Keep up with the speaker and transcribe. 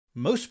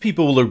Most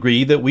people will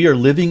agree that we are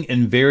living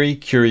in very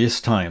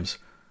curious times.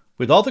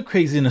 With all the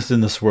craziness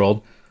in this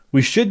world,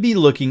 we should be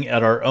looking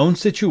at our own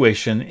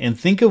situation and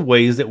think of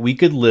ways that we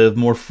could live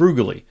more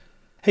frugally.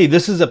 Hey,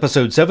 this is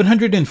episode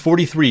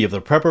 743 of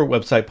the Prepper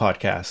Website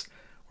Podcast,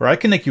 where I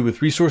connect you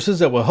with resources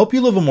that will help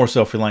you live a more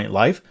self-reliant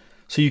life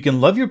so you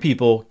can love your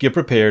people, get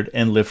prepared,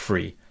 and live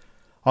free.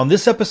 On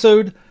this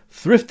episode,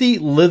 Thrifty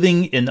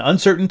Living in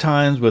Uncertain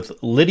Times with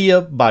Lydia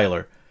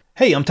Byler.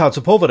 Hey, I'm Todd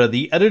Sepulveda,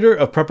 the editor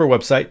of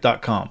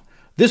PrepperWebsite.com.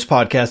 This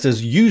podcast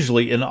is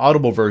usually an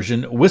audible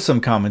version with some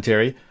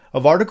commentary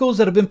of articles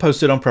that have been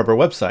posted on Prepper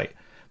Website.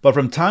 But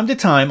from time to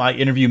time, I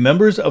interview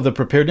members of the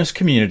preparedness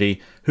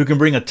community who can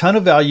bring a ton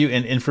of value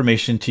and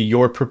information to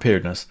your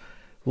preparedness.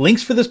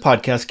 Links for this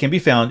podcast can be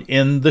found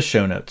in the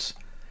show notes.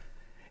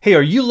 Hey,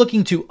 are you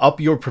looking to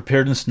up your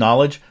preparedness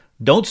knowledge?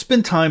 Don't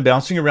spend time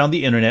bouncing around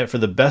the internet for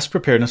the best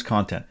preparedness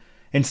content.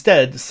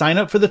 Instead, sign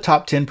up for the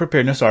top 10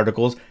 preparedness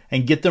articles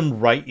and get them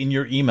right in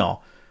your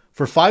email.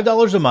 For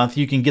 $5 a month,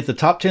 you can get the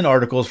top 10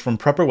 articles from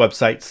Prepper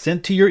Website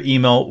sent to your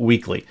email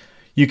weekly.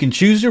 You can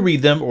choose to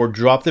read them or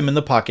drop them in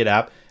the Pocket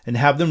app and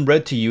have them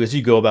read to you as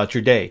you go about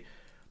your day.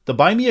 The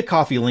Buy Me a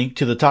Coffee link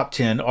to the top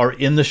 10 are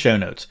in the show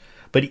notes.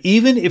 But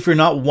even if you're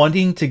not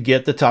wanting to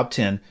get the top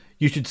 10,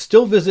 you should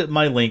still visit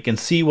my link and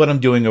see what I'm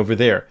doing over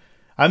there.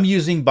 I'm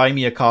using Buy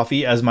Me a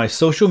Coffee as my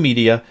social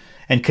media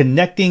and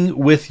connecting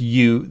with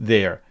you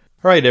there.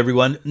 All right,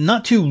 everyone.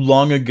 Not too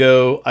long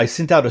ago, I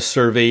sent out a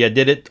survey. I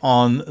did it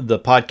on the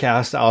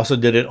podcast. I also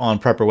did it on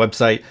Prepper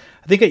Website.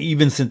 I think I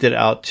even sent it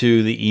out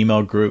to the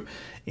email group.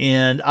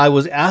 And I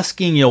was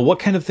asking, what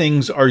kind of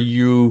things are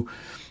you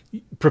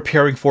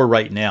preparing for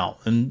right now?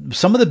 And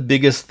some of the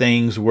biggest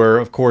things were,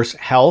 of course,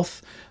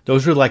 health.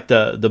 Those are like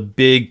the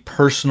big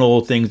personal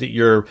things that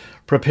you're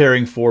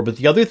preparing for. But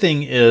the other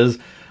thing is,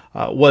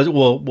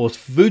 was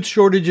food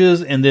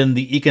shortages and then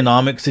the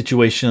economic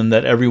situation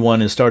that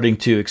everyone is starting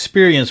to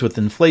experience with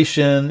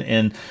inflation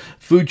and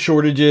food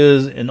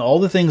shortages and all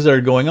the things that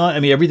are going on. I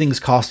mean, everything's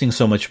costing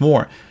so much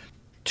more.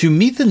 To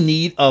meet the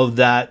need of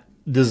that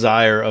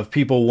desire of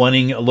people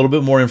wanting a little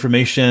bit more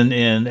information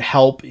and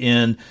help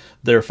in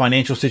their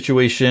financial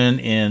situation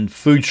and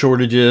food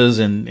shortages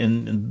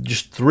and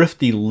just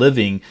thrifty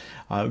living,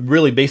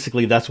 really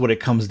basically that's what it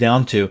comes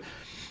down to.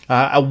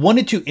 I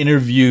wanted to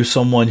interview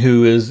someone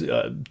who is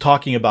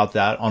talking about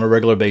that on a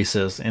regular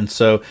basis. And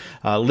so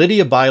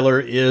Lydia Byler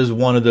is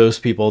one of those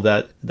people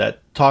that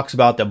talks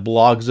about, that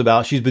blogs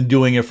about. She's been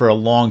doing it for a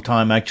long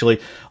time, actually.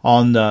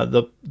 On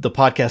the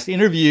podcast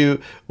interview,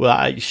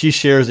 she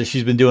shares that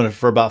she's been doing it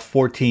for about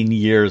 14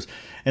 years.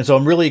 And so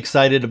I'm really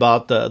excited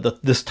about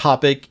this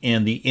topic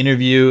and the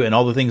interview and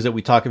all the things that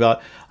we talk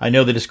about. I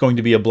know that it's going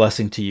to be a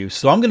blessing to you.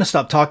 So I'm going to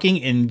stop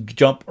talking and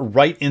jump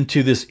right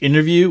into this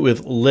interview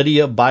with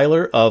Lydia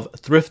Byler of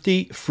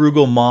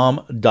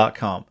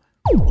thriftyfrugalmom.com.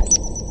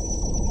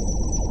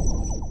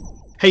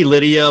 Hey,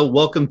 Lydia,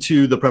 welcome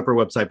to the Prepper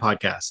Website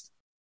Podcast.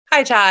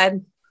 Hi,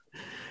 Todd.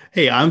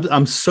 Hey,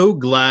 I'm so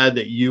glad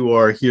that you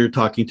are here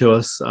talking to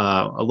us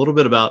a little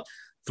bit about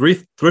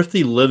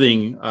thrifty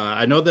living.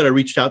 I know that I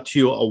reached out to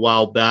you a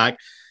while back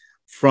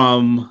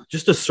from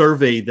just a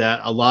survey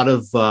that a lot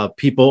of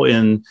people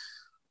in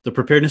the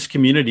preparedness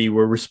community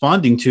were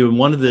responding to. And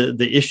one of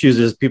the issues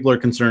is people are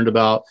concerned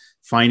about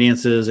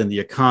finances and the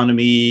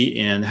economy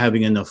and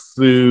having enough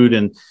food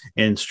and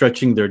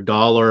stretching their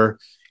dollar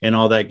and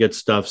all that good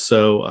stuff.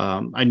 So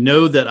I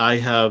know that I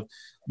have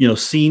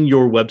seen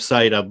your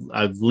website.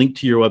 I've linked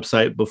to your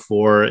website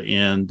before,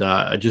 and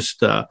I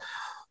just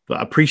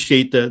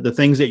appreciate the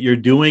things that you're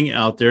doing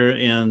out there,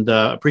 and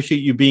appreciate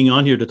you being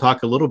on here to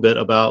talk a little bit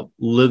about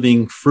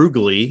living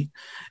frugally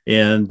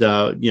and,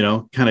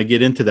 kind of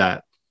get into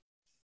that.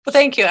 Well,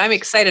 thank you. I'm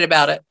excited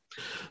about it.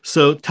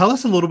 So tell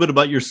us a little bit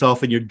about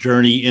yourself and your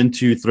journey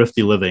into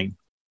thrifty living.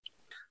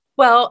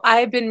 Well,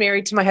 I've been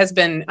married to my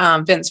husband,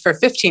 Vince, for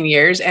 15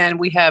 years, and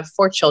we have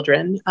 4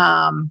 children,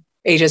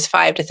 ages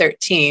 5 to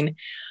 13.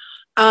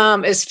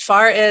 As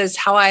far as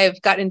how I've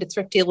gotten into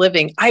thrifty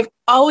living, I've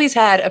always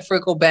had a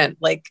frugal bent.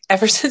 Like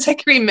ever since I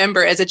can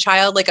remember as a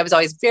child, I was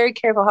always very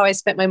careful how I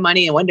spent my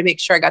money and wanted to make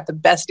sure I got the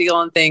best deal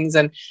on things.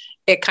 And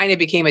it kind of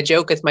became a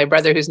joke with my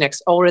brother, who's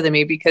next older than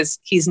me, because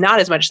he's not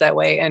as much that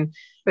way. And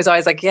it was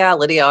always like, yeah,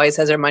 Lydia always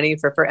has her money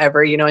for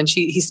forever, and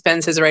he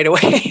spends his right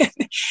away.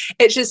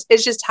 It's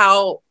just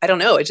how, I don't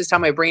know. It's just how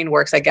my brain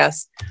works, I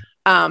guess.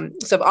 So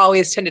I've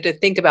always tended to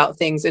think about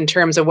things in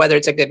terms of whether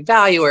it's a good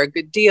value or a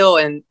good deal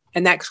and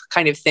that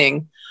kind of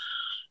thing.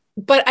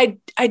 But I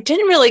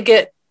didn't really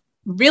get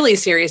really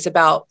serious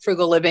about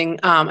frugal living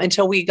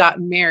until we got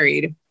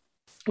married.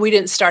 We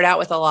didn't start out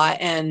with a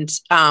lot and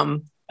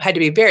had to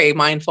be very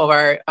mindful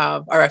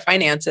of our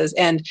finances.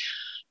 And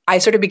I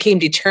sort of became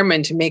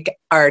determined to make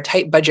our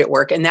tight budget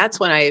work. And that's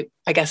when I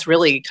guess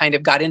really kind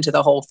of got into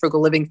the whole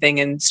frugal living thing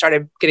and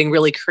started getting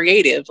really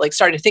creative,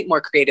 started to think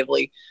more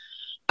creatively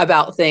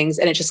about things.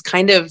 And it just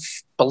kind of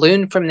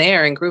ballooned from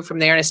there and grew from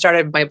there. And I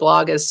started my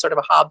blog as sort of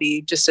a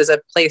hobby, just as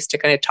a place to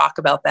kind of talk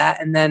about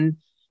that. And then,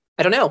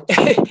 I don't know,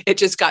 it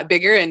just got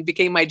bigger and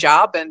became my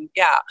job. And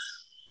yeah.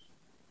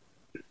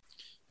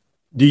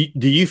 Do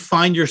you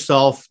find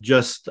yourself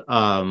just,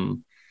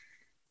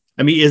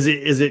 I mean, is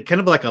it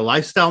kind of like a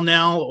lifestyle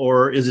now,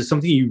 or is it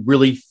something you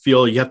really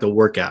feel you have to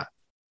work at?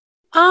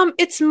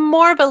 It's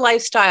more of a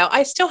lifestyle.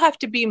 I still have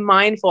to be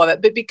mindful of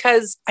it, but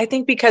because I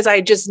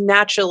just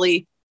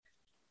naturally,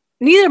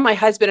 neither my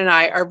husband and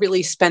I are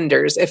really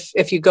spenders.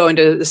 If you go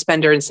into the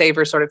spender and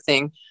saver sort of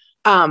thing,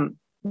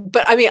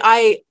 but I mean,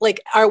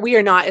 we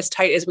are not as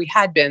tight as we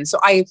had been. So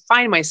I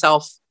find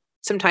myself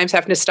sometimes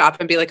having to stop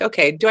and be like,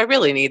 okay, do I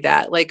really need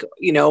that? Like,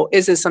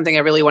 is this something I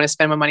really want to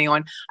spend my money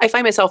on? I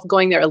find myself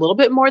going there a little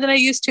bit more than I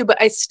used to, but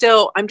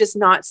I'm just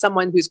not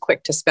someone who's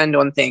quick to spend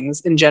on things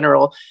in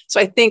general.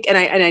 So I think,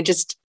 I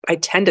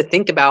tend to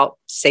think about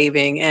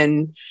saving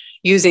and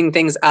using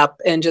things up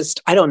and just,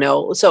 I don't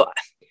know. So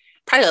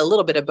probably a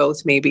little bit of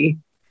both, maybe.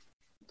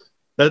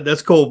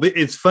 That's cool. But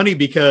it's funny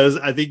because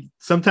I think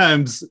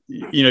sometimes,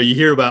 you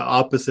hear about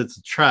opposites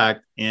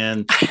attract,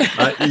 and,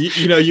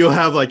 you'll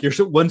have like your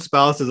one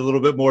spouse is a little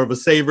bit more of a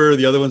saver.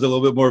 The other one's a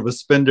little bit more of a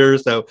spender.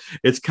 So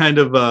it's kind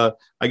of,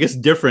 I guess,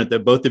 different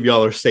that both of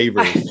y'all are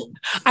savers.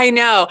 I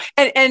know.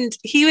 And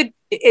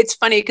it's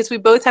funny because we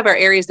both have our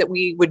areas that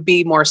we would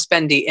be more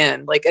spendy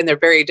in, like, and they're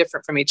very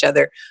different from each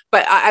other.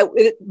 But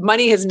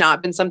money has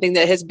not been something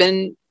that has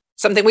been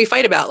something we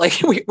fight about. Like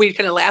we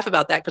kind of laugh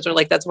about that because we're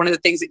like, that's one of the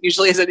things that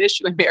usually is an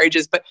issue in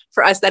marriages. But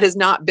for us, that has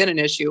not been an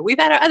issue. We've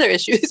had our other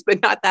issues,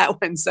 but not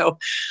that one. So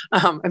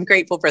I'm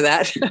grateful for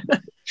that.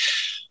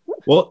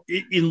 Well,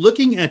 in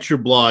looking at your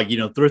blog,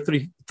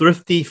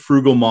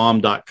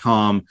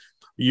 thriftyfrugalmom.com,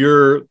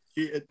 you're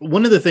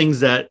one of the things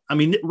that, I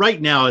mean,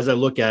 right now, as I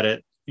look at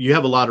it, you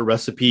have a lot of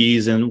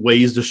recipes and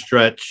ways to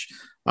stretch,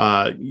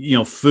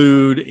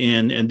 food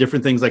and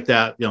different things like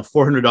that,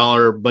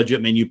 $400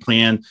 budget menu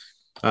plan.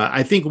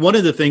 I think one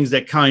of the things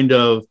that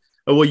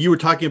you were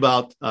talking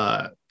about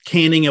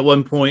canning at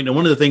one point, and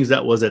one of the things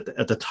that was at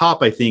the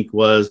top, I think,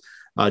 was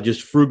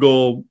just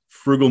frugal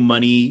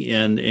money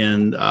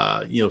and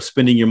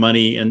spending your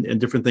money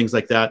and different things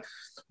like that.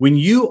 When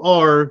you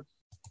are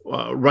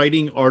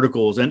writing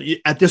articles, and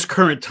at this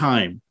current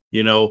time,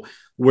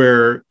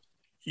 where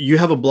you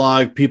have a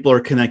blog, people are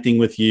connecting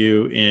with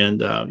you, and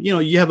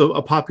you have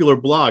a popular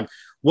blog.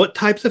 What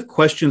types of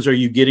questions are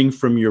you getting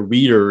from your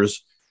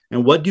readers?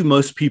 And what do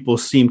most people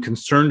seem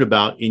concerned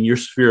about in your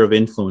sphere of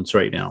influence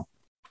right now?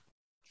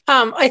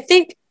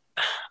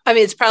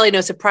 It's probably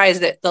no surprise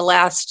that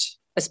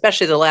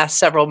especially the last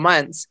several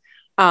months,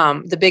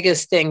 the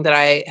biggest thing that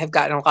I have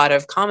gotten a lot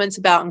of comments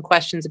about and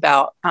questions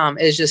about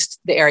is just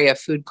the area of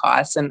food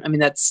costs. And I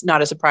mean, that's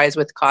not a surprise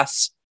with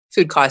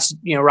food costs,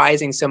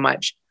 rising so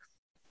much.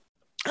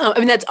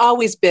 That's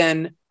always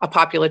been a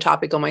popular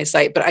topic on my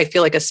site, but I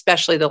feel like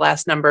especially the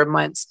last number of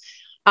months,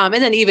 and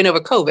then even over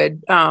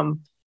COVID,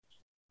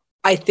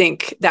 I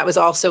think that was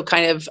also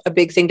kind of a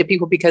big thing to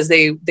people because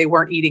they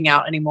weren't eating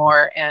out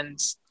anymore, and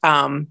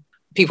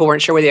people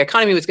weren't sure where the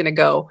economy was going to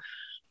go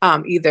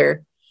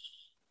either.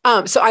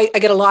 So I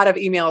get a lot of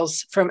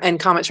emails and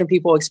comments from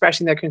people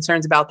expressing their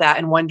concerns about that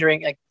and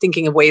wondering, like,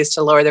 thinking of ways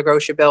to lower their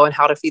grocery bill and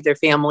how to feed their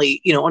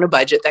family, on a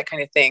budget, that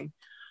kind of thing.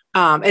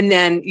 And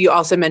then you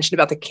also mentioned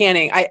about the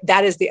canning.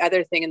 That is the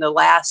other thing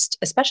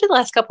especially the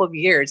last couple of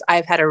years,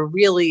 I've had a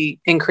really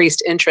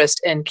increased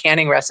interest in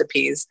canning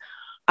recipes.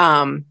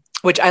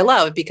 Which I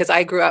love because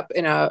I grew up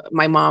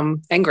my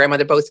mom and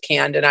grandmother both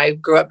canned, and I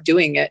grew up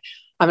doing it.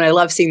 And I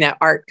love seeing that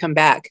art come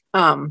back.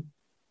 And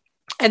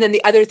then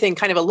the other thing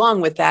kind of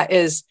along with that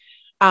is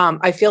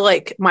I feel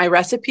like my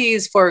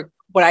recipes for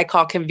what I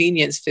call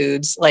convenience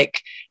foods,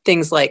 like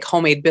things like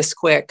homemade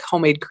Bisquick,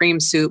 homemade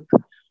cream soup,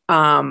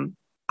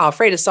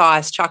 Alfredo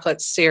sauce, chocolate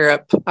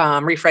syrup,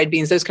 refried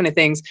beans, those kind of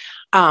things.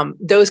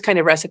 Those kind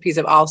of recipes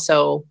have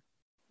also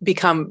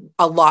become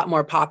a lot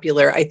more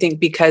popular, I think,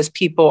 because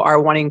people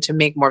are wanting to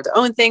make more of their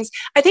own things.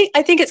 I think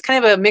it's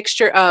kind of a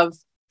mixture of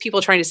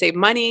people trying to save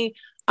money,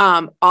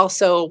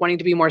 also wanting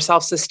to be more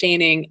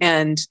self-sustaining,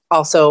 and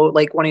also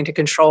like wanting to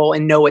control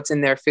and know what's in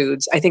their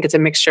foods. I think it's a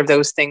mixture of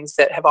those things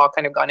that have all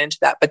kind of gone into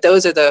that. But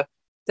those are the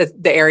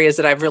areas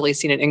that I've really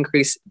seen an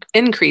increase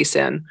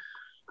in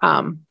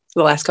the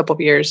last couple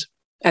of years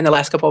and the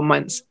last couple of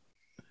months.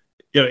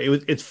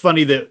 It's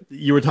funny that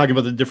you were talking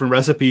about the different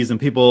recipes and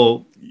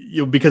people,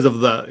 because of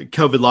the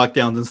COVID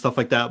lockdowns and stuff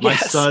like that.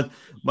 Yes.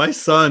 My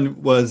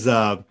son was,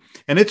 and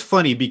it's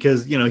funny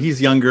because,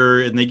 he's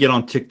younger and they get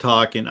on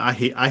TikTok, and I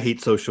hate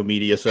social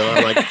media. So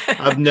I'm like,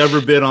 I've never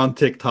been on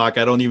TikTok.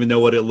 I don't even know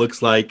what it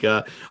looks like,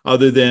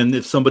 other than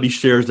if somebody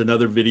shares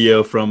another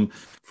video from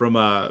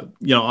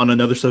on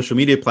another social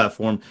media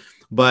platform.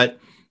 But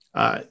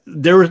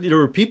there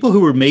were people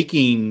who were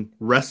making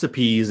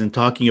recipes and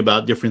talking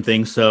about different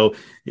things. So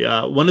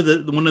one of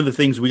the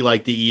things we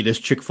like to eat is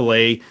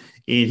Chick-fil-A,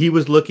 and he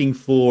was looking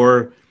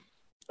for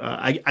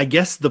I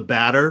guess the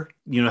batter,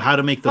 how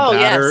to make the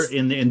batter, yes,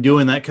 and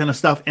doing that kind of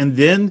stuff, and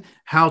then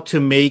how to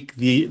make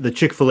the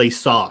Chick-fil-A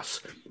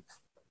sauce.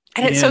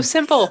 And it's so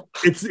simple.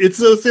 It's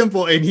so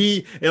simple.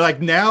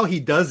 And now he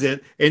does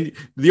it. And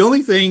the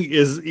only thing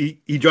is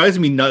he drives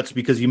me nuts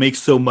because he makes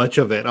so much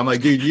of it. I'm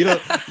like, dude, you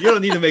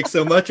don't need to make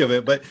so much of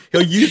it, but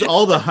he'll use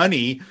all the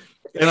honey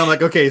And I'm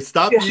like, okay,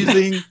 stop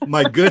using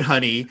my good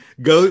honey.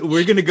 We're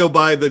going to go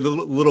buy the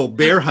little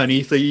bear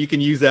honey so you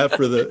can use that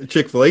for the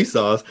Chick-fil-A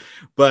sauce.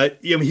 But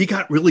he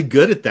got really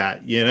good at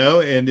that,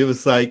 and it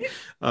was like,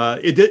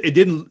 it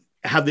didn't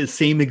have the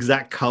same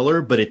exact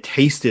color, but it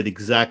tasted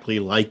exactly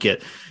like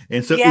it.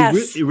 And so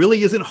Yes. it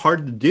really isn't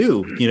hard to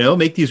do,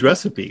 make these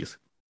recipes.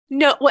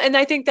 No, well, and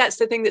I think that's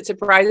the thing that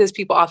surprises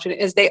people often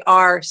is they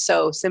are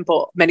so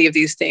simple. Many of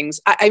these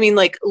things, I mean,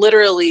 like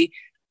literally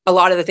a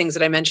lot of the things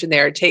that I mentioned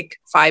there take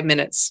 5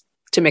 minutes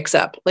to mix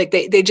up. Like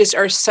they just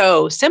are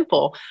so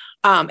simple,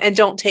 and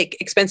don't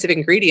take expensive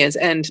ingredients.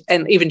 And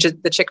even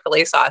just the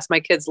Chick-fil-A sauce, my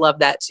kids love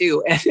that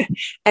too.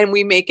 And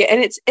we make it,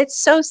 and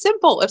it's so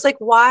simple. It's like,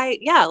 why?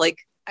 Yeah. Like,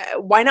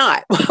 why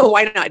not?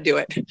 Why not do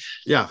it?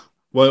 Yeah.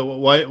 Well,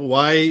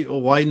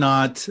 why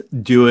not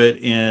do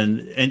it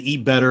and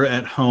eat better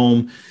at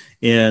home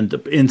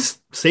and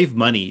save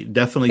money?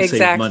 Definitely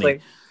save money.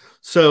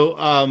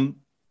 So,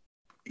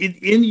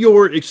 in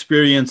your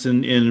experience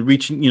in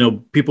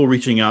reaching, people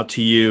reaching out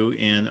to you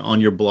and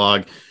on your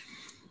blog,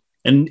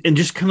 and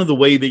just kind of the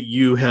way that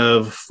you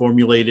have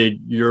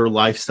formulated your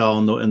lifestyle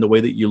and the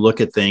way that you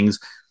look at things,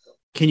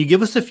 can you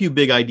give us a few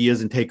big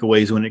ideas and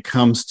takeaways when it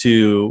comes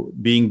to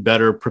being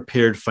better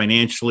prepared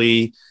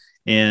financially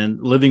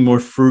and living more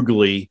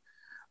frugally?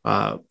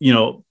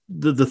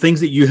 The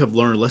things that you have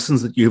learned,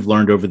 lessons that you have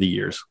learned over the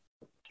years.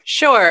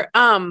 Sure.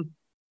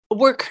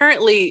 We're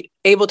currently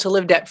able to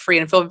live debt free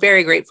and feel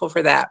very grateful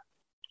for that.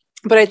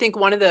 But I think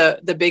one of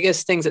the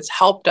biggest things that's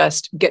helped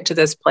us get to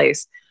this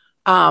place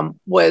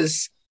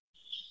was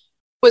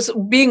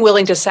being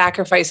willing to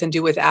sacrifice and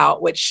do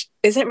without, which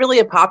isn't really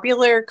a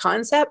popular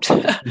concept.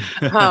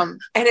 And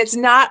it's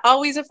not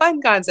always a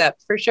fun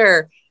concept, for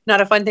sure.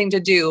 Not a fun thing to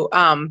do,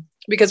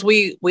 because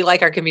we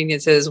like our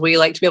conveniences. We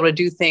like to be able to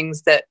do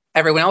things that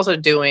everyone else is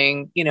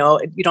doing. You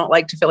don't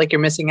like to feel like you're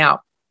missing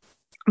out.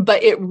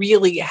 But it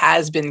really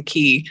has been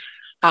key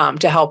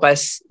to help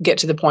us get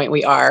to the point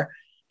we are.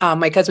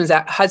 My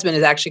husband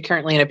is actually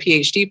currently in a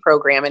PhD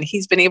program, and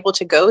he's been able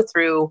to go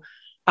through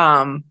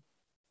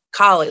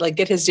college, like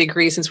get his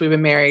degree since we've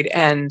been married,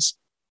 and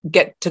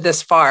get to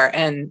this far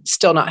and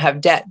still not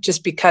have debt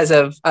just because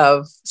of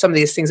some of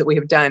these things that we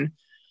have done.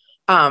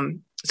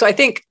 So I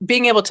think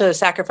being able to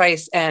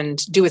sacrifice and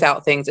do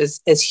without things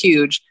is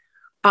huge.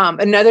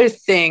 Another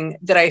thing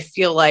that I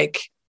feel like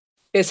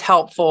is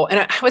helpful,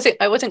 and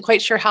I wasn't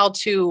quite sure how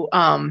to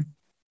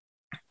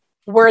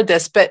word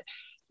this, but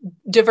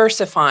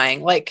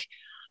diversifying, like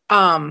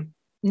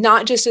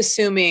not just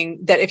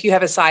assuming that if you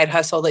have a side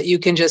hustle that you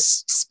can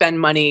just spend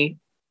money,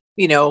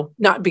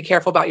 not be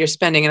careful about your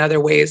spending in other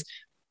ways,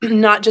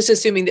 not just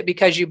assuming that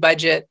because you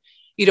budget,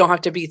 you don't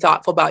have to be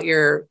thoughtful about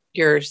your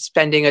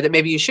spending, or that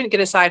maybe you shouldn't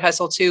get a side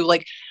hustle too.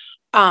 Like,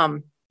 I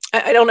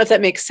don't know if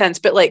that makes sense,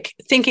 but like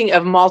thinking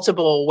of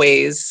multiple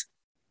ways,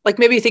 like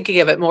maybe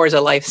thinking of it more as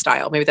a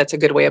lifestyle. Maybe that's a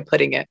good way of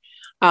putting it.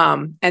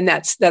 And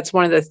that's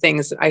one of the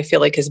things that I feel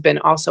like has been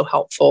also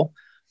helpful.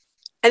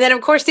 And then,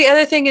 of course, the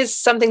other thing is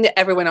something that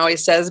everyone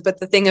always says, but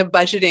the thing of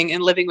budgeting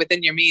and living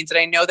within your means. And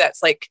I know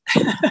that's like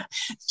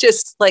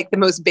just like the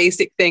most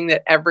basic thing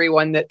that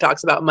everyone that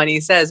talks about money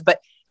says,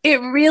 but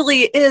it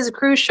really is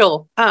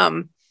crucial.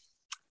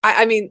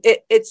 I mean,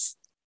 it's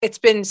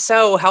been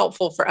so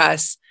helpful for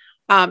us.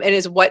 It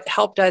is what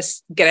helped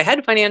us get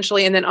ahead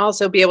financially, and then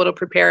also be able to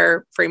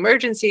prepare for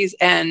emergencies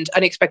and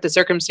unexpected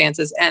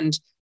circumstances. And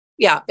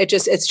yeah,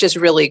 it's just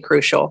really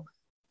crucial.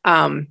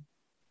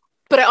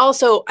 But I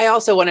also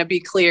want to be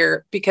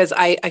clear, because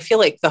I feel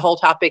like the whole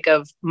topic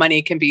of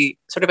money can be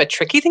sort of a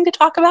tricky thing to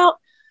talk about.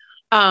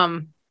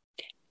 And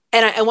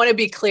I want to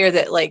be clear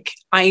that, like,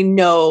 I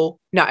know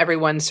not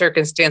everyone's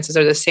circumstances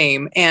are the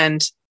same.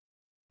 And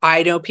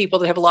I know people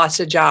that have lost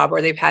a job,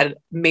 or they've had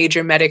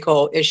major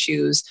medical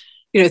issues,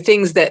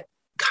 things that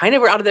kind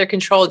of were out of their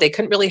control. They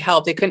couldn't really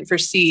help. They couldn't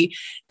foresee.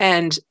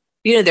 And,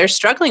 they're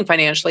struggling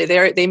financially.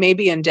 They may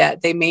be in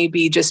debt. They may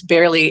be just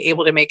barely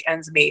able to make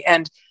ends meet.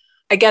 And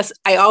I guess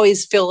I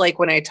always feel like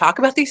when I talk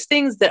about these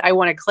things that I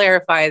want to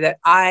clarify that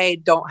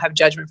I don't have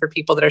judgment for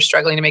people that are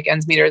struggling to make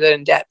ends meet or that are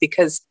in debt,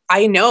 because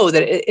I know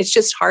that it's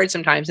just hard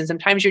sometimes. And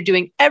sometimes you're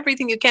doing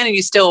everything you can and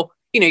you still,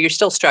 you're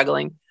still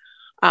struggling.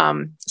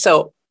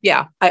 So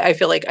yeah, I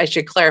feel like I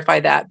should clarify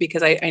that,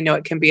 because I know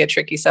it can be a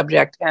tricky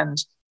subject.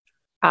 And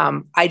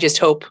I just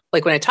hope,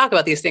 like when I talk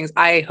about these things,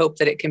 I hope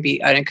that it can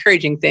be an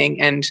encouraging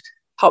thing and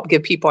help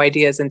give people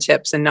ideas and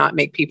tips, and not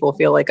make people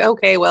feel like,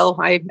 okay, well,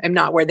 I'm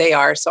not where they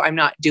are, so I'm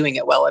not doing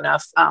it well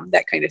enough,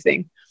 that kind of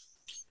thing.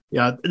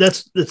 Yeah,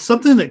 that's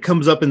something that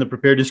comes up in the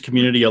preparedness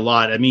community a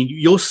lot. I mean,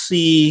 you'll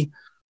see,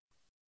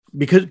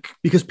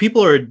 because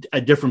people are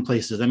at different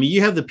places. I mean,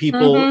 you have the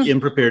people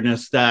in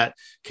preparedness that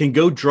can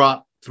go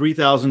drop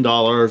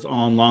 $3,000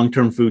 on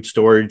long-term food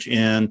storage,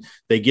 and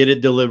they get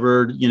it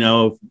delivered,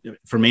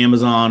 from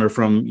Amazon or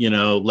from,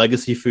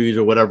 Legacy Foods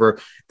or whatever.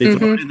 They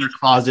throw it in their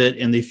closet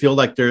and they feel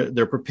like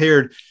they're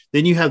prepared.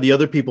 Then you have the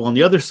other people on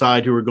the other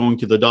side who are going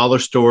to the dollar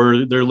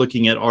store. They're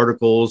looking at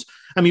articles.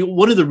 I mean,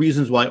 one of the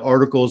reasons why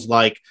articles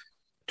like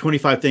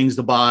 25 things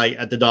to buy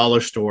at the dollar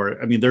store.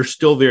 I mean, they're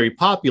still very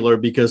popular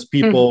because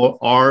people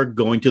are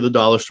going to the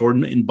dollar store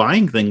and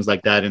buying things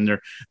like that, and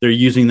they're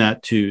using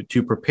that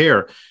to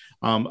prepare.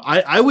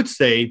 I would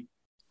say,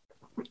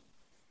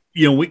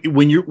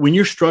 when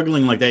you're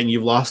struggling like that and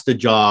you've lost a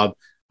job,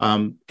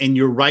 and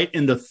you're right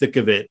in the thick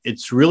of it,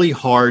 it's really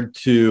hard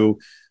to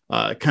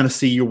kind of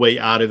see your way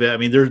out of it. I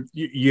mean,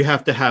 you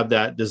have to have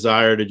that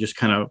desire to just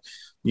kind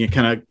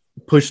of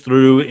push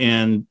through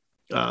and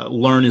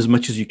learn as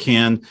much as you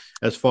can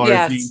as far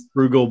as being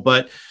frugal,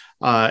 but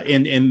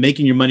and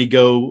making your money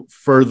go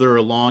further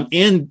along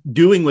and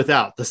doing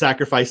without the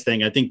sacrifice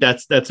thing. I think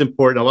that's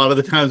important. A lot of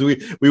the times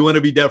we want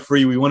to be debt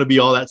free. We want to be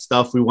all that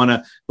stuff.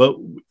 But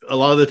a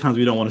lot of the times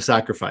we don't want to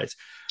sacrifice.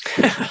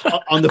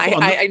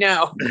 I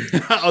know.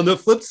 On the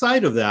flip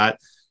side of that,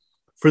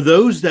 for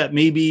those that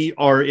maybe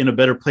are in a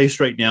better place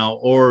right now,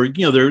 or,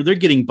 they're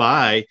getting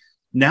by,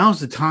 now's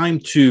the time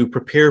to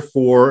prepare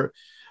for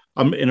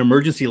an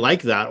emergency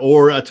like that,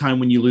 or a time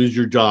when you lose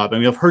your job. I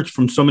mean, I've heard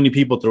from so many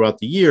people throughout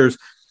the years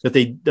that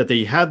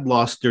they had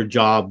lost their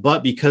job,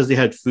 but because they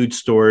had food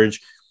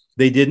storage,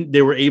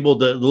 they were able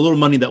to, the little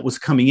money that was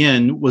coming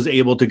in was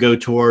able to go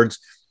towards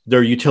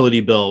their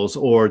utility bills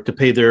or to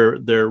pay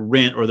their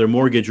rent or their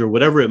mortgage or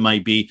whatever it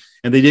might be.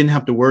 And they didn't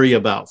have to worry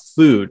about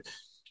food.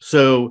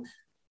 So,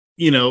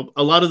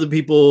 a lot of the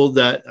people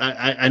that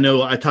I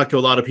know, I talk to a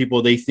lot of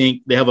people, they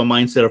think they have a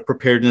mindset of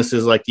preparedness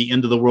is like the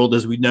end of the world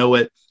as we know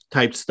it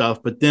type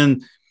stuff. But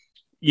then,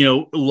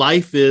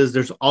 life is,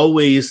 there's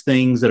always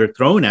things that are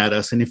thrown at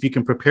us. And if you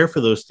can prepare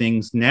for those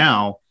things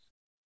now,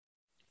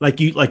 like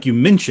you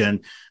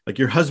mentioned, like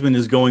your husband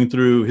is going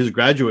through his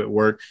graduate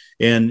work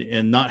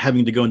and not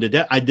having to go into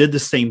debt. I did the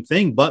same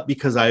thing, but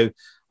because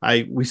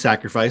we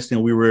sacrificed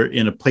and we were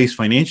in a place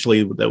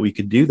financially that we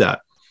could do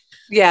that.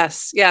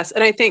 Yes.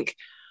 And I think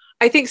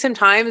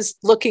sometimes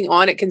looking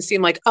on, it can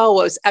seem like, oh,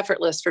 well, it's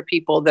effortless for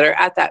people that are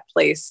at that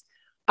place.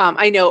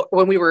 I know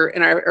when we were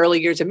in our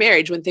early years of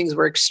marriage, when things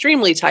were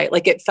extremely tight,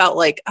 like it felt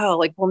like, oh,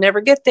 like we'll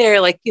never get there.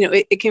 Like,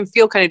 it can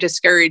feel kind of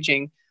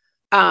discouraging.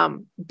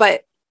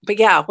 But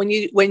yeah, when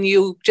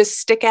you just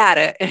stick at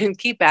it and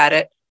keep at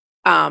it,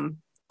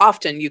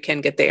 often you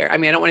can get there. I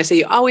mean, I don't want to say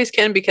you always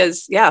can,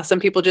 because some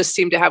people just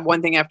seem to have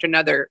one thing after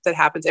another that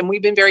happens. And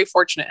we've been very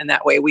fortunate in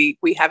that way.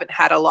 We haven't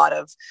had a lot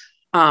of,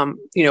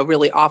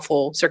 really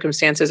awful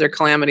circumstances or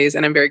calamities.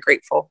 And I'm very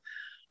grateful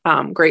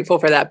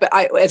for that. But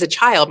as a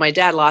child, my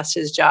dad lost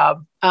his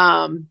job.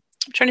 I'm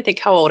trying to think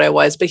how old I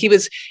was, but he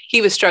was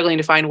struggling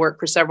to find work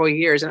for several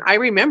years. And I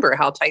remember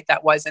how tight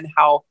that was and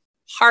how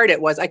hard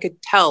it was. I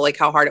could tell like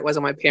how hard it was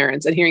on my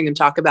parents, and hearing them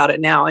talk about it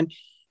now,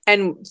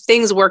 and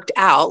things worked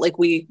out. Like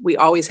we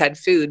always had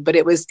food, but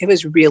it was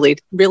really,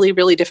 really,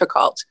 really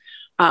difficult.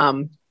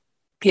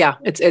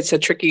 It's a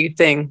tricky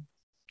thing.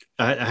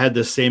 I had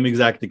the same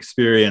exact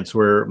experience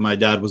where my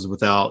dad was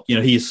without,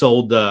 he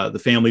sold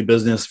the family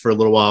business for a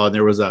little while. And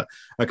there was a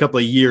couple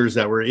of years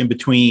that were in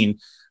between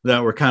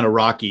that were kind of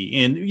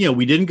rocky. And,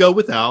 we didn't go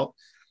without,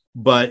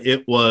 but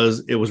it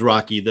was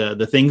rocky.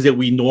 The things that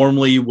we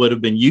normally would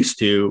have been used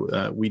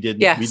to, we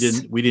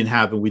didn't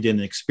have, and we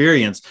didn't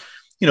experience.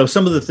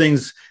 Some of the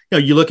things,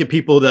 you look at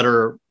people that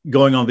are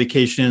going on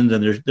vacations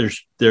and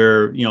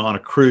they're on a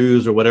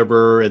cruise or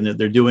whatever, and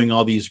they're doing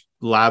all these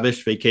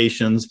lavish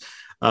vacations.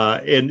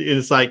 And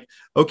it's like,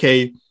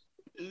 okay,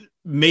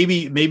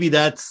 maybe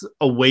that's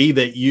a way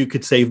that you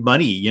could save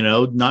money,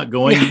 not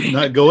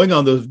going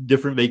on those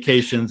different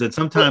vacations. And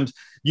sometimes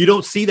you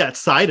don't see that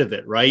side of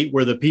it, right?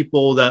 Where the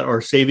people that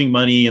are saving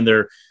money and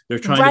they're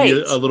trying to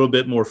be a little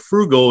bit more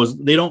frugal, is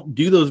they don't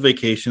do those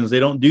vacations. They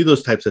don't do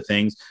those types of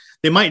things.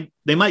 They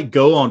might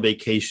go on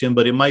vacation,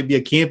 but it might be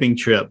a camping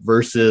trip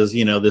versus,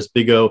 this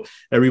big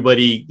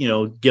everybody,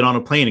 get on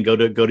a plane and go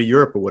to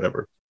Europe or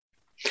whatever.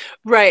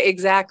 Right,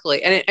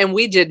 exactly. And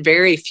we did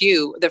very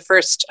few.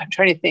 I'm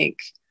trying to think,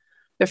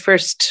 I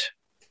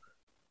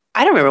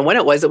don't remember when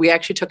it was that we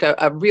actually took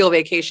a real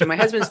vacation. My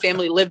husband's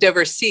family lived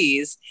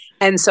overseas.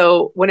 And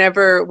so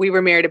whenever we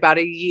were married, about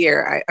a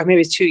year, or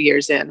maybe 2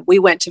 years in, we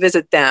went to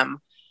visit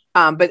them.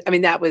 But I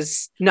mean, that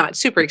was not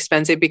super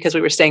expensive because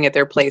we were staying at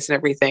their place and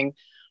everything.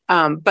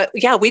 But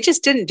yeah, we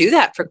just didn't do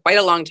that for quite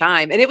a long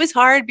time. And it was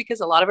hard because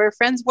a lot of our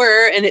friends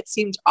were, and it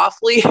seemed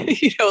awfully,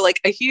 like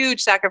a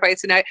huge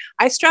sacrifice. And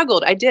I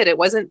struggled. I did. It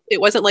wasn't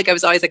like I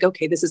was always like,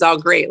 okay, this is all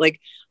great. Like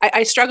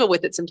I struggle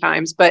with it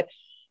sometimes, but,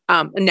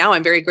 and now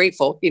I'm very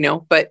grateful,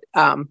 but,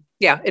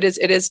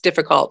 it is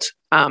difficult.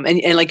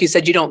 And like you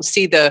said, you don't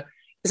see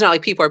it's not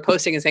like people are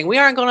posting and saying, we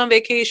aren't going on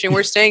vacation.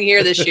 We're staying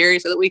here this year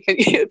so that we can,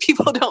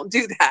 people don't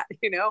do that,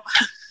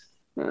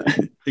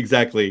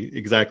 Exactly.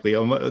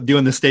 I'm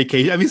doing the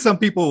staycation. I mean, some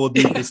people will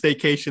do the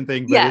staycation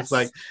thing, but It's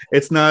like,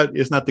 it's not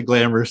the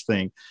glamorous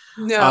thing.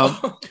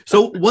 No.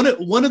 So one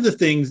of the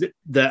things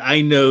that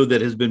I know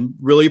that has been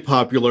really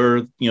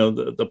popular,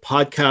 the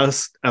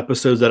podcast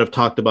episodes that have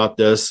talked about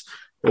this,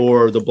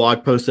 or the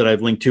blog post that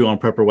I've linked to on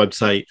Prepper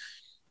website,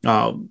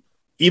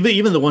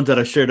 even the ones that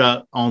I shared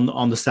out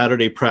on the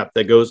Saturday prep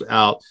that goes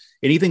out,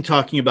 anything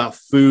talking about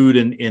food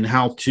and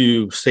how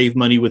to save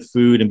money with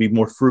food and be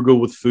more frugal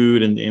with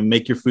food and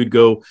make your food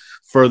go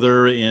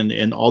further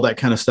and all that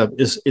kind of stuff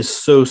is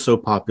so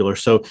popular.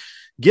 So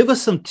give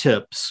us some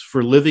tips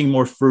for living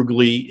more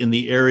frugally in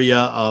the area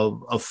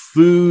of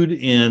food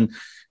and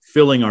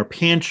filling our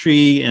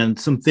pantry, and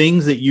some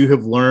things that you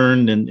have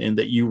learned and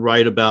that you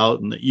write about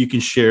and that you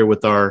can share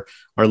with our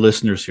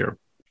listeners here.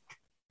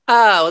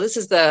 Oh,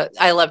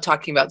 I love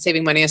talking about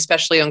saving money,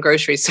 especially on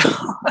groceries.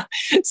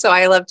 So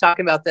I love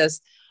talking about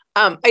this.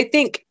 I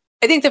think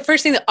the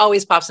first thing that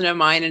always pops into my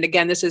mind, and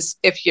again, this is,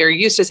 if you're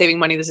used to saving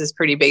money, this is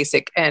pretty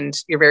basic and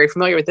you're very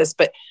familiar with this,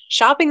 but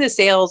shopping the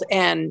sales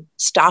and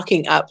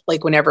stocking up,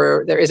 like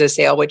whenever there is a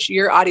sale, which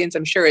your audience,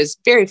 I'm sure, is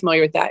very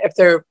familiar with that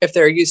if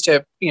they're used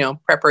to,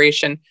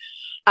 preparation.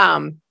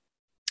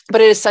 But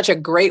it is such a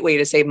great way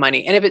to save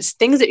money. And if it's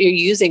things that you're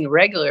using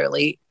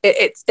regularly,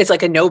 it's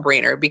like a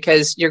no-brainer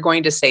because you're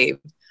going to save.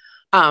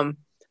 I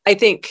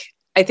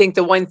think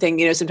the one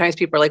thing, sometimes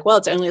people are like, well,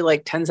 it's only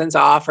like 10 cents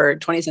off or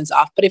 20 cents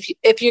off. But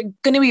if you're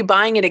going to be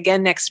buying it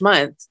again next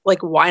month,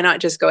 like, why not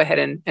just go ahead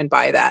and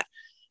buy that?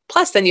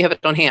 Plus, then you have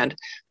it on hand,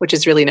 which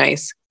is really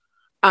nice.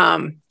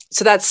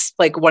 So that's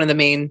like one of the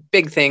main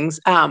big things.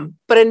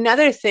 But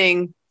another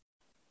thing,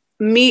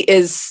 meat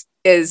is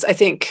I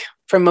think,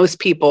 for most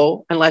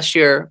people, unless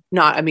you're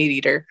not a meat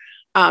eater,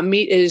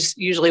 meat is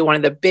usually one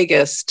of the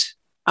biggest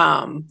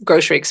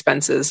grocery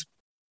expenses.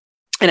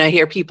 And I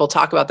hear people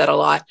talk about that a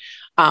lot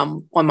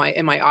in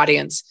my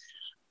audience.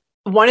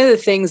 One of the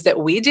things that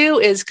we do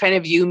is kind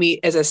of view meat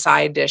as a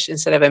side dish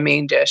instead of a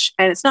main dish.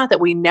 And it's not that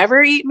we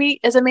never eat meat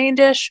as a main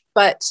dish,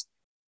 but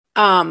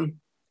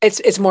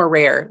it's more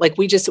rare. Like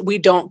we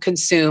don't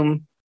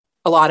consume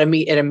a lot of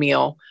meat at a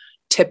meal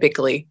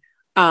typically.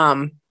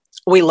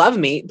 We love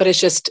meat, but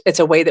it's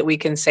a way that we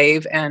can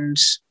save. And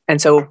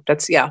so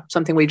that's,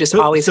 something we just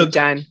always have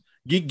done.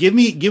 Give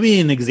me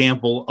an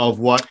example of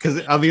what,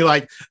 because I mean,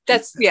 like,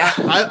 that's,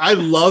 I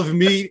love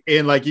meat,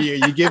 and like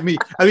you give me,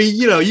 I mean,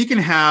 you can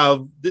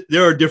have,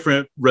 there are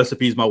different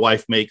recipes my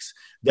wife makes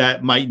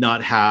that might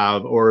not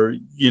have, or,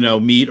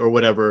 meat or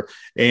whatever.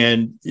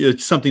 And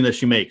it's something that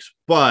she makes,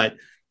 but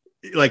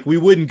like, we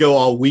wouldn't go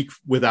all week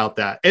without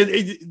that.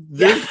 And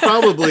there's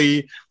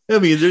probably, I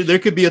mean, there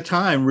could be a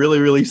time really,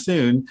 really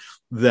soon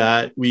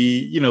that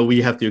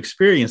we have to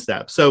experience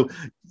that. So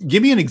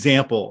give me an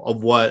example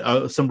of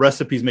what some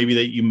recipes maybe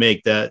that you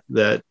make that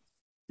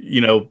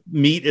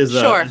meat is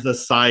a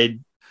side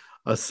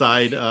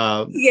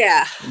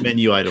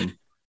menu item.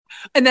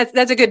 And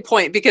that's a good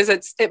point, because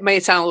it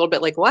might sound a little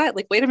bit like, what?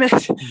 Like, wait a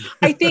minute.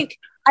 I think,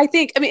 I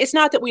mean, it's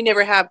not that we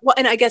never have, well,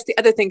 and I guess the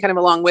other thing kind of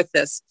along with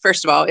this,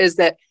 first of all, is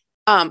that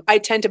I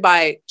tend to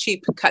buy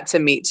cheap cuts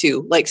of meat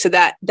too. Like, so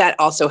that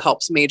also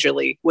helps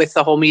majorly with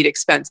the whole meat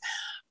expense.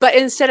 But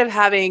instead of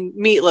having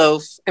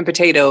meatloaf and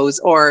potatoes,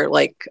 or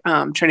like,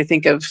 trying to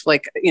think of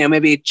like,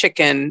 maybe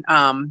chicken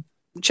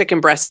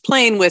breast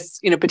plain with,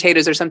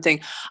 potatoes or something,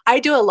 I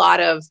do a lot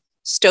of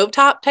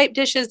stovetop type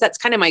dishes. That's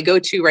kind of my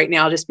go-to right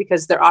now, just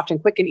because they're often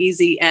quick and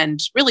easy and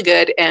really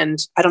good. And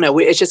I don't know,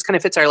 it just kind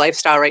of fits our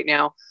lifestyle right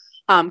now.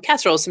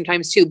 Casseroles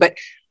sometimes too, but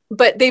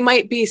they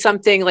might be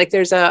something like,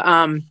 there's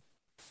a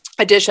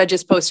dish I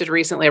just posted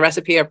recently, a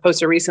recipe I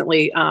posted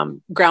recently,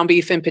 ground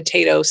beef and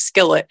potato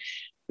skillet.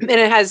 And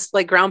it has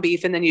like ground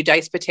beef, and then you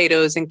dice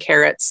potatoes and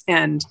carrots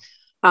and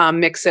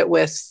mix it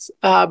with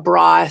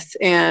broth,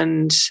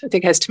 and I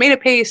think it has tomato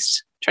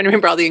paste. I'm trying to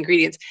remember all the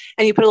ingredients.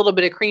 And you put a little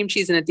bit of cream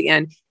cheese in at the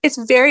end. It's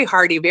very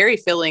hearty, very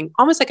filling,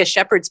 almost like a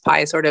shepherd's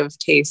pie sort of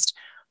taste.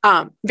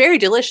 Very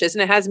delicious,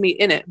 and it has meat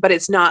in it, but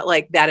it's not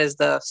like that is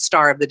the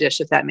star of the dish,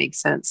 if that makes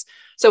sense.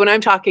 So when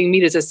I'm talking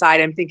meat as a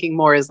side, I'm thinking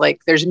more as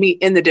like there's meat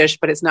in the dish,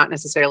 but it's not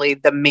necessarily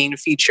the main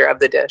feature of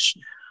the dish.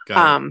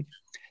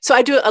 So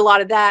I do a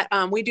lot of that.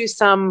 We do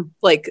some,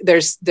 like,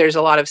 there's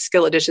a lot of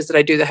skillet dishes that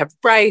I do that have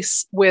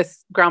rice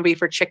with ground beef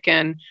or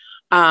chicken.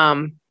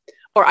 Or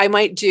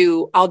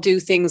I'll do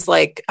things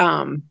like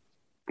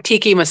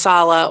tiki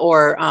masala,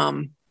 or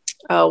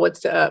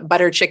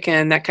butter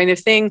chicken, that kind of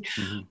thing.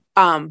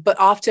 Mm-hmm. But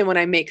often when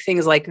I make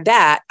things like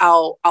that,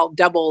 I'll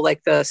double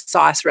like the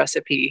sauce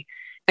recipe,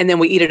 and then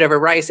we eat it over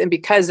rice. And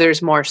because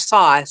there's more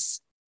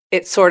sauce,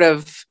 it sort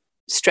of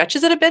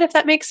stretches it a bit, if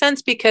that makes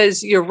sense,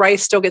 because your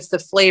rice still gets the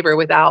flavor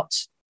without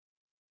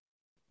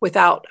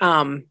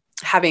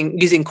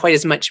using quite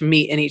as much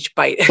meat in each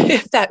bite,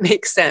 if that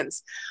makes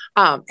sense.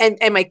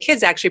 And my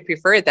kids actually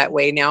prefer it that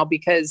way now,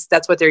 because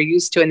that's what they're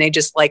used to, and they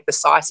just like the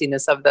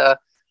sauciness of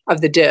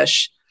the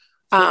dish.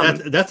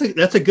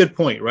 That's a good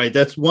point, right?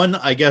 That's one,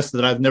 I guess,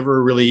 that I've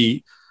never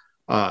really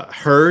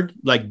heard,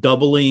 like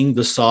doubling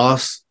the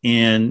sauce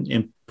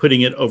and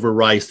putting it over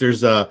rice.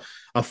 There's a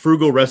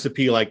frugal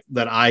recipe like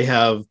that I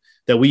have,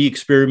 that we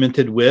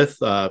experimented with,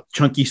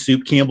 chunky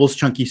soup, Campbell's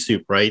chunky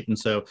soup, right? And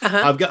so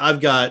I've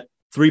got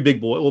 3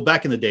 big boys. Well,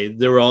 back in the day,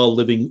 they were all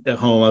living at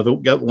home.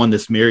 I've got one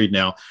that's married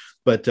now,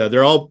 but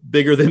they're all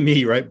bigger than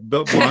me, right?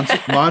 But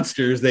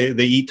monsters, they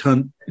eat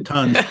tons.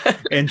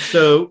 And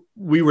so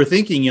we were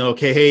thinking,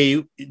 okay,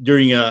 hey,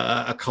 during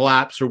a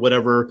collapse or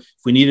whatever, if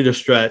we needed a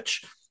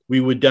stretch, we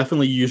would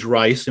definitely use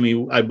rice. I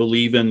mean, I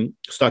believe in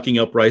stocking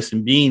up rice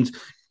and beans.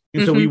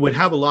 And so we would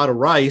have a lot of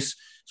rice.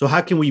 So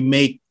how can we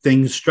make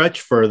things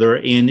stretch further?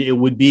 And it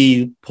would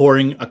be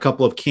pouring a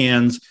couple of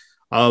cans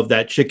of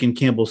that chicken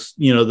Campbell's,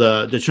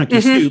 the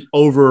chunky soup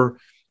over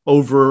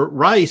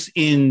rice.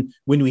 And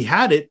when we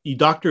had it, you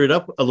doctor it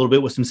up a little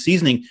bit with some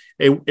seasoning.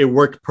 It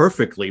worked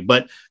perfectly.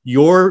 But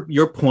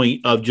your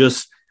point of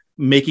just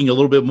making a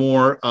little bit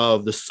more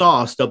of the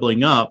sauce,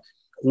 doubling up,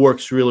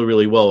 works really,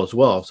 really well as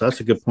well. So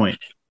that's a good point.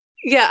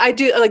 Yeah, I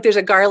do. Like there's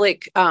a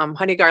garlic,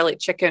 honey garlic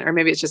chicken, or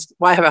maybe it's just,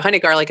 I have a honey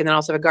garlic and then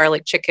also have a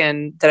garlic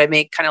chicken that I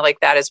make kind of like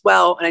that as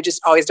well. And I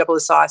just always double the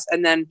sauce.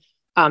 And then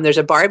there's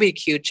a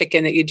barbecue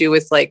chicken that you do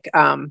with like,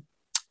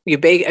 you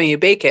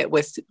bake it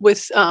with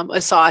a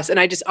sauce. And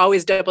I just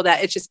always double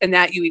that. It's just, and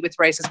that you eat with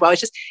rice as well.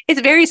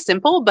 It's very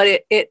simple,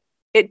 but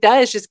it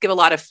does just give a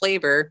lot of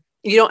flavor.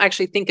 You don't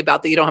actually think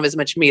about that you don't have as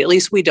much meat. At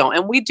least we don't.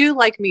 And we do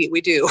like meat.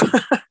 We do.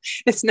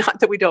 It's not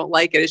that we don't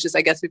like it. It's just,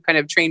 I guess we've kind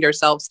of trained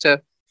ourselves to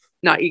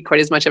not eat quite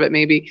as much of it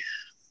maybe.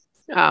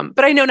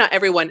 But I know not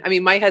everyone, I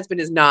mean, my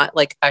husband is not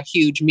like a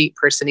huge meat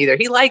person either.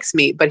 He likes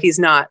meat, but he's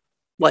not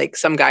like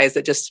some guys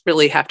that just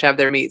really have to have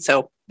their meat.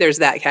 So there's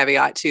that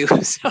caveat too.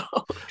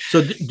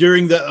 So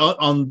during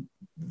the,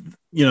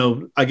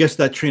 I guess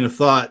that train of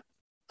thought,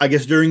 I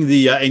guess during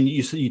the, and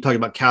you talk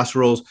about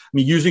casseroles, I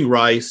mean, using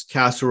rice,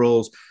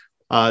 casseroles,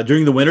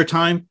 during the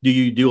wintertime, do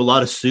you do a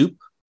lot of soup?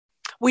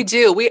 We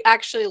do. We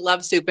actually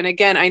love soup. And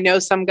again, I know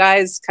some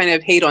guys kind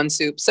of hate on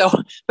soup. So,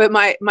 but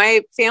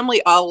my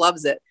family all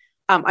loves it.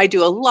 I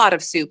do a lot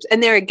of soups.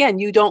 And there again,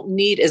 you don't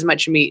need as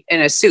much meat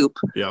in a soup.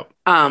 Yeah.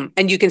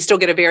 And you can still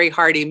get a very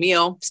hearty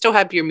meal, still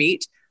have your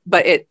meat,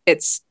 but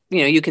it's,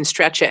 you can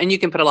stretch it and you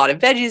can put a lot of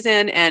veggies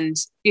in. And,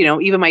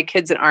 even my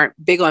kids that aren't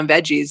big on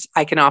veggies,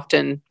 I can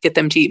often get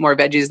them to eat more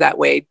veggies that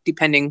way,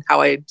 depending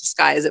how I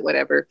disguise it,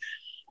 whatever.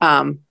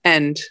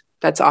 And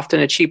that's often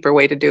a cheaper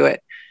way to do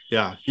it.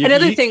 Yeah.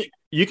 Another thing.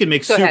 You can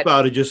make soup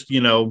out of just,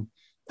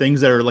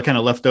 things that are kind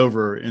of left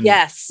over and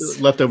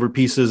leftover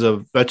pieces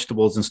of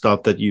vegetables and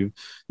stuff that you've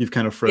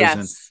kind of frozen.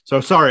 Yes.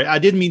 So sorry, I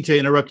didn't mean to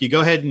interrupt you.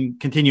 Go ahead and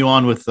continue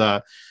on with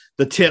the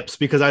tips,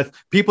 because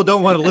people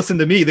don't want to listen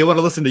to me. They want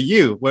to listen to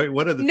you.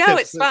 What are the tips? No,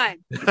 it's fine.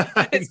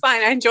 It's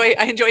fine. I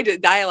enjoyed the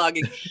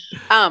dialoguing.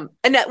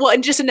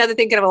 And just another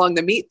thing kind of along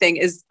the meat thing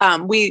is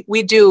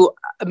we do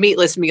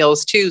meatless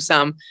meals too,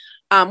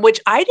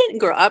 which I didn't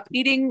grow up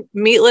eating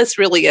meatless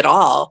really at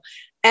all.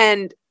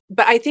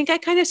 But I think I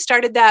kind of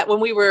started that when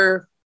we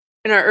were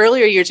in our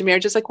earlier years of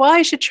marriage. It's like, well,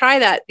 I should try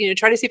that,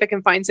 try to see if I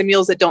can find some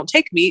meals that don't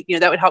take meat,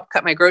 that would help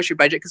cut my grocery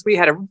budget, because we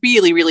had a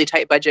really, really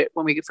tight budget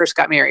when we first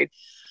got married.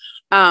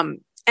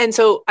 And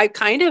so I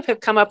kind of have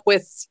come up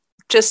with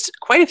just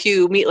quite a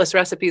few meatless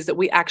recipes that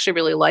we actually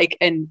really like,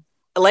 and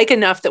like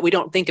enough that we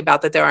don't think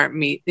about that there aren't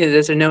meat.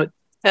 That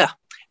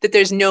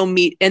there's no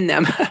meat in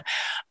them.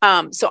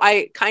 So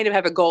I kind of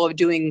have a goal of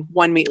doing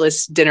one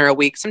meatless dinner a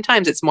week.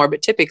 Sometimes it's more,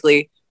 but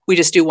typically we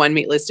just do one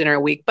meatless dinner a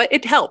week. But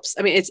it helps.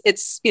 I mean,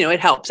 it's it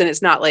helps, and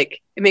it's not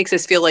like it makes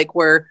us feel like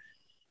we're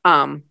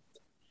not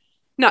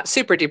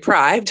super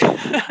deprived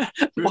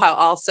while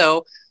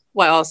also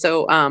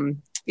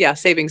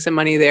saving some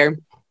money there.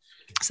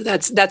 So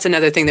that's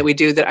another thing that we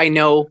do that I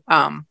know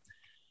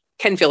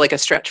can feel like a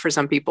stretch for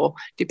some people,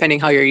 depending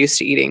how you're used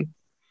to eating.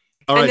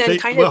 All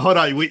right. Hold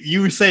on.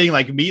 You were saying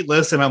like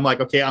meatless, and I'm like,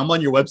 okay, I'm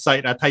on your website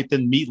and I typed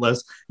in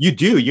meatless.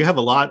 You have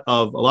a lot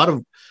of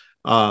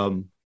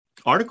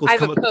articles. I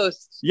have a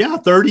post. Yeah.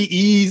 30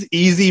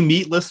 easy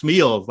meatless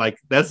meals. Like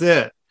that's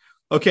it.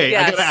 Okay.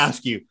 Yes. I got to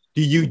ask you,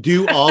 do you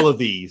do all of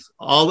these?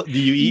 Do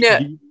you eat? No.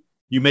 Do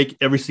you make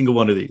every single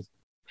one of these?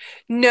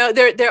 No,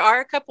 there are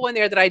a couple in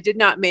there that I did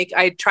not make.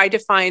 I tried to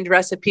find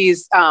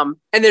recipes, and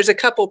there's a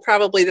couple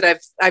probably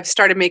that I've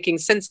started making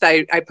since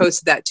I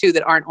posted that too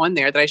that aren't on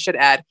there that I should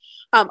add.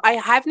 I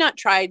have not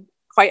tried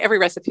quite every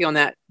recipe on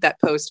that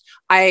post.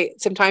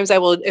 Sometimes I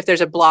will, if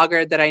there's a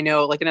blogger that I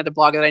know, like another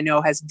blogger that I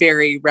know has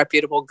very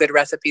reputable, good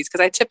recipes,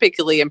 because I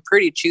typically am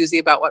pretty choosy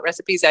about what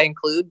recipes I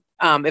include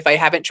if I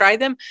haven't tried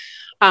them,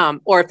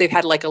 or if they've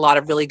had like a lot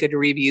of really good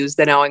reviews,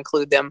 then I'll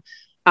include them.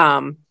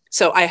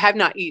 So I have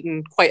not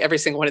eaten quite every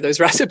single one of those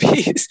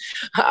recipes,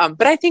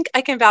 but I think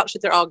I can vouch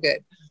that they're all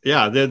good.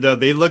 Yeah,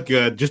 they look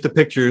good. Just the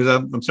pictures,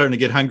 I'm starting to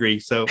get hungry.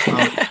 So,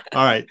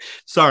 all right.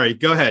 Sorry.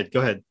 Go ahead.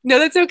 No,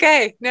 that's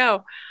okay.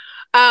 No.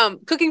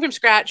 Cooking from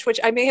scratch, which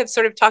I may have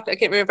sort of talked, I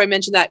can't remember if I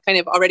mentioned that kind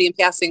of already in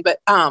passing, but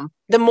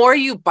the more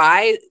you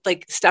buy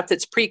like stuff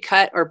that's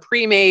pre-cut or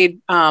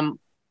pre-made,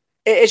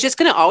 it's just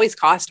going to always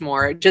cost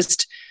more.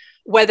 Just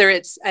whether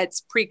it's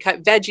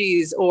pre-cut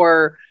veggies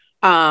or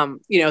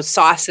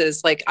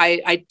sauces. Like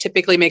I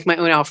typically make my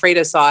own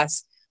Alfredo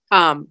sauce.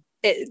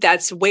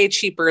 That's way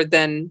cheaper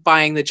than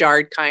buying the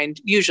jarred kind.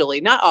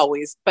 Usually, not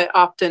always, but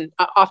often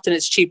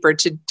it's cheaper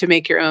to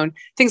make your own.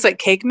 Things like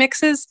cake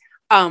mixes.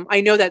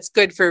 I know that's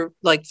good for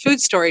like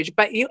food storage,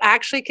 but you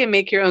actually can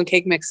make your own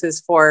cake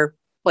mixes for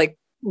like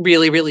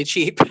really, really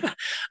cheap.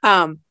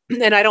 And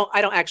I don't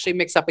actually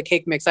mix up a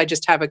cake mix. I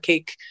just have a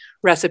cake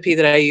recipe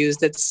that I use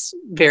that's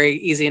very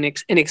easy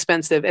and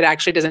inexpensive. It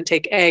actually doesn't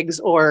take eggs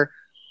or,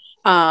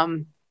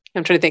 I'm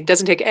trying to think,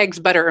 doesn't take eggs,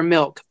 butter, or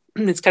milk.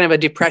 It's kind of a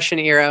Depression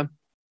era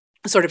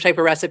sort of type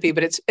of recipe,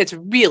 but it's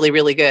really,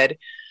 really good.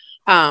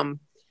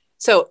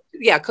 So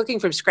yeah, cooking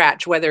from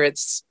scratch, whether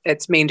it's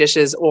main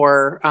dishes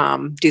or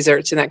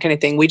desserts and that kind of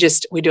thing, we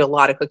do a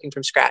lot of cooking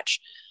from scratch.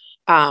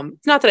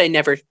 Not that I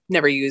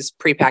never use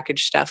prepackaged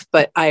stuff,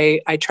 but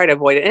I try to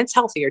avoid it, and it's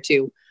healthier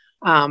too.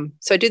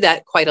 So I do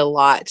that quite a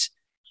lot.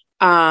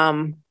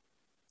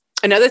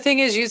 Another thing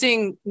is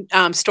using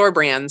store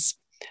brands.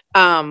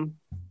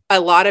 A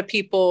lot of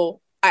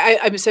people,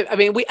 I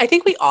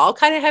think we all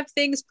kind of have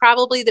things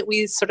probably that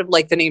we sort of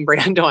like the name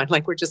brand on,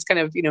 like we're just kind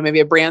of, maybe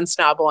a brand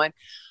snob on.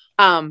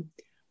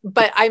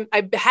 But I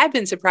have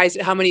been surprised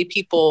at how many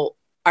people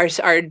are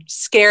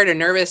scared or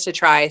nervous to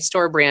try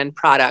store brand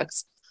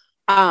products.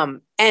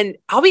 And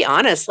I'll be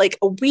honest, like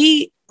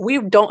we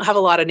don't have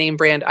a lot of name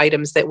brand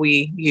items that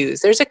we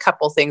use. There's a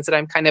couple things that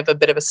I'm kind of a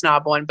bit of a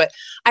snob on, but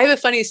I have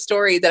a funny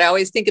story that I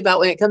always think about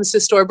when it comes to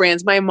store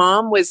brands. My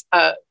mom was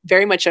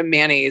very much a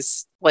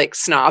mayonnaise like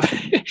snob.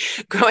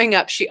 Growing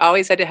up, she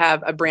always had to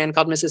have a brand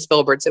called Mrs.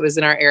 Filbert's. It was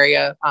in our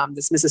area,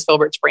 this Mrs.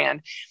 Filbert's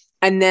brand.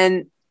 And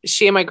then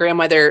she and my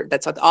grandmother,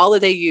 that's all that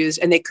they used.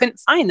 And they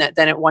couldn't find that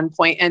then at one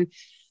point. And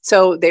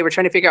so they were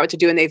trying to figure out what to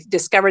do. And they've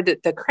discovered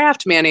that the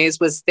Kraft mayonnaise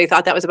they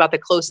thought that was about the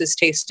closest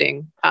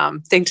tasting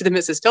thing to the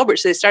Mrs. Filbert.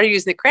 So they started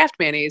using the Kraft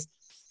mayonnaise.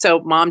 So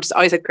mom just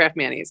always had Kraft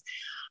mayonnaise.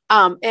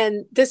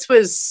 And this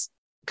was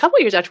a couple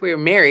of years after we were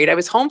married. I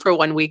was home for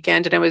one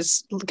weekend and I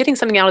was getting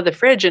something out of the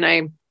fridge and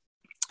I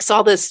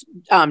saw this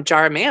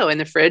jar of mayo in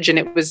the fridge and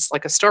it was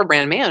like a store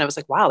brand mayo. And I was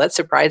like, wow, that's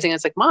surprising. I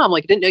was like, Mom,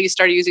 like, I didn't know you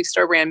started using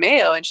store brand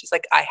mayo. And she's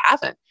like, I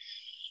haven't.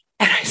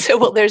 And I said,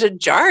 well, there's a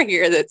jar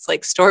here that's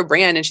like store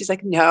brand. And she's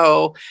like,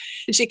 no.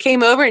 And she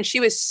came over and she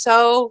was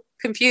so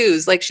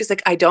confused. Like, she's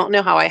like, I don't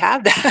know how I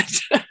have that.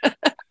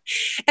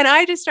 And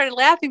I just started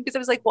laughing because I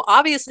was like, well,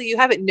 obviously you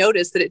haven't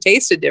noticed that it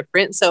tasted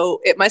different.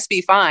 So it must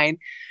be fine.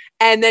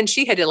 And then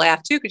she had to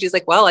laugh too, because she's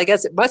like, well, I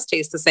guess it must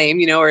taste the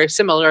same, or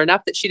similar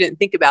enough that she didn't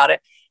think about it.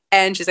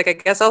 And she's like, I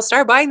guess I'll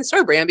start buying the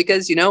store brand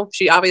because,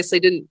 she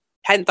obviously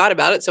hadn't thought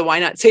about it. So why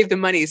not save the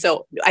money?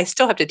 So I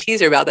still have to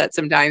tease her about that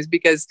sometimes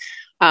because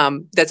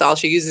that's all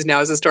she uses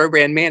now is a store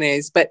brand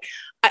mayonnaise. But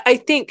I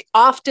think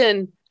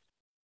often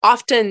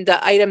the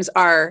items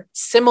are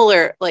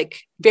similar,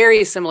 like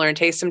very similar in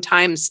taste.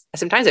 Sometimes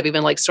I've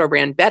even liked store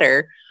brand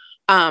better.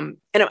 And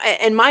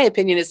my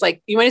opinion is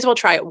like, you might as well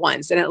try it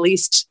once and at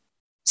least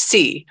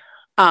see,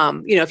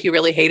 if you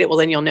really hate it, well,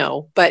 then you'll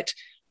know. But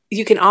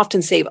you can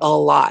often save a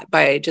lot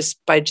by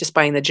just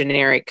buying the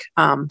generic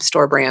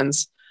store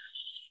brands.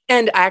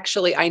 And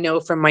actually, I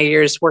know from my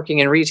years working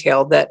in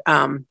retail that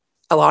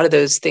a lot of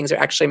those things are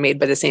actually made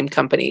by the same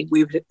company.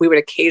 We would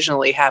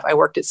occasionally have, I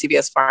worked at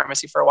CVS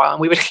Pharmacy for a while, and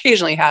we would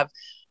occasionally have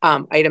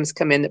items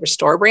come in that were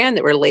store brand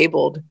that were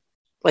labeled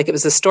like it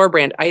was a store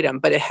brand item,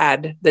 but it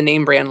had the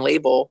name brand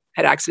label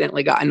had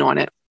accidentally gotten on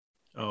it.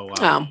 Oh,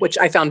 wow. Which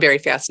I found very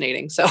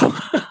fascinating. So,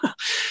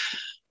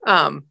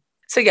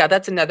 so yeah,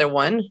 that's another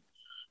one.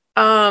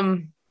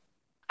 I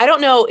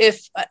don't know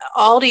if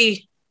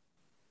Aldi,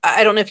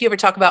 I don't know if you ever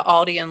talk about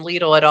Aldi and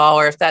Lidl at all,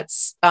 or if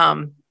that's,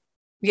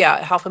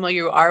 how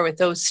familiar you are with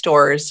those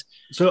stores.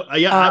 So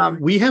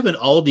we have an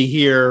Aldi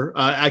here,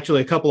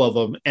 actually a couple of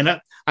them,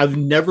 and I've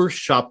never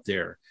shopped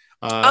there.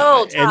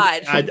 Todd.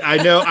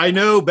 I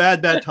know,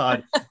 bad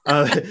Todd.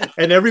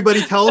 And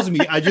everybody tells me,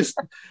 I just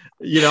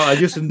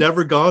have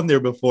never gone there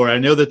before. I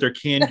know that their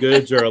canned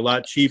goods are a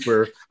lot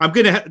cheaper. I'm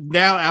going to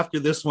now after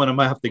this one, I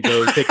might have to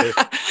go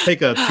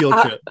take a field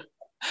trip.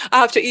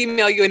 I'll have to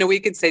email you in a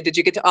week and say, did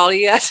you get to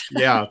Aldi yet?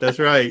 Yeah, that's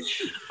right.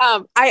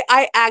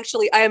 I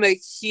am a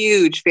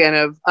huge fan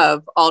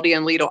of Aldi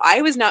and Lidl.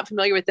 I was not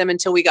familiar with them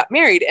until we got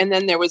married. And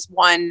then there was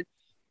one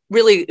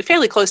really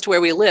fairly close to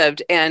where we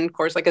lived. And of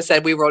course, like I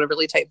said, we wrote a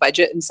really tight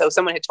budget. And so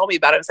someone had told me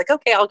about it. I was like,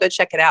 okay, I'll go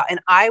check it out. And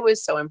I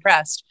was so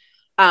impressed.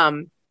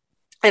 And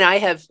I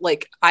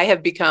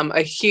have become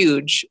a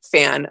huge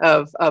fan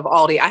of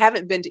Aldi. I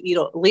haven't been to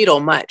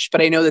Lidl much,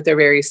 but I know that they're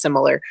very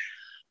similar.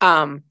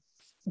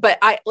 But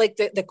I like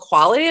the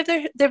quality of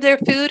their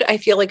food, I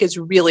feel like is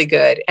really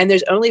good. And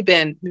there's only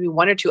been maybe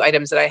one or two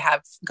items that I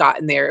have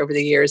gotten there over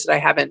the years that I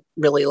haven't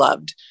really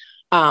loved.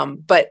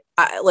 But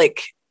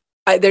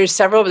there's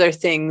several other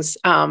things.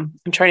 I'm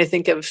trying to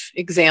think of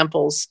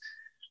examples.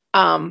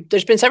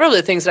 There's been several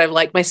other things that I've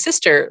liked. My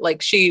sister,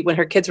 when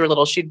her kids were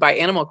little, she'd buy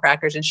animal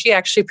crackers and she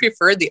actually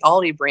preferred the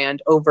Aldi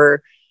brand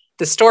over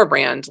the store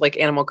brand, like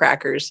animal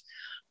crackers.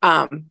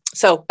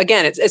 So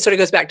again, it sort of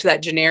goes back to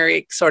that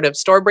generic sort of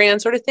store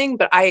brand sort of thing,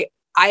 but I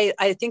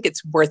think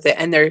it's worth it.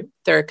 And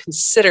they're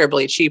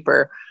considerably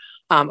cheaper,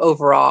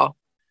 overall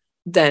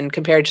than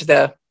compared to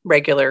the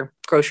regular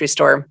grocery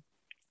store.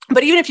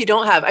 But even if you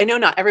don't have, I know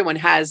not everyone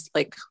has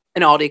like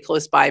an Aldi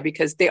close by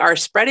because they are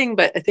spreading,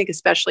 but I think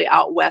especially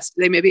out West,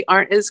 they maybe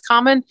aren't as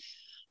common.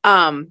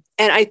 And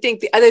I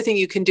think the other thing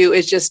you can do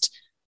is just,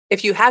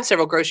 if you have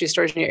several grocery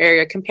stores in your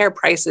area, compare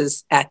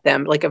prices at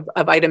them, like of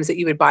items that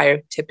you would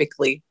buy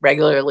typically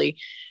regularly,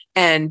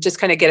 and just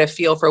kind of get a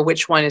feel for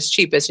which one is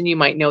cheapest. And you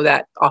might know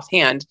that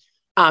offhand.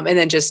 And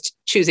then just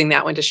choosing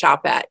that one to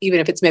shop at,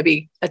 even if it's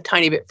maybe a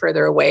tiny bit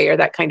further away or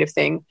that kind of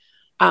thing.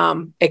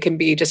 It can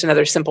be just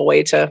another simple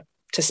way to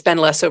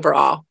spend less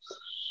overall.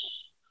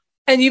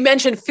 And you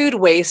mentioned food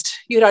waste.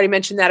 You had already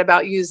mentioned that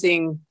about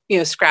using,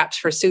 scraps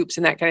for soups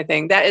and that kind of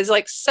thing. That is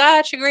like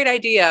such a great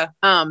idea.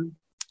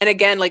 And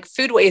again, like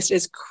food waste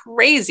is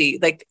crazy.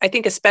 Like I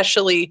think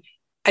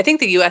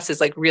the US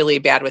is like really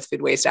bad with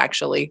food waste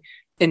actually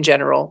in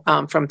general,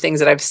 from things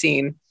that I've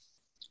seen.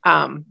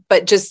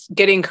 But just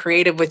getting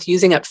creative with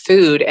using up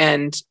food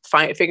and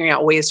figuring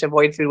out ways to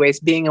avoid food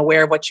waste, being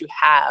aware of what you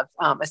have.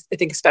 I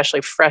think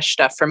especially fresh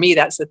stuff. For me,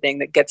 that's the thing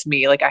that gets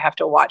me. Like I have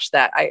to watch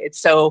that.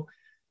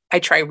 I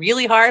try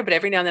really hard, but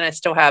every now and then I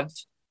still have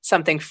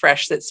something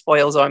fresh that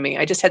spoils on me.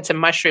 I just had some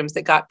mushrooms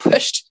that got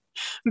pushed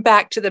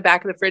back to the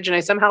back of the fridge and I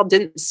somehow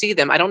didn't see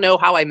them. I don't know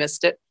how I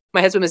missed it. My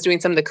husband was doing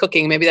some of the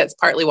cooking. Maybe that's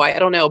partly why. I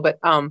don't know, but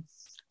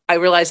I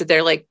realized that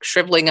they're like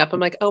shriveling up.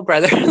 I'm like, oh,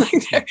 brother,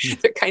 like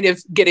they're kind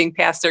of getting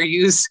past their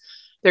use,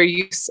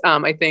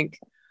 I think.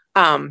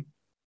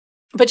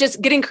 But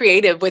just getting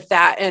creative with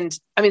that. And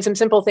I mean, some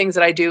simple things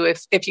that I do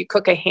if you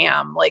cook a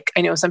ham, like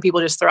I know some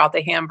people just throw out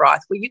the ham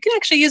broth. Well, you can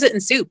actually use it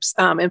in soups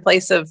in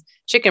place of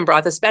chicken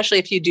broth, especially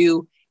if you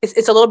do,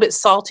 it's a little bit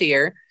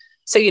saltier.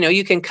 So,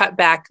 you can cut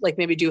back, like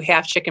maybe do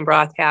half chicken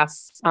broth, half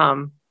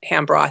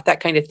ham broth, that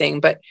kind of thing.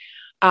 But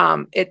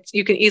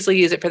you can easily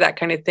use it for that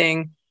kind of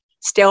thing.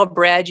 Stale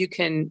bread, you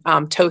can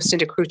toast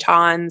into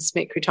croutons,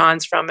 make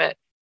croutons from it.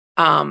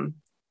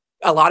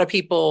 A lot of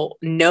people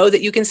know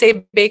that you can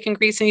save bacon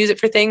grease and use it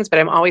for things, but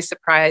I'm always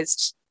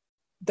surprised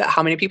that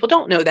how many people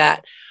don't know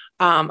that.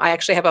 I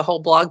actually have a whole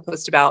blog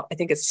post about, I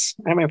don't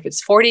remember if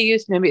it's 40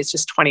 uses, maybe it's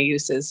just 20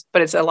 uses,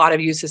 but it's a lot of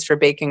uses for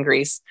bacon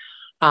grease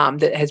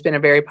that has been a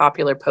very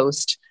popular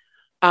post.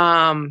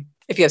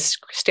 If you have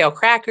stale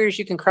crackers,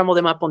 you can crumble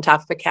them up on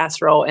top of a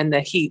casserole and the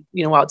heat,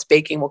 while it's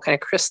baking will kind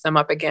of crisp them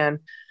up again.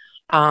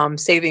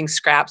 Saving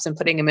scraps and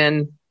putting them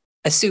in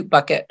a soup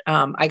bucket.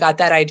 I got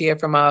that idea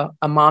from a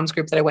mom's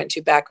group that I went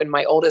to back when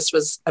my oldest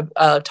was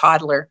a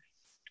toddler.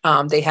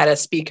 They had a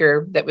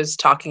speaker that was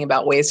talking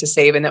about ways to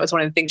save. And that was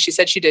one of the things she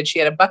said she did. She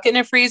had a bucket in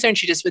her freezer and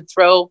she just would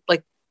throw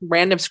like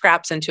random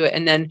scraps into it.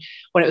 And then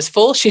when it was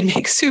full, she'd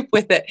make soup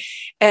with it.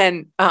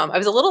 And I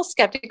was a little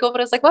skeptical, but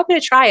I was like, well, I'm going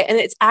to try it. And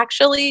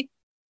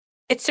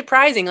it's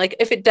surprising. Like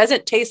if it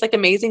doesn't taste like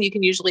amazing, you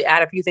can usually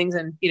add a few things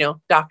and,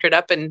 doctor it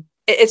up. And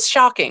it's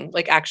shocking,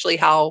 like actually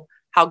how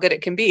good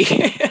it can be.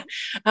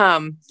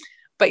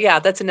 But yeah,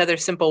 that's another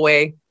simple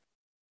way.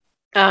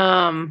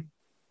 And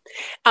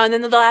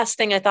then the last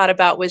thing I thought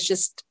about was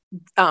just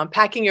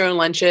packing your own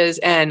lunches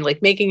and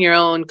like making your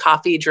own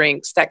coffee,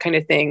 drinks, that kind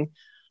of thing.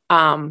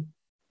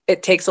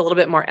 It takes a little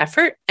bit more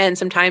effort. And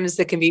sometimes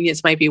the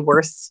convenience might be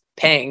worth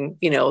paying,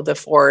 the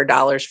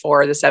 $4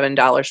 for, the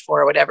 $7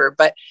 for, or whatever.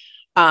 But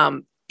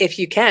if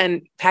you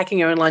can, packing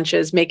your own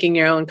lunches, making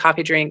your own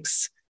coffee,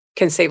 drinks,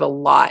 can save a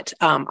lot.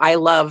 I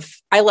love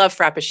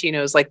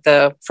frappuccinos, like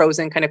the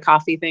frozen kind of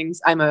coffee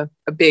things. I'm a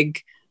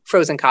big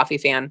frozen coffee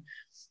fan.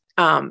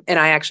 And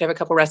I actually have a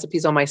couple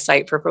recipes on my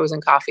site for frozen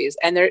coffees,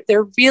 and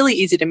they're really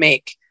easy to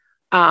make.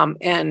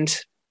 And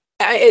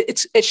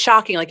it's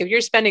shocking. Like if you're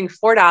spending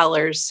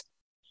 $4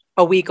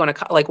 a week on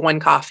one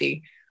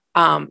coffee,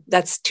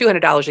 that's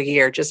 $200 a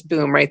year, just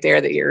boom right there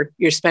that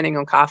you're spending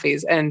on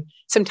coffees. And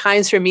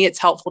sometimes for me, it's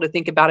helpful to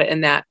think about it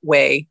in that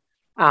way.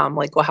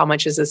 Like, well, how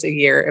much is this a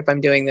year if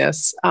I'm doing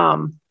this?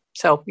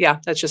 So yeah,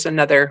 that's just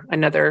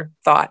another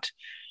thought,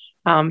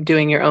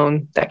 doing your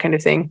own, that kind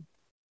of thing.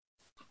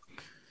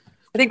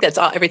 I think that's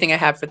everything I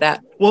have for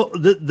that. Well,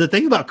 the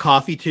thing about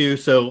coffee too.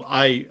 So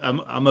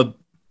I'm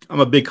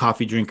a big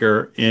coffee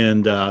drinker,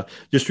 and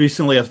just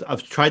recently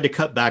I've tried to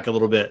cut back a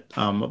little bit.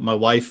 My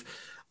wife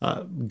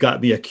got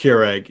me a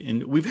Keurig,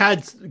 and we've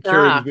had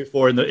Keurigs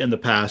before in the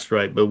past,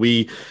 right? But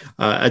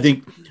I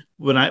think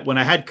when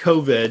I had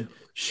COVID,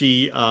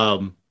 she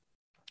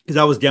because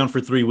I was down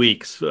for 3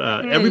 weeks.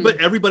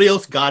 Everybody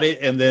else got it,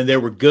 and then they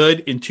were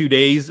good in 2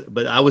 days,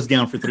 but I was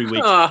down for 3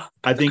 weeks.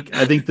 I think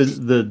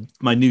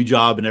my new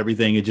job and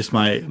everything, and just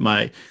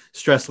my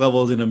stress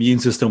levels and immune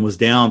system was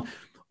down.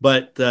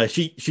 But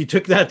she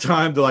took that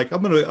time to like,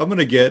 I'm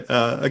gonna get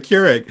a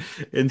Keurig,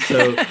 and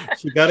so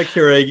she got a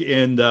Keurig,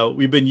 and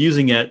we've been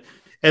using it.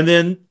 And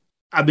then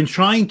I've been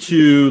trying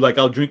to, like,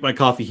 I'll drink my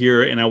coffee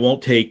here, and I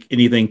won't take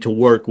anything to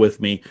work with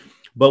me.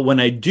 But when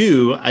I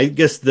do, I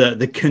guess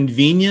the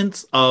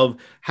convenience of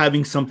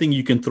having something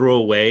you can throw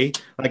away,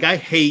 like I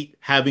hate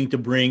having to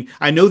bring,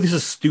 I know this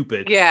is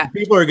stupid. Yeah.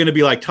 People are going to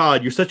be like,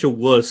 Todd, you're such a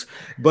wuss.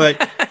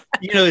 But,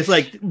 it's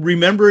like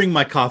remembering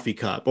my coffee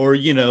cup, or,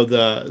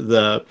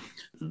 the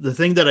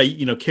thing that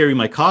I, carry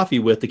my coffee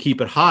with to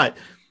keep it hot.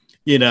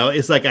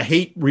 It's like I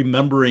hate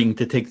remembering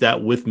to take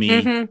that with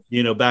me,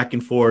 back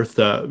and forth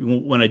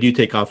when I do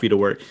take coffee to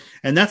work.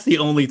 And that's the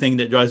only thing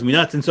that drives me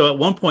nuts. And so at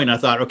one point I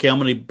thought, okay, I'm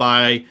going to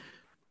buy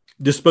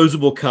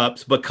disposable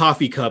cups, but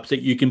coffee cups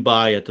that you can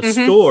buy at the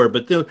Mm-hmm. store.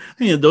 But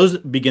those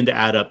begin to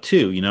add up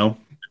too,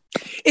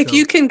 If So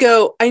you can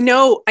go, I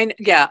know,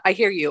 yeah, I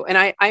hear you.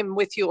 And I'm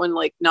with you on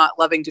like not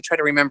loving to try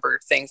to remember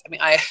things. I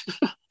mean, I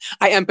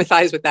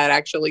empathize with that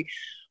actually.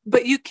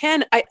 But you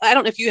can, I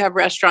don't know if you have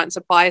restaurant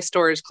supply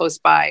stores close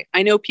by.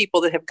 I know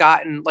people that have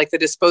gotten like the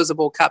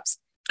disposable cups.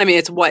 I mean,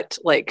 it's what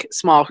like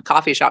small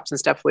coffee shops and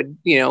stuff would,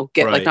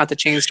 get, like right. not the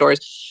chain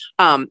stores.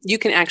 You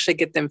can actually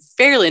get them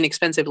fairly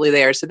inexpensively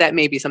there. So that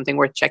may be something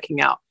worth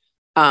checking out.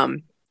 I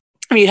mean,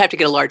 you'd have to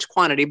get a large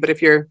quantity, but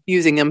if you're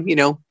using them,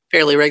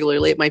 fairly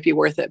regularly, it might be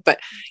worth it. But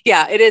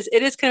yeah, it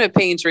is kind of a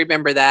pain to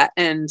remember that.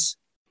 And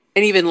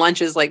even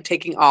lunches, like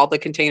taking all the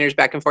containers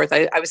back and forth.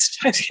 I was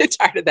I get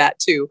tired of that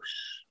too.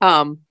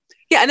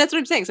 Yeah, and that's what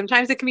I'm saying.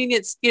 Sometimes the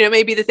convenience,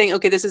 may be the thing.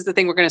 Okay, this is the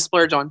thing we're going to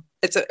splurge on.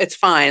 It's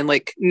fine.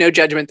 Like no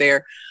judgment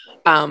there.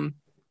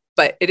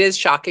 But it is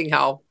shocking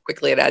how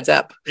quickly it adds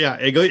up. Yeah,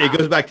 it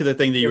goes back to the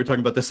thing that you were talking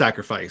about, the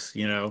sacrifice,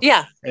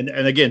 Yeah. And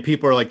again,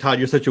 people are like, Todd,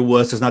 you're such a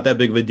wuss. It's not that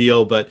big of a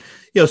deal. But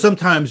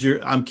sometimes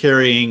I'm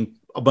carrying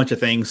a bunch of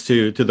things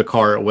to the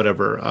car or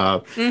whatever.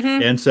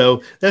 Mm-hmm. And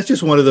so that's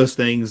just one of those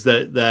things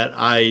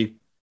that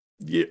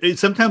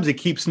sometimes it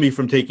keeps me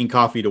from taking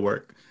coffee to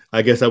work.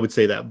 I guess I would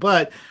say that.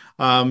 But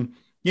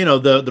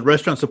the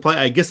restaurant supply,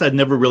 I guess I'd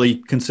never really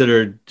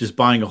considered just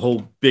buying a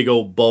whole big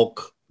old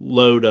bulk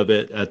load of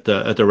it at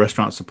the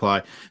restaurant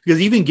supply, because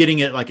even getting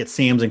it like at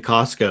Sam's and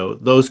Costco,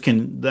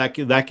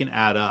 that can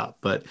add up.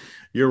 But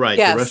you're right,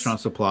 Yes. the restaurant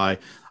supply,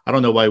 I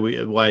don't know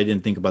why I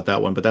didn't think about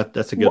that one, but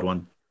that's a good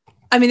one.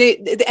 I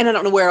mean, and I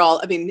don't know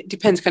it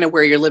depends kind of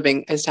where you're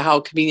living as to how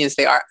convenient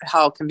they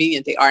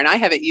are. And I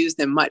haven't used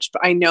them much,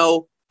 but I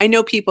know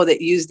people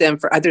that use them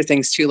for other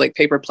things too, like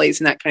paper plates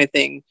and that kind of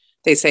thing.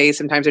 They say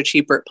sometimes they're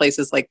cheaper at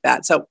places like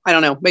that. So I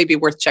don't know, maybe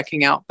worth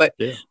checking out. But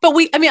Yeah.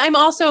 I'm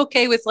also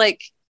okay with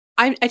like,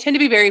 I tend to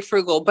be very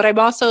frugal, but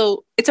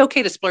it's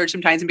okay to splurge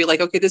sometimes and be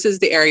like, okay, this is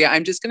the area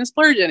I'm just going to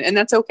splurge in. And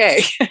that's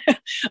okay.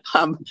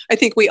 I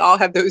think we all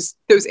have those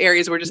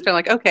areas where we're just kind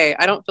of like, okay,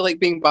 I don't feel like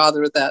being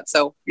bothered with that.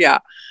 So yeah.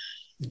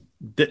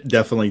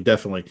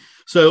 Definitely.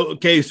 So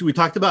we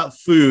talked about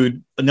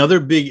food. Another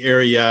big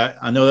area,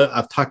 I know that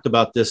I've talked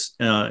about this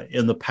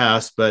in the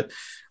past, but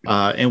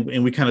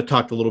and we kind of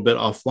talked a little bit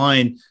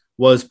offline,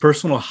 was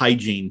personal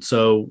hygiene.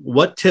 So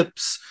what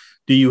tips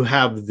do you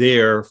have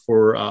there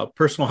for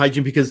personal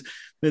hygiene? Because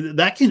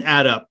that can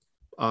add up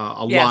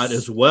a lot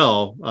as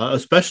well,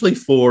 especially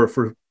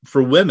for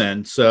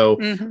women. So,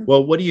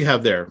 Well, what do you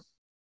have there?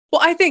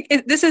 Well, I think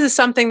this is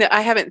something that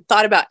I haven't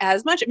thought about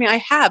as much. I mean, I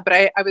have, but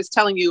I was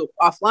telling you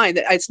offline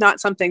that it's not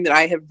something that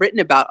I have written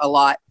about a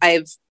lot.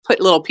 I've put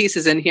little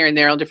pieces in here and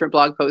there on different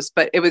blog posts,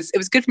 but it was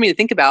good for me to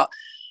think about.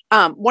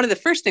 One of the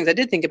first things I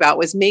did think about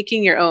was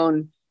making your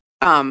own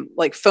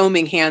like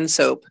foaming hand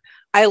soap.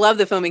 I love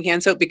the foaming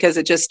hand soap because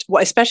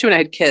especially when I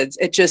had kids,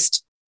 it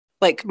just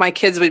like my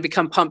kids would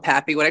become pump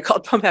happy, what I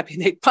called pump happy.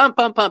 And they'd pump,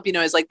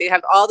 it's like they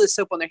have all this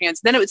soap on their hands.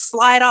 Then it would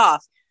slide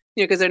off,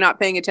 because they're not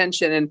paying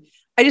attention. And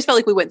I just felt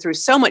like we went through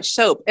so much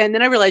soap. And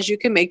then I realized you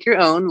can make your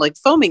own like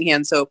foaming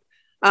hand soap.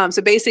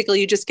 So basically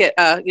you just get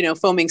a,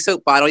 foaming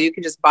soap bottle. You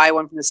can just buy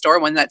one from the store,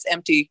 one that's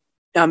empty,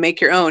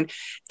 make your own.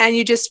 And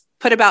you just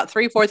put about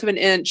 3/4 of an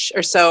inch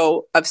or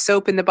so of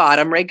soap in the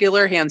bottom,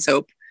 regular hand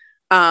soap,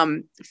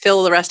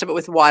 fill the rest of it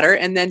with water,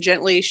 and then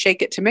gently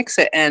shake it to mix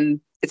it.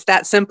 And it's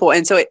that simple.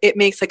 And so it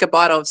makes like a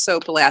bottle of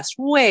soap last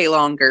way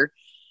longer.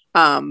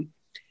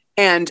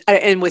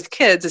 And with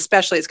kids,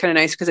 especially, it's kind of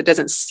nice because it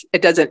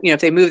doesn't,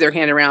 if they move their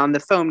hand around, the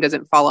foam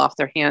doesn't fall off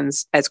their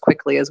hands as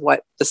quickly as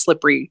what the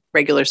slippery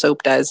regular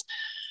soap does.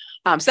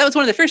 So that was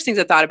one of the first things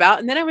I thought about.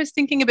 And then I was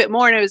thinking a bit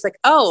more and I was like,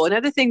 oh,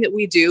 another thing that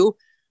we do,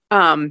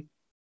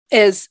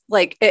 is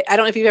like, I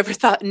don't know if you've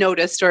ever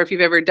noticed or if you've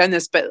ever done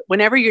this, but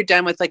whenever you're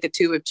done with like a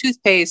tube of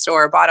toothpaste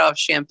or a bottle of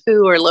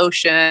shampoo or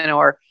lotion,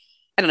 or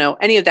I don't know,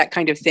 any of that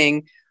kind of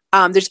thing,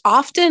 there's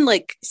often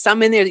like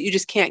some in there that you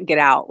just can't get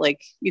out.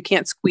 Like you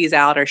can't squeeze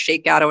out or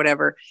shake out or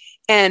whatever.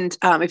 And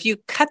if you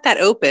cut that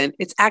open,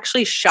 it's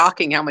actually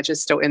shocking how much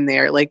is still in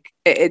there. Like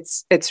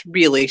it's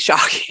really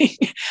shocking.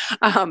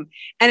 And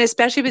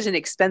especially if it's an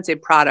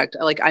expensive product,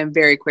 like I'm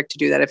very quick to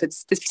do that. If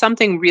it's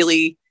something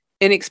really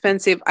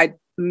inexpensive, I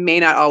may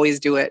not always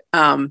do it.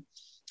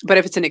 But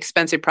if it's an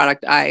expensive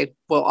product, I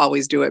will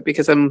always do it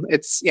because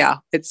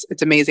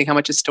it's amazing how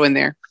much is still in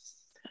there.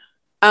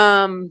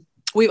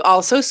 We've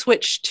also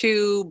switched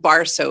to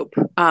bar soap.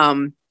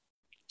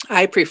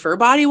 I prefer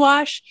body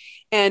wash,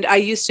 and I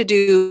used to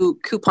do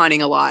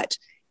couponing a lot,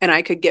 and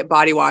I could get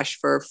body wash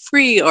for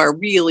free or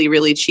really,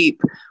 really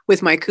cheap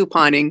with my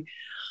couponing.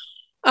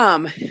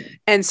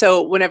 And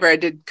so whenever I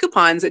did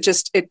coupons, it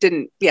just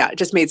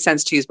made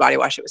sense to use body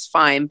wash. It was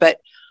fine. But,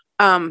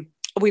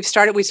 we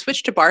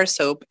switched to bar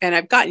soap and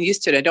I've gotten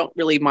used to it. I don't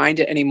really mind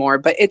it anymore,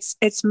 but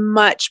it's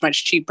much,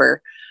 much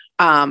cheaper.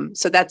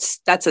 So that's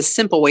a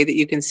simple way that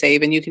you can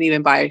save, and you can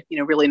even buy,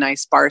 really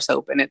nice bar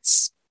soap, and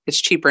it's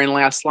cheaper and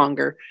lasts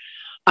longer,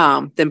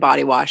 than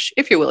body wash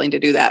if you're willing to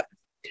do that.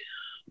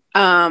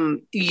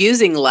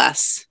 Using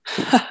less.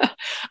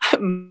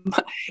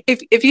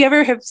 If you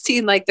ever have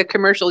seen like the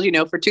commercials,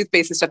 for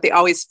toothpaste and stuff, they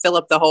always fill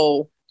up the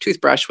whole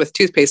toothbrush with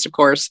toothpaste, of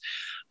course.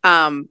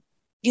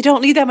 You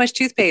don't need that much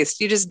toothpaste.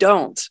 You just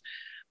don't.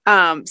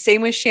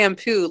 Same with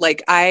shampoo.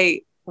 Like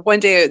one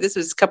day, this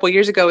was a couple of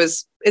years ago,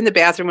 was in the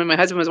bathroom when my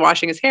husband was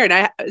washing his hair, and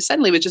I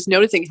suddenly was just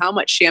noticing how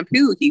much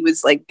shampoo he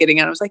was like getting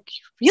out. I was like,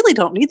 you really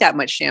don't need that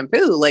much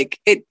shampoo.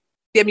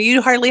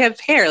 You hardly have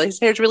hair. Like, his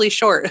hair's really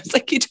short. It's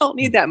like, you don't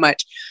need that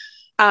much.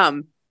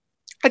 I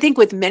think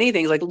with many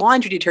things like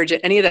laundry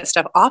detergent, any of that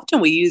stuff, often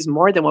we use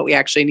more than what we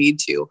actually need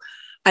to.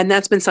 And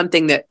that's been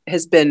something that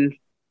has been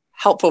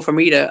helpful for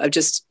me to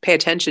just pay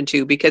attention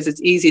to, because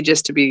it's easy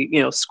just to be,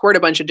 squirt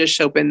a bunch of dish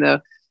soap in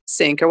the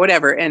sink or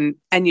whatever. And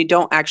you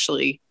don't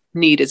actually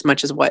need as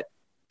much as what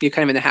you're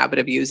kind of in the habit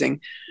of using.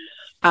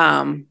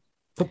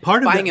 But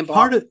part of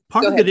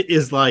it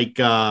is like,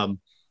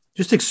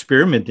 just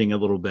experimenting a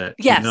little bit,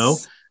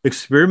 yes.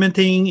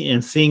 Experimenting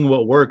and seeing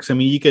what works. I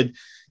mean, you could,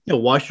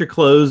 wash your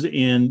clothes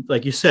and,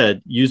 like you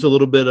said, use a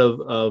little bit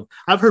of,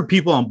 I've heard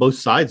people on both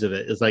sides of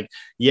it. It's like,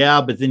 yeah,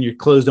 but then your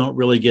clothes don't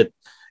really get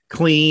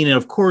clean. And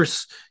of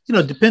course,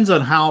 it depends on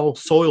how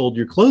soiled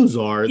your clothes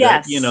are.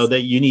 Yes.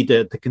 That you need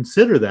to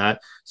consider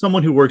that.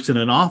 Someone who works in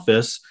an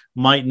office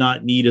might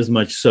not need as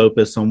much soap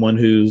as someone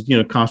who's,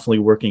 constantly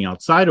working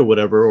outside or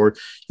whatever. Or,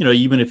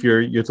 even if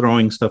you're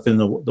throwing stuff in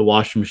the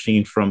washing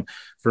machine from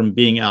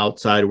being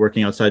outside,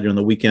 working outside during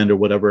the weekend or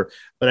whatever.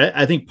 But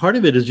I think part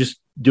of it is just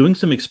doing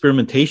some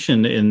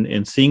experimentation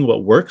and seeing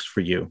what works for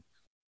you.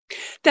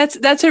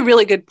 That's a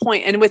really good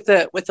point. And with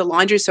the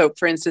laundry soap,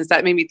 for instance,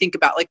 that made me think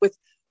about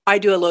I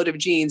do a load of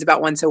jeans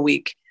about once a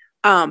week.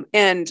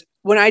 And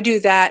when I do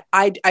that,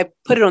 I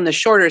put it on the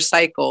shorter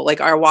cycle.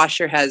 Like our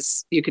washer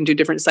you can do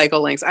different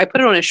cycle lengths. I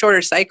put it on a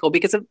shorter cycle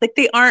because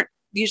they aren't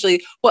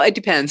usually, well, it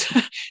depends.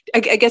 I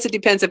guess it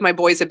depends. If my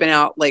boys have been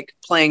out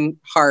playing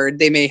hard,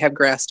 they may have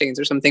grass stains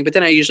or something, but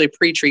then I usually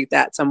pre-treat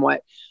that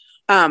somewhat.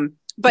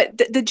 But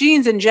the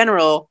jeans in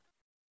general,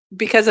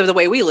 because of the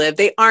way we live,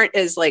 they aren't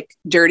as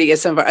dirty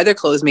as some of our other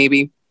clothes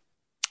maybe.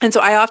 And so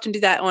I often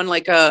do that on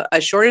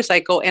a shorter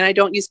cycle, and I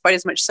don't use quite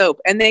as much soap,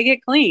 and they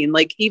get clean.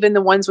 Even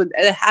the ones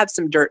that have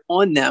some dirt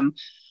on them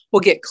will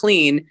get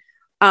clean.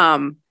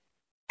 And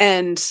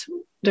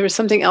there was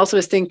something else I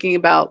was thinking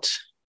about.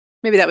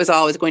 Maybe that was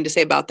all I was going to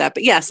say about that.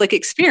 But yes,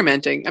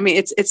 experimenting. I mean,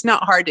 it's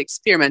not hard to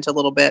experiment a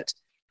little bit.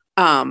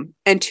 And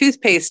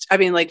toothpaste, I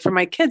mean, for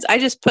my kids, I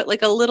just put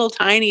a little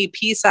tiny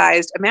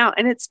pea-sized amount,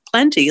 and it's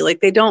plenty.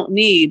 They don't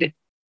need,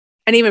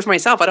 and even for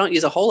myself, I don't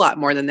use a whole lot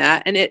more than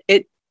that. And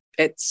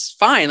it's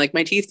fine.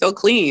 My teeth feel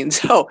clean.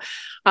 So,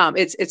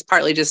 it's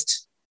partly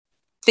just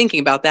thinking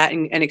about that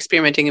and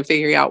experimenting and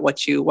figuring out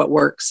what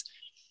works.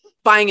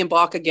 Buying in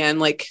bulk again,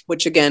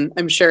 which again,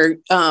 I'm sure,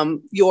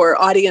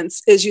 your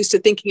audience is used to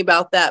thinking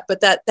about that, but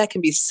that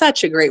can be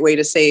such a great way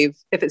to save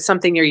if it's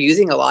something you're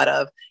using a lot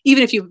of.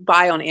 Even if you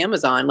buy on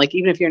Amazon,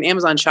 even if you're an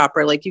Amazon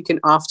shopper, you can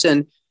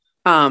often,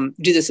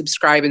 do the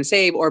subscribe and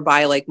save, or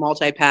buy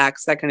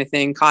multi-packs, that kind of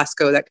thing.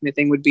 Costco, that kind of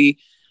thing would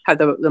have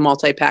the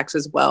multi-packs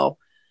as well.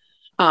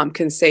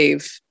 Can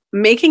save.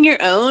 Making your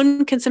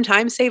own can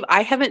sometimes save.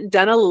 I haven't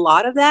done a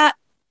lot of that.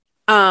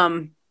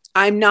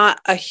 I'm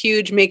not a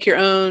huge make your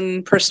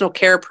own personal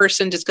care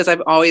person, just because I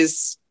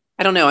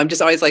don't know. I'm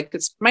just always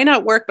this might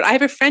not work, but I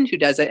have a friend who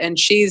does it, and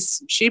she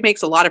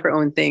makes a lot of her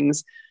own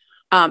things.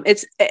 And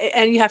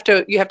you have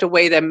to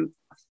weigh them.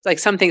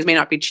 Some things may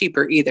not be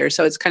cheaper either.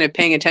 So it's kind of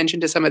paying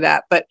attention to some of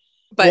that, but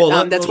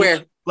that's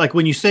where,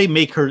 when you say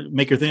make her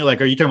thing,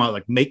 are you talking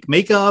about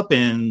makeup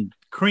and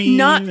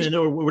cream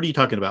or what are you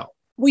talking about?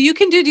 Well, you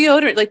can do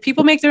deodorant.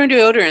 People make their own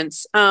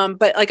deodorants.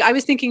 But I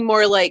was thinking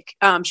more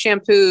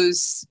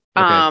shampoos,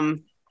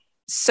 okay.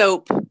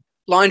 Soap,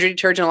 laundry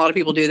detergent. A lot of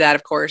people do that,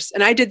 of course.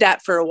 And I did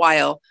that for a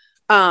while.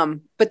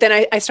 But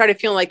then I started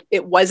feeling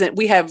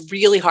we have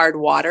really hard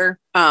water.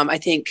 I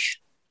think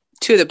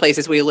two of the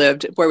places we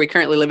lived, where we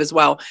currently live as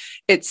well,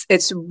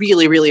 it's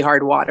really, really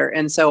hard water.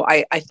 And so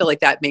I feel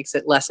that makes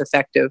it less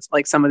effective,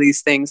 some of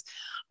these things.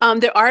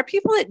 There are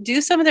people that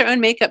do some of their own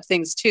makeup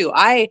things too.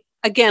 I'm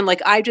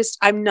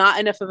not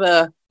enough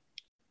of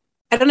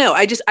I don't know.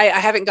 I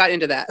haven't got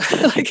into that.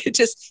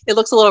 It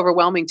looks a little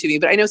overwhelming to me,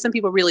 but I know some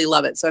people really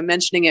love it. So I'm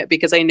mentioning it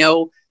because I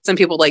know some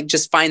people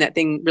just find that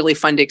thing really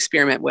fun to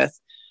experiment with.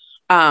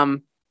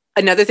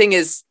 Another thing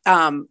is,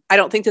 I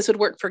don't think this would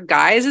work for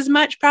guys as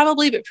much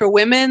probably, but for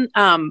women,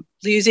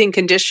 using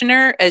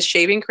conditioner as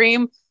shaving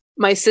cream.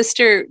 My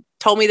sister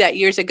told me that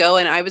years ago,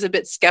 and I was a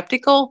bit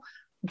skeptical,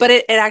 but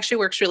it actually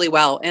works really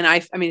well. And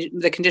I mean,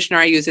 the conditioner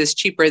I use is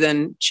cheaper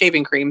than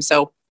shaving cream.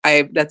 So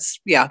that's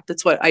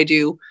what I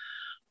do.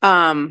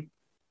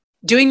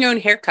 Doing your own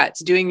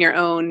haircuts, doing your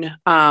own,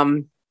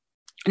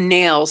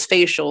 nails,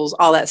 facials,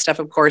 all that stuff,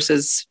 of course,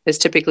 is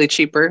typically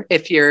cheaper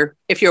if you're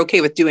okay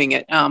with doing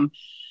it.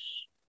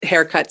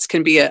 Haircuts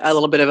can be a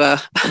little bit of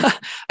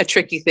a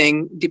tricky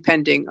thing,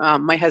 depending.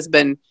 My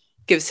husband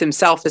gives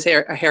himself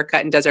a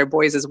haircut and does our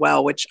boys as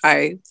well, which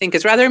I think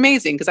is rather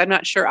amazing, because I'm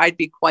not sure I'd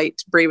be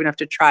quite brave enough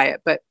to try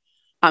it. But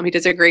He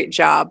does a great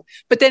job.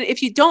 But then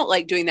if you don't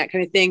like doing that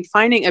kind of thing,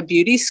 finding a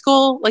beauty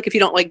school, like if you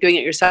don't like doing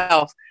it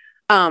yourself,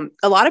 a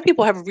lot of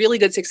people have really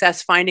good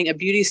success finding a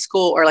beauty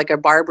school or like a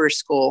barber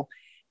school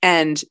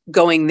and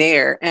going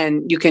there,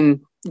 and you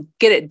can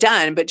get it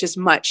done, but just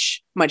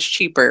much, much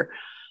cheaper.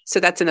 So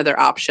that's another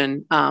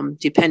option.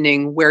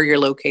 Depending where you're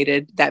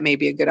located, that may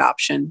be a good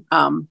option.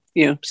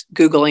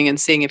 Googling and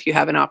seeing if you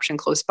have an option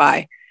close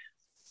by.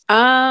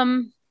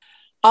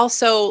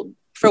 Also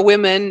for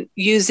women,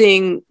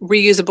 using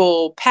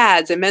reusable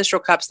pads and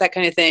menstrual cups, that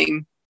kind of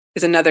thing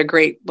is another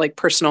great like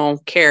personal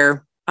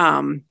care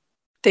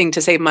thing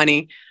to save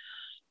money.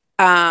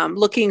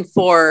 Looking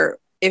for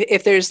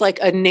if there's like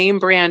a name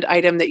brand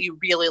item that you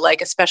really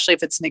like, especially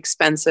if it's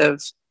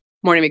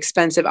more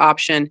expensive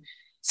option.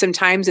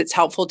 Sometimes it's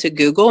helpful to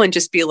Google and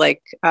just be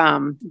like,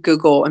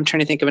 Google, I'm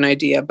trying to think of an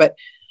idea, but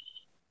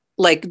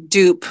like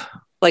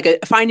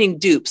finding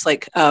dupes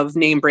like of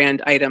name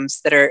brand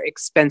items that are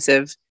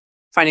expensive,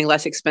 finding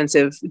less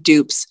expensive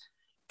dupes.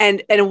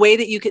 And a way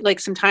that you could like,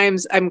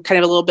 sometimes I'm kind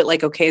of a little bit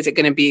like, okay, is it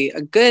going to be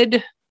a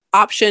good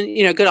option,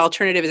 good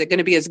alternative? Is it going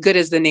to be as good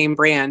as the name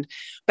brand?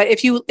 But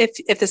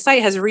if the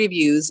site has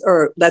reviews,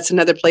 or that's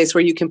another place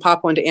where you can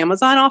pop onto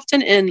Amazon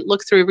often and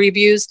look through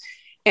reviews,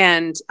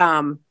 and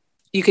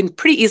you can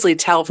pretty easily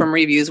tell from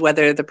reviews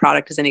whether the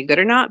product is any good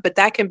or not. But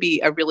that can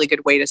be a really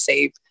good way to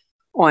save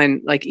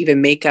on like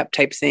even makeup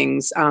type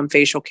things,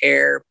 facial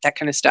care, that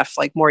kind of stuff,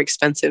 like more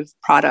expensive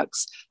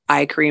products,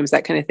 eye creams,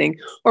 that kind of thing,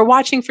 or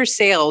watching for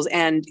sales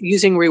and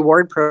using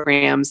reward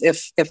programs.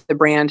 If the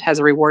brand has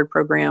a reward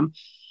program,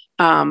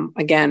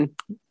 again,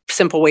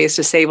 simple ways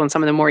to save on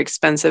some of the more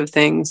expensive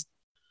things.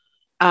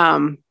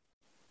 Those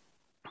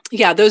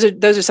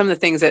are some of the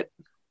things that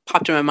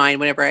popped in my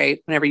mind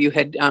whenever you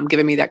had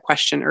given me that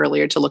question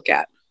earlier to look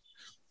at.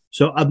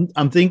 So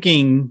I'm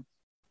thinking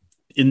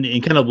in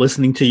kind of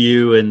listening to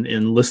you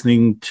and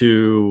listening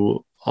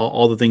to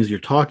all the things you're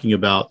talking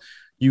about,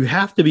 you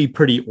have to be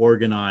pretty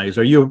organized.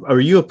 Are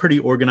you a pretty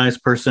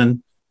organized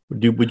person?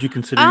 Would you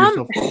consider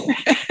yourself?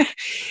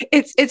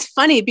 It's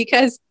funny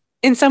because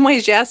in some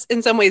ways, yes.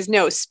 In some ways,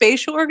 no.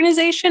 Spatial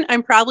organization,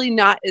 I'm probably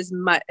not as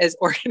much as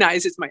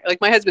organized as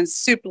my husband's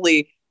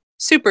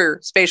super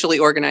spatially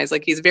organized.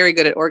 Like he's very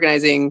good at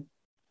organizing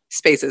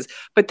spaces.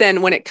 But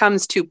then when it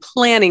comes to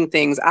planning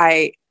things,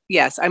 I'm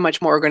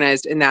much more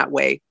organized in that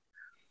way,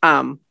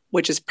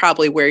 which is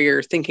probably where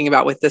you're thinking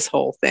about with this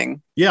whole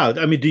thing. Yeah.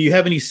 I mean, do you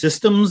have any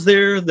systems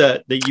there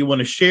that you want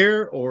to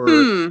share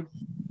or?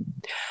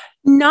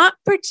 Not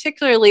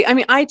particularly. I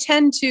mean, I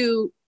tend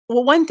to,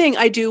 one thing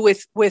I do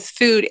with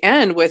food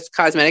and with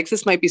cosmetics,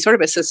 this might be sort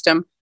of a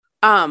system.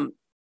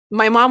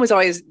 My mom was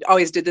always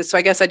did this. So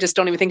I guess I just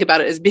don't even think about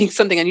it as being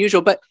something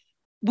unusual, but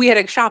we had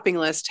a shopping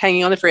list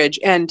hanging on the fridge.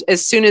 And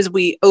as soon as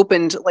we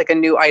opened like a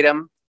new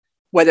item,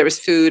 whether it was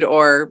food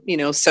or,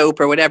 soap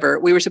or whatever,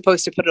 we were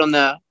supposed to put it on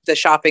the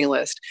shopping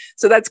list.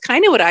 So that's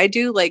kind of what I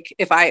do. Like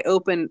if I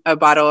open a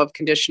bottle of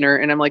conditioner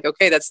and I'm like,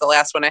 okay, that's the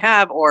last one I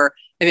have, or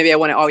maybe I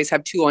want to always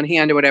have 2 on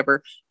hand or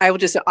whatever, I will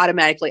just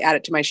automatically add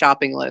it to my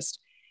shopping list.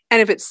 And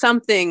if it's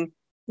something,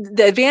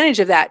 the advantage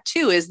of that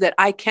too, is that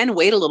I can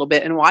wait a little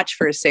bit and watch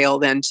for a sale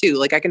then too.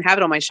 Like I can have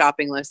it on my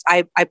shopping list.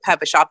 I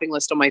have a shopping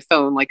list on my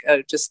phone, like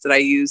just that I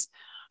use.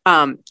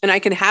 And I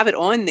can have it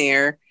on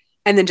there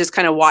and then just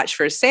kind of watch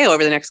for a sale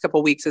over the next couple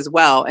of weeks as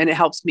well. And it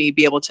helps me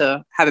be able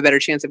to have a better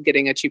chance of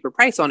getting a cheaper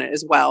price on it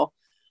as well.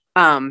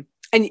 And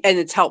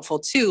it's helpful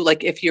too.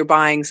 Like if you're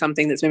buying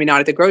something that's maybe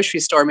not at the grocery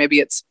store, maybe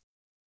it's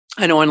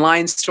an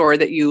online store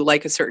that you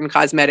like a certain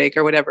cosmetic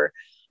or whatever.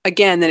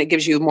 Again, then it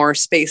gives you more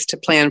space to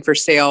plan for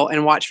sale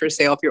and watch for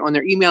sale. If you're on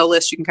their email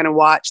list, you can kind of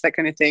watch that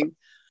kind of thing.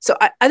 So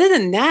other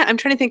than that, I'm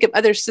trying to think of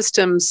other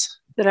systems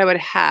that I would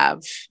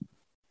have.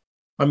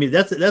 I mean,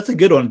 that's a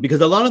good one, because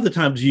a lot of the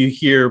times you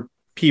hear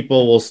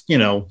people will,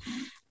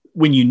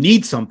 when you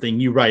need something,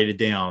 you write it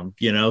down,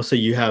 so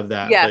you have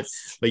that.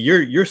 Yes. But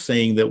you're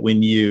saying that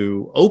when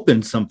you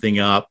open something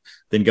up,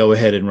 then go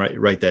ahead and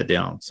write that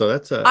down. So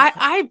that's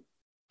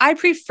I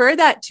prefer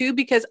that too,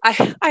 because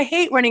I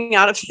hate running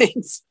out of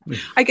things.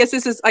 I guess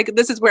this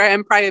is where I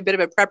am probably a bit of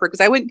a prepper,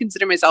 because I wouldn't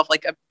consider myself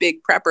like a big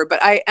prepper, but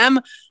I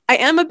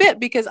am a bit,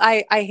 because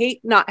I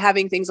hate not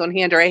having things on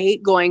hand, or I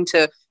hate going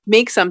to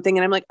make something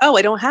and I'm like, oh,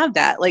 I don't have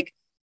that. Like,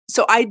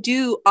 so I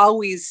do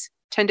always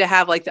tend to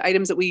have like the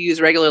items that we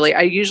use regularly.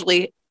 I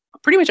usually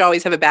pretty much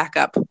always have a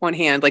backup on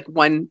hand, like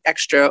one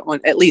extra on,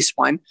 at least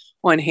one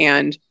on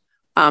hand.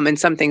 And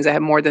some things I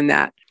have more than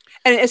that.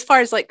 And as far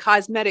as like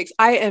cosmetics,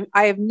 I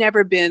have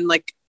never been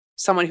like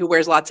someone who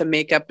wears lots of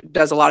makeup,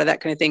 does a lot of that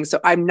kind of thing. So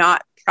I'm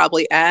not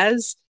probably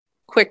as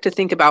quick to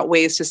think about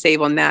ways to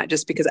save on that,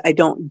 just because I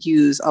don't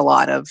use a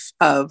lot of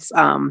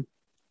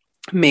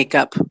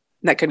makeup,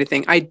 that kind of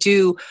thing.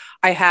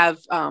 I have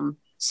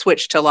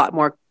switched to a lot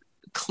more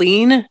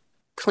clean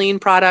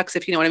products,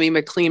 if you know what I mean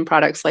by clean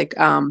products, like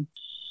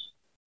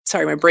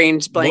sorry, my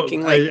brain's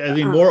blanking. I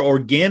think more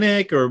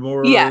organic or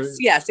more.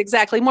 Yes,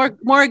 exactly. More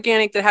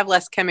organic, that have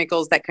less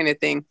chemicals, that kind of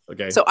thing.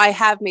 Okay. So I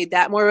have made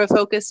that more of a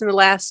focus in the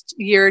last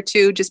year or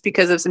two, just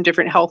because of some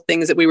different health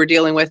things that we were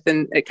dealing with.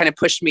 And it kind of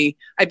pushed me.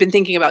 I've been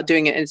thinking about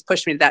doing it, and it's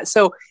pushed me to that.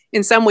 So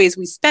in some ways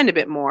we spend a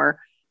bit more,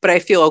 but I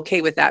feel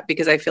okay with that,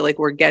 because I feel like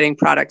we're getting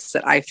products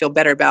that I feel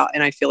better about,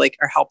 and I feel like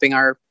are helping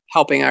our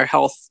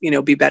health,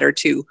 be better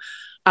too.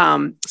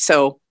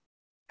 So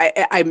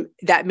I'm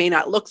that may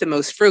not look the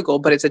most frugal,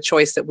 but it's a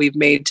choice that we've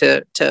made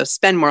to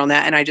spend more on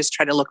that. And I just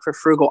try to look for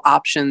frugal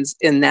options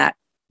in that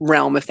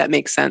realm, if that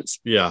makes sense.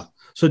 Yeah.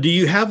 So do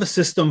you have a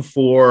system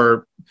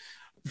for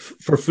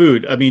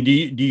food? I mean, do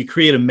you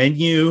create a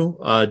menu?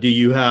 Do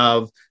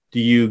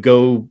you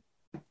go,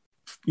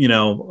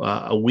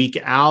 a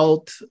week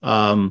out,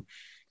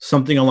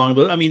 something along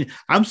those? I mean,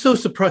 I'm so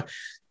surprised.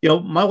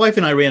 My wife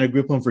and I ran a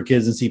group home for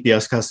kids in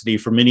CPS custody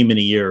for many,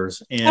 many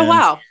years. And oh,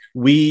 wow.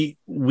 We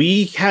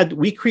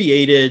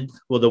created,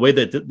 well, the way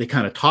that they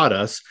kind of taught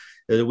us,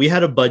 we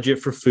had a budget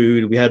for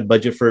food, we had a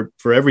budget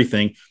for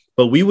everything,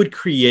 but we would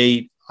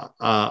create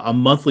a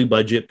monthly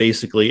budget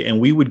basically, and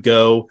we would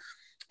go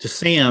to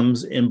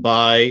Sam's and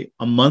buy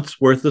a month's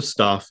worth of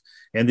stuff.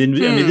 And then,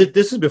 I mean,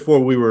 this is before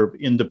we were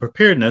into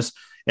preparedness.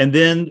 And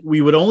then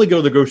we would only go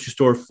to the grocery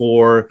store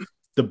for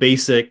the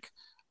basic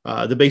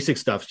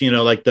stuff,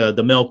 like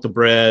the milk, the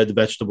bread, the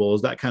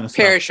vegetables, that kind of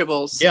stuff.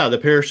 Perishables. Yeah, the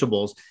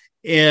perishables.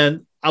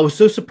 And I was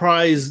so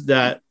surprised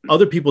that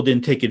other people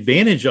didn't take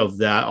advantage of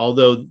that.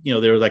 Although, they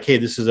were like, hey,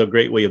 this is a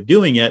great way of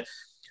doing it.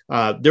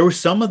 There were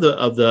some of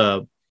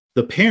the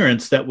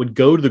parents that would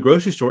go to the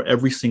grocery store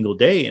every single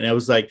day. And I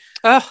was like,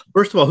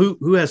 first of all,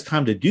 who has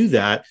time to do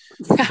that?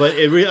 But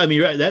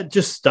that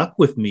just stuck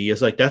with me.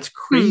 It's like, that's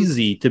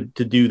crazy to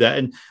do that.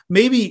 And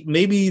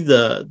maybe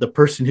the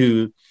person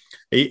who,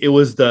 it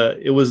was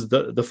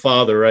the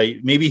father, right?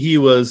 Maybe he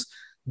was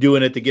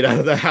doing it to get out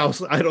of the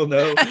house. I don't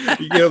know.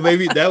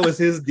 Maybe that was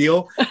his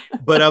deal.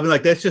 But I'm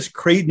like, that's just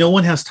crazy. No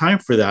one has time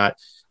for that.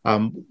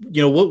 Do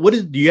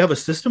you have a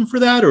system for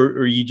that,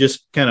 or you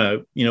just kind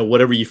of,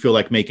 whatever you feel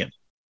like making?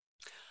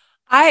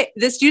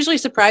 This usually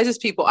surprises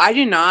people. I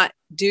do not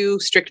do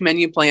strict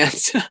menu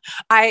plans.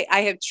 I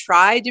have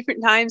tried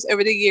different times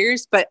over the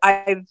years, but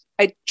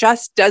it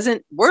just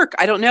doesn't work.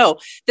 I don't know.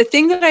 The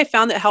thing that I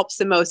found that helps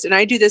the most, and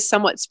I do this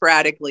somewhat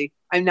sporadically,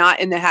 I'm not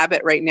in the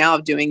habit right now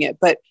of doing it,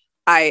 but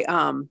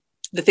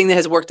the thing that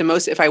has worked the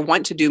most, if I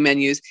want to do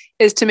menus,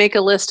 is to make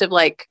a list of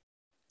like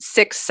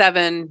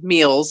 6-7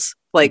 meals,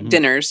 like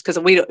dinners. Cause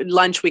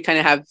lunch, we kind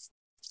of have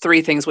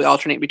 3 things we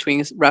alternate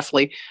between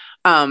roughly.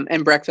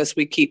 And breakfast,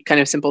 we keep kind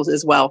of simple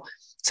as well.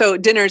 So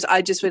dinners,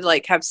 I just would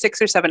like have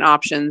 6 or 7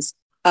 options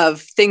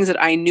of things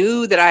that I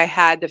knew that I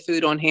had the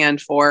food on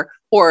hand for,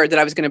 or that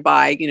I was going to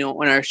buy,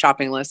 on our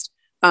shopping list.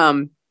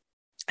 And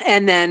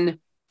then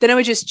I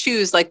would just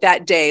choose like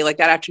that day, like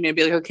that afternoon,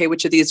 be like, okay,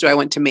 which of these do I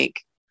want to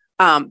make?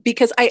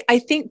 Because I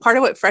think part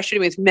of what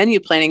frustrated me with menu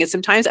planning is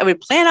sometimes I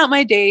would plan out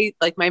my day,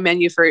 like my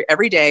menu for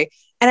every day.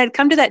 And I'd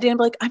come to that day and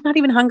be like, I'm not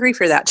even hungry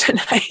for that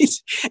tonight.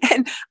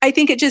 And I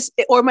think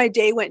or my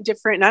day went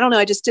different. And I don't know,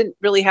 I just didn't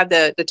really have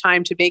the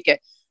time to make it.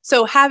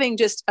 So having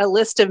just a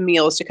list of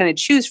meals to kind of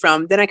choose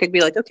from, then I could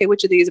be like, okay,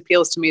 which of these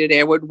appeals to me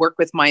today? I would work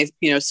with my,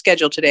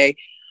 schedule today.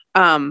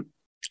 And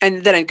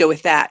then I'd go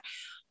with that.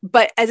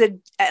 But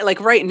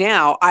like right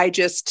now, I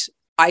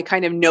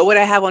kind of know what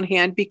I have on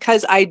hand,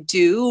 because I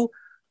do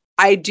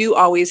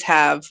always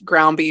have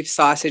ground beef,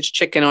 sausage,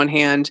 chicken on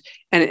hand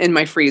and in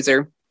my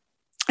freezer.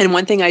 And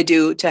one thing I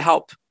do to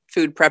help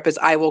food prep is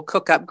I will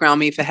cook up ground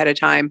beef ahead of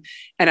time,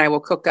 and I will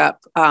cook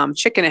up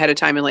chicken ahead of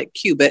time and like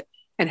cube it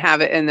and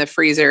have it in the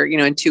freezer,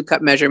 in 2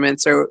 cup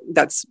measurements, or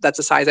that's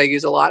a size I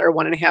use a lot, or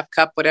 1.5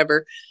 cup,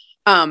 whatever.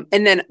 And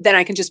then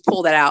I can just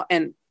pull that out.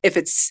 And if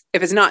it's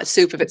not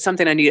soup, if it's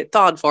something I need it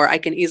thawed for, I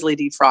can easily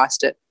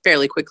defrost it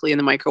fairly quickly in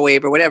the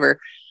microwave or whatever.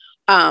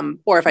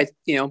 Or if I,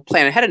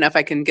 plan ahead enough,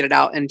 I can get it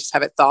out and just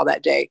have it thaw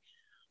that day.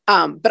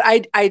 But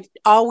I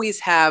always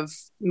have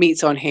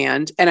meats on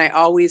hand, and I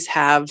always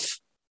have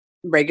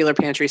regular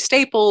pantry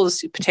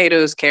staples,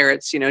 potatoes,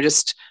 carrots,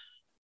 just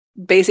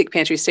basic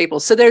pantry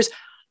staples. So there's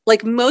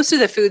like most of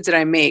the foods that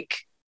I make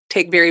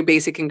take very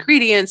basic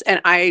ingredients,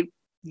 and I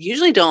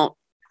usually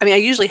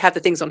have the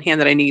things on hand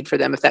that I need for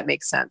them, if that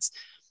makes sense.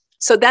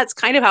 So that's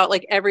kind of how,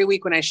 like, every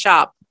week when I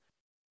shop,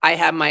 I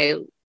have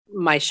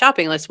my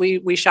shopping list.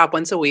 We shop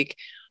once a week.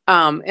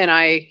 And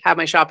I have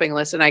my shopping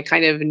list, and I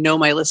kind of know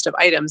my list of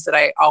items that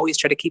I always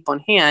try to keep on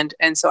hand.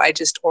 And so I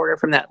just order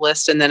from that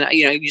list. And then, I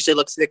usually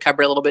look through the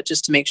cupboard a little bit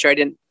just to make sure I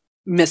didn't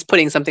miss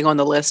putting something on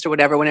the list or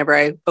whatever, whenever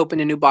I open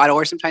a new bottle,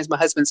 or sometimes my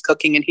husband's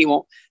cooking and he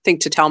won't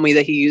think to tell me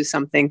that he used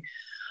something.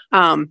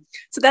 So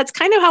that's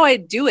kind of how I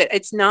do it.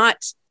 It's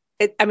not,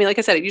 like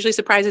I said, it usually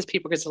surprises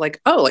people because they're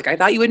like, oh, like I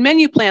thought you would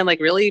menu plan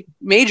like really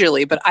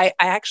majorly, but I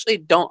actually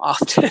don't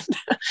often.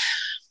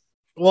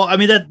 Well,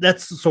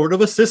 that's sort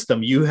of a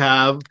system. You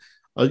have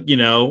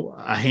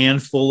a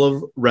handful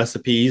of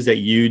recipes that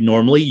you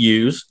normally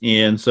use,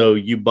 and so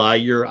you buy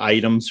your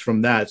items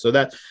from that. So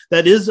that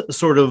is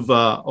sort of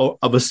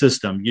a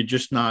system. You're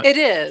just not It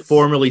is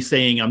formally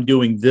saying I'm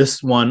doing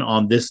this one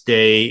on this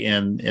day,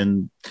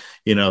 and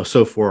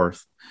so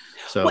forth.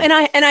 So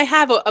well, and I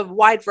have a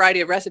wide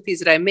variety of recipes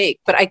that I make,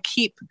 but I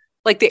keep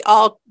like they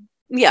all.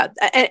 Yeah.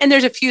 And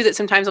there's a few that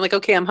sometimes I'm like,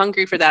 okay, I'm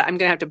hungry for that. I'm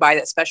going to have to buy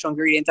that special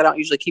ingredient that I don't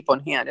usually keep on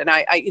hand. And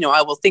I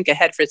will think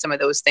ahead for some of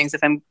those things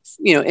if I'm,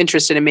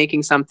 interested in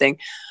making something.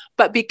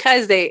 But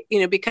because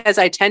because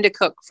I tend to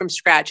cook from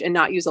scratch and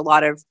not use a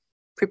lot of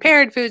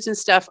prepared foods and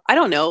stuff, I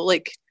don't know,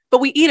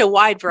 but we eat a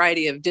wide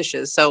variety of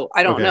dishes. So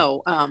I don't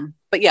know.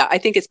 But yeah, I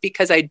think it's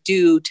because I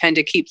do tend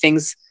to keep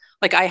things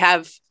like I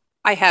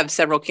have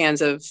several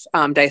cans of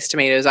diced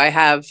tomatoes.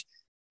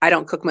 I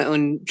don't cook my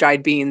own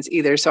dried beans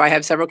either. So I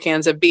have several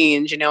cans of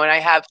beans, and I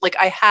have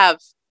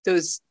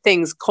those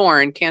things,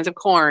 cans of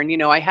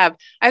corn, I have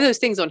those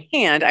things on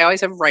hand. I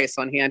always have rice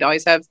on hand. I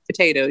always have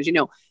potatoes,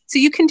 so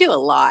you can do a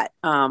lot,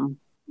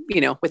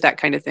 with that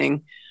kind of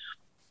thing.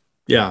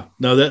 Yeah,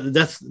 no,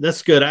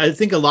 that's good. I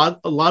think a lot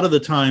of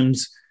the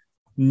times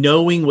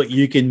knowing what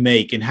you can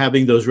make and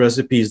having those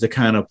recipes to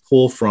kind of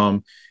pull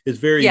from is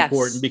very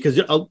important,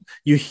 because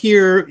you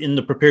hear in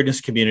the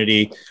preparedness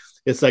community,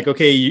 it's like,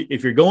 okay,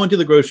 if you're going to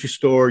the grocery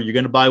store, you're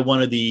going to buy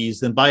one of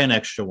these, then buy an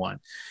extra one.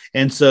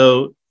 And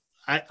so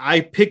I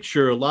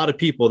picture a lot of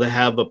people that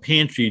have a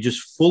pantry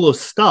just full of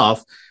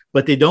stuff,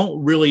 but they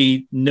don't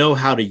really know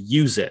how to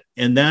use it.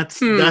 And that's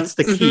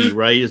the key,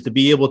 right? Is to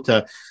be able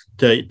to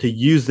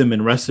use them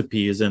in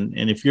recipes. And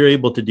if you're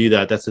able to do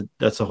that,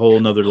 that's a whole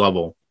nother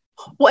level.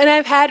 Well, and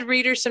I've had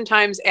readers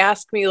sometimes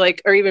ask me,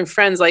 or even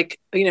friends,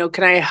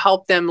 can I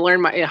help them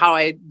learn how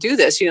I do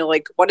this?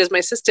 What is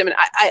my system? And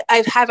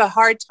I have a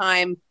hard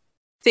time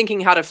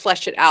thinking how to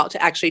flesh it out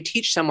to actually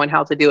teach someone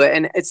how to do it.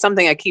 And it's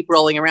something I keep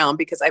rolling around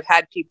because I've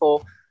had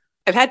people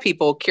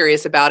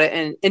curious about it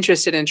and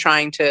interested in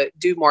trying to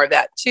do more of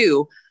that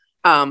too.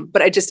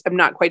 But I'm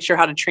not quite sure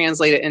how to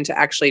translate it into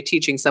actually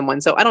teaching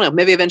someone. So I don't know,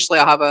 maybe eventually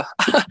I'll have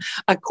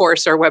a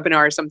course or a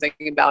webinar or something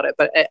about it,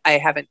 but I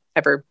haven't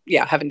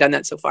done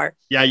that so far.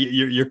 Yeah.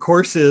 Your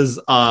course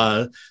is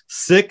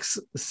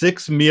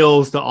six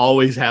meals to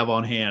always have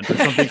on hand, or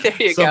something,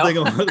 there you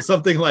go.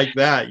 Something like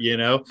that,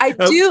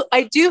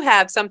 I do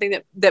have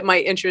something that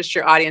might interest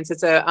your audience.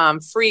 It's a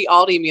free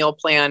Aldi meal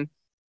plan.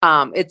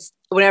 It's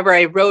whenever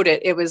I wrote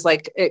it, it was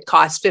it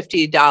cost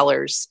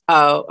 $50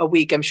 a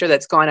week. I'm sure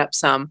that's gone up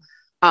some.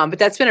 But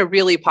that's been a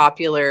really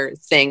popular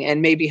thing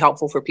and may be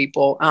helpful for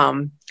people.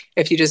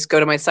 If you just go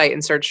to my site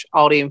and search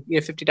Aldi,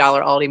 $50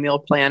 Aldi meal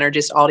plan, or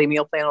just Aldi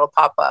meal plan, it'll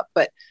pop up.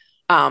 But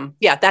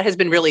that has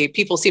been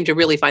people seem to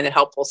really find it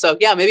helpful. So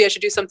yeah, maybe I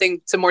should do some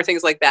more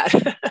things like that.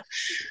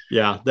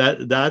 Yeah,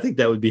 that I think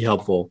that would be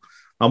helpful.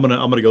 I'm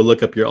gonna go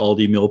look up your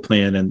Aldi meal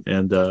plan,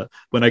 and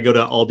when I go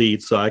to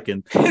Aldi, so I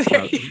can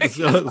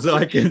so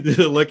I can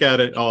look at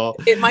it all.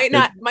 It might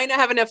not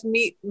have enough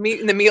meat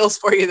in the meals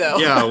for you though.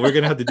 Yeah, we're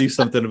gonna have to do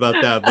something about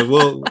that, but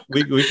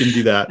we can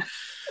do that.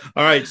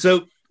 All right,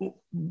 so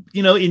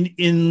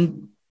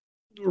in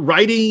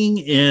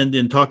writing and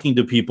in talking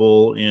to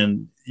people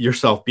and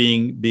yourself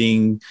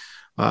being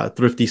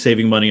thrifty,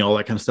 saving money, all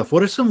that kind of stuff,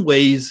 what are some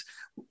ways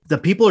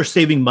that people are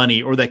saving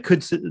money, or that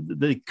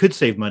could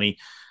save money,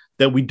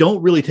 that we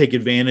don't really take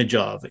advantage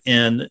of?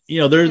 And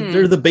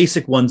they're the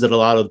basic ones that a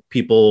lot of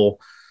people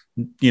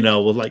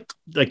will,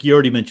 like you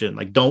already mentioned,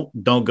 don't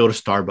go to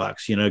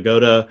Starbucks, go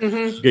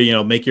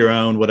to make your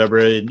own whatever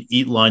and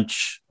eat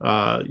lunch,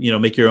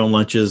 make your own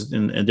lunches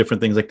and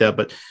different things like that.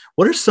 But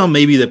what are some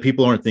maybe that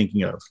people aren't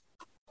thinking of?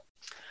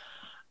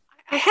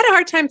 I had a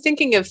hard time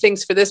thinking of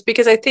things for this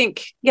because I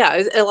think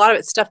a lot of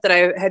it's stuff that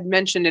I had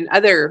mentioned in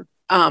other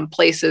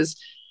places.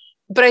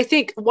 But I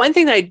think one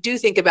thing that I do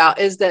think about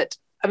is that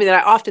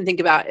I often think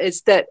about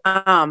is that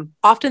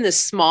often the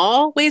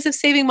small ways of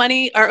saving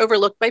money are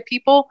overlooked by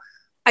people.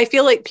 I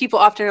feel like people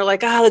often are like,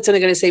 that's only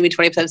going to save me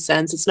 25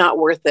 cents. It's not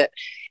worth it.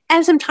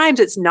 And sometimes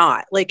it's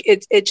not.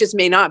 It just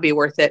may not be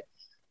worth it.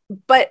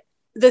 But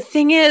the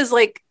thing is,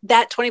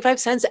 that 25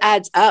 cents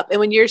adds up. And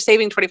when you're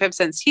saving 25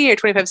 cents here,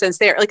 25 cents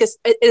there,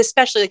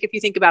 especially if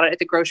you think about it at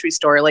the grocery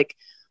store,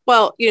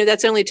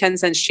 that's only 10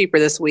 cents cheaper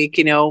this week.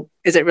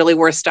 Is it really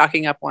worth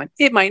stocking up on?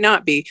 It might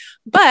not be.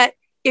 But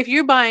if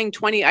you're buying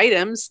 20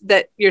 items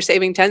that you're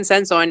saving 10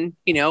 cents on,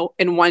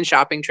 in one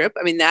shopping trip,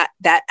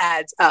 that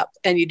adds up,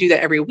 and you do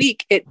that every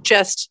week, it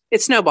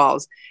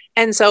snowballs.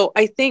 And so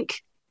I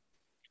think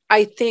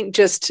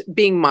just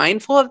being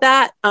mindful of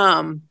that,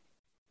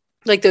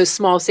 those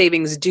small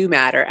savings do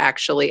matter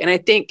actually. And I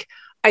think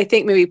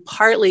maybe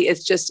partly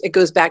it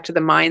goes back to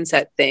the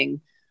mindset thing.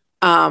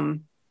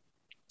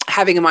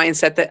 Having a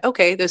mindset that,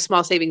 okay, those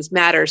small savings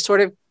matter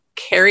sort of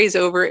carries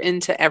over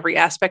into every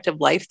aspect of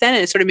life then.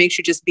 And it sort of makes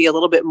you just be a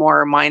little bit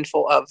more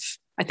mindful of,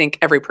 I think,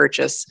 every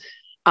purchase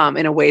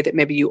in a way that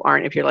maybe you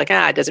aren't if you're like,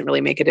 it doesn't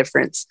really make a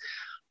difference.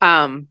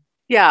 I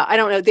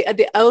don't know.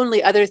 The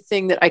only other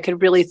thing that I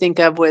could really think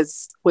of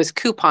was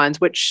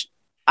coupons, which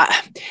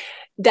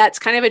That's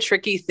kind of a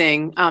tricky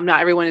thing.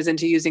 Not everyone is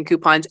into using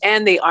coupons,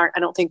 and I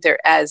don't think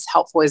they're as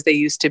helpful as they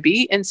used to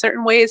be in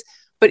certain ways.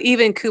 But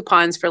even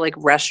coupons for like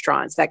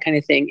restaurants, that kind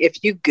of thing.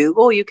 If you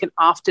Google, you can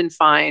often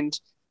find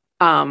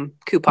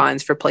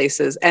coupons for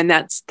places. And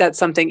that's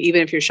something,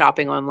 even if you're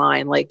shopping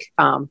online, like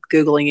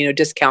Googling,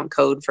 discount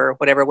code for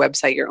whatever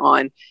website you're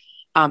on.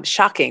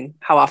 Shocking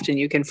how often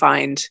you can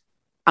find,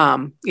 a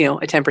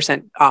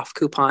 10% off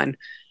coupon,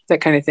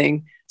 that kind of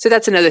thing. So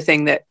that's another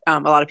thing that a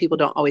lot of people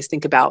don't always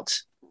think about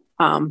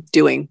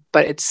doing,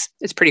 but it's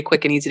pretty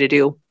quick and easy to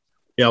do.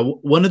 Yeah.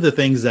 One of the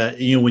things that,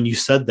 when you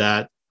said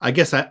that, I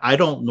guess I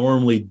don't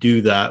normally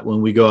do that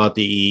when we go out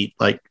to eat.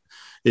 Like,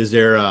 is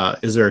there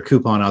a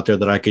coupon out there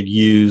that I could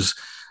use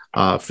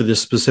for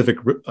this specific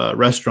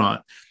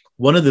restaurant?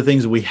 One of the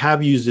things that we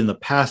have used in the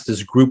past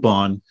is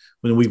Groupon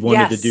when we've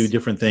wanted to do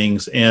different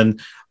things.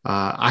 And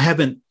I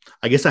haven't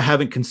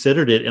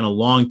considered it in a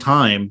long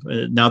time.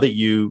 Now that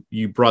you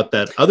brought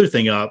that other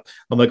thing up,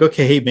 I'm like,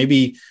 okay, hey,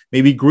 maybe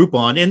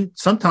Groupon. And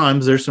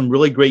sometimes there's some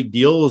really great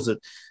deals that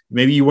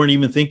maybe you weren't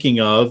even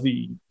thinking of.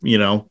 You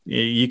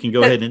can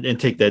go ahead and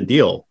take that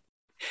deal.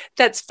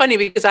 That's funny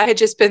because I had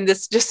just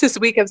this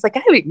week, I was like, I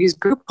haven't used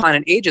Groupon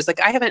in ages.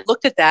 Like, I haven't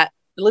looked at that.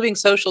 Living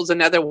Social is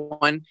another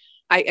one.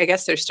 I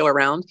guess they're still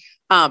around.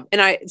 And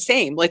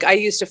like I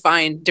used to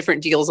find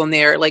different deals on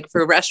there, like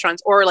for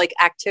restaurants or like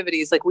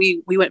activities. Like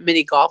we went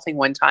mini golfing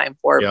one time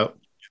for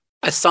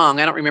a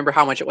song. I don't remember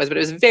how much it was, but it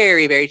was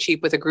very, very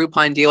cheap with a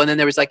Groupon deal. And then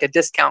there was like a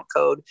discount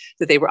code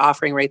that they were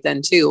offering right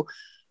then too.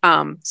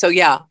 So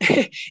yeah,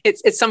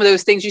 it's some of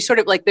those things you sort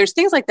of like, there's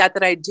things like that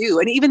I do.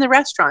 And even the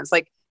restaurants,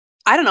 like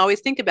I don't always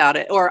think about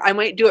it, or I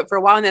might do it for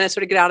a while and then I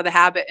sort of get out of the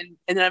habit.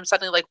 And then I'm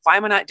suddenly like, why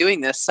am I not doing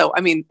this? So,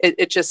 I mean,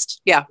 it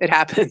just, it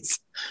happens.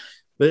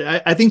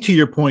 But I think to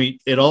your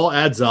point, it all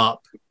adds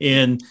up.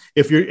 And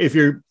if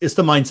you're, it's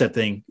the mindset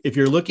thing. If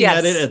you're looking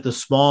at it at the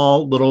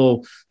small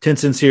little 10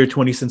 cents here,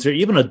 20 cents here,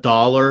 even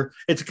 $1,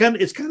 it's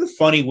kind of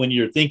funny when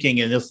you're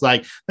thinking, and it's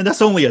like, and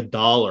that's only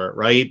 $1,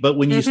 right? But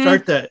when you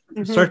start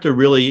to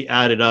really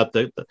add it up,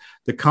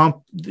 the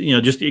comp,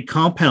 just it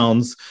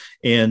compounds,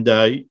 and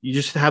you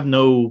just have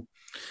no.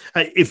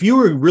 If you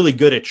were really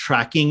good at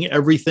tracking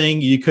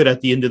everything, you could at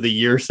the end of the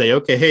year say,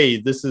 okay, hey,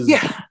 this is,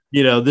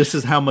 this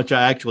is how much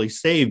I actually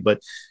saved. But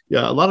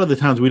a lot of the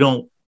times we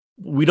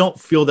don't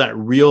feel that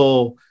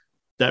real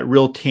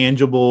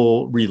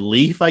tangible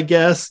relief, I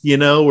guess,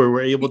 where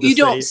we're able to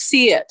don't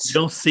see it. You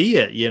don't see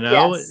it,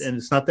 and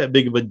it's not that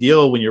big of a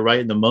deal when you're right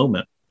in the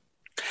moment.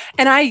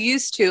 And I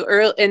used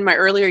to, in my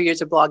earlier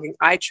years of blogging,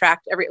 I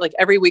tracked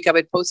every week I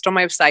would post on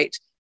my site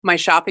my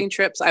shopping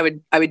trips. I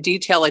would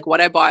detail like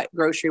what I bought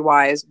grocery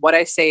wise, what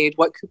I saved,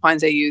 what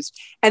coupons I used.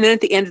 And then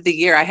at the end of the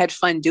year, I had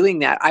fun doing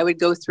that. I would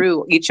go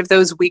through each of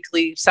those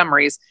weekly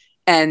summaries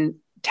and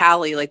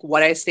tally like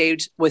what I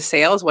saved with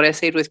sales, what I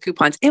saved with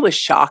coupons. It was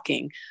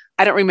shocking.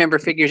 I don't remember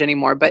figures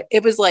anymore, but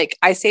it was like,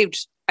 I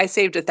saved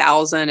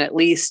 1,000 at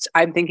least.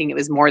 I'm thinking it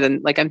was more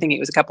than I'm thinking it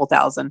was a couple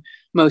thousand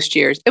most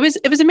years. It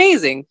was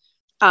amazing.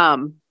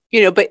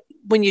 But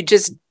when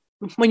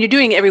you're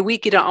doing it every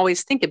week, you don't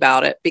always think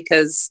about it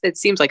because it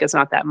seems like it's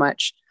not that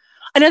much.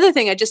 Another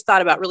thing I just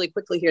thought about really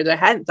quickly here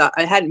that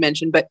I hadn't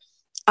mentioned, but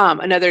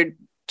another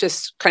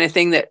just kind of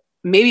thing that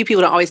maybe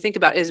people don't always think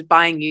about is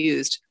buying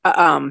used.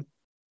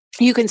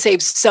 You can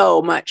save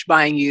so much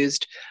buying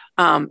used.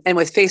 And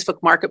with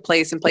Facebook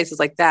Marketplace and places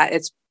like that,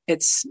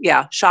 it's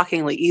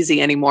shockingly easy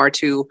anymore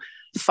to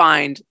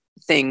find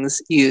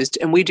things used.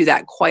 And we do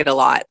that quite a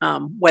lot,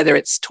 whether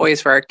it's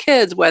toys for our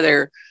kids,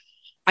 whether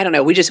I don't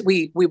know.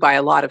 We buy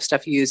a lot of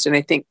stuff used. And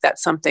I think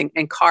that's something.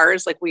 And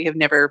cars, like we have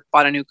never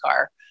bought a new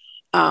car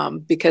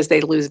because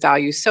they lose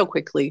value so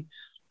quickly.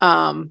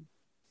 I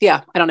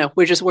don't know.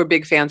 We're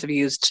big fans of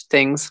used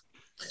things.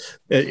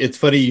 It's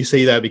funny you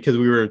say that because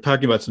we were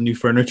talking about some new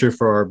furniture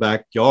for our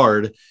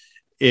backyard.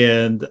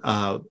 And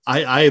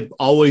I've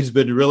always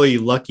been really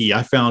lucky.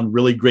 I found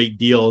really great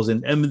deals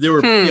and they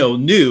were,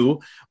 new,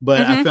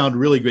 but I found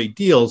really great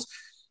deals.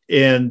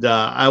 And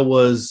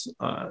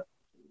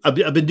I've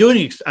been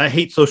doing, I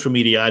hate social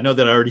media. I know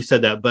that I already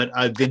said that, but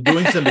I've been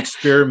doing some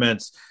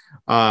experiments.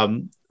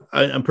 I'm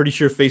pretty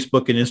sure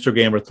Facebook and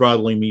Instagram are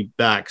throttling me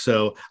back.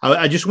 So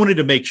I just wanted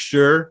to make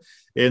sure.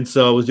 And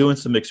so I was doing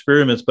some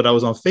experiments, but I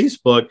was on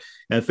Facebook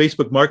and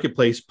Facebook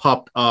Marketplace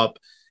popped up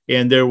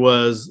and there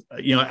was,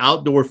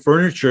 outdoor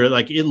furniture,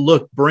 like it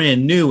looked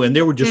brand new and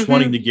they were just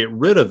wanting to get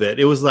rid of it.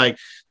 It was like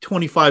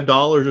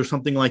 $25 or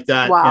something like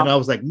that. Wow. And I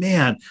was like,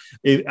 man,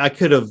 I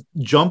could have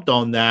jumped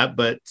on that,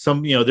 but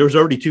there was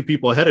already two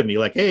people ahead of me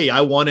like, hey,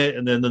 I want it.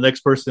 And then the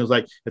next person was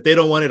like, if they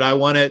don't want it, I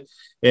want it.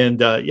 And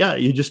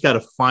you just got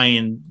to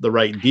find the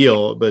right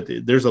deal, but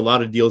there's a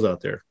lot of deals out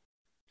there.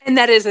 And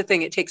that is the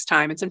thing. It takes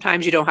time. And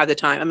sometimes you don't have the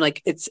time. I'm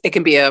like, it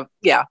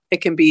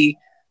can be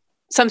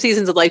some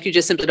seasons of life, you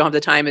just simply don't have the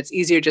time. It's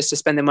easier just to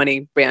spend the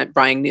money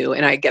buying new.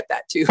 And I get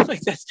that too.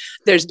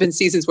 There's been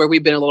seasons where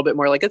we've been a little bit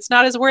more like, it's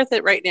not as worth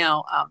it right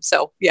now.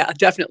 So yeah,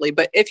 definitely.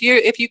 But if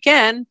you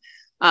can,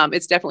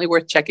 it's definitely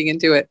worth checking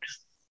into it.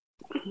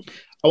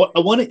 I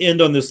want to end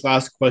on this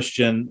last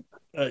question.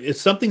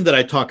 It's something that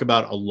I talk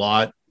about a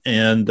lot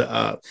And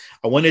I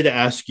wanted to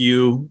ask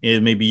you,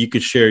 and maybe you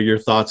could share your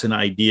thoughts and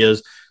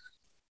ideas.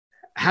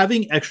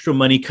 Having extra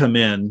money come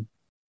in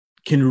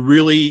can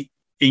really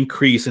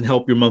increase and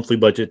help your monthly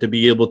budget to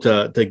be able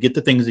to get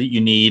the things that you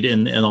need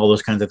and all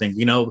those kinds of things.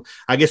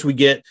 I guess we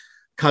get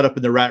caught up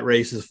in the rat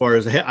race as far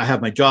as, hey, I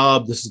have my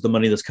job, this is the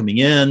money that's coming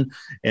in,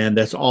 and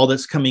that's all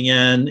that's coming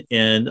in.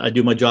 And I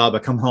do my job, I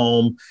come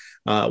home,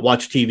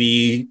 watch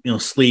TV,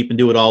 sleep, and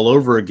do it all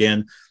over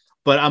again.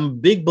 But I'm a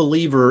big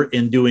believer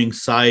in doing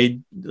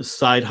side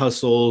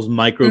hustles,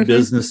 micro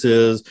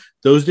businesses,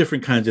 those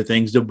different kinds of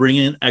things to bring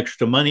in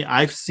extra money.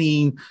 I've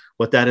seen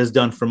what that has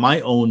done for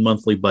my own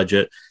monthly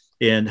budget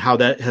and how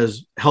that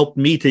has helped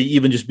me to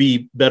even just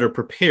be better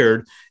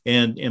prepared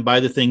and buy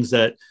the things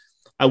that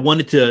I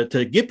wanted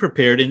to get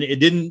prepared.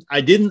 And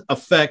I didn't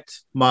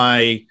affect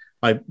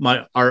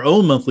our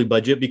own monthly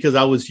budget because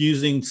I was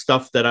using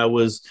stuff that I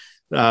was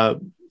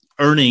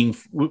earning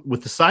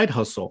with the side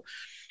hustle.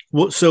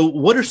 So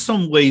what are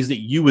some ways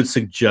that you would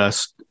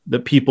suggest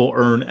that people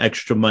earn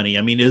extra money?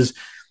 I mean,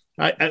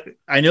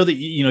 I know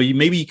that,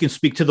 maybe you can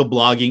speak to the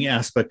blogging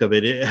aspect of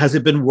it. Has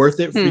it been worth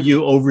it for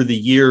you over the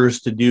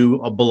years to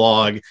do a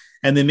blog?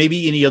 And then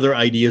maybe any other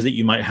ideas that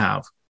you might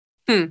have?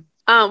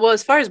 Well,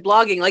 as far as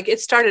blogging, like it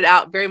started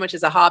out very much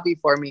as a hobby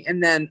for me.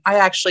 And then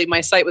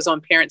my site was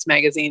on Parents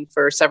Magazine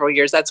for several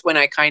years. That's when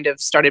I kind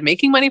of started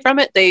making money from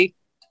it. They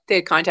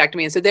had contacted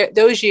me. And so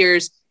those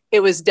years,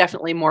 it was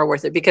definitely more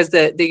worth it because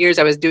the years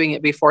I was doing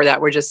it before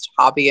that were just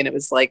hobby and it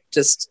was like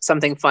just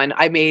something fun.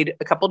 I made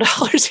a couple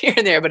dollars here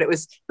and there, but it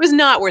was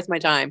not worth my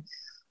time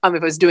if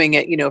I was doing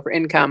it, for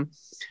income.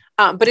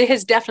 But it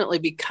has definitely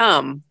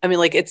become,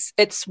 like it's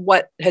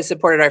what has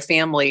supported our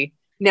family.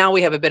 Now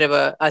we have a bit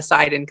of a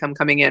side income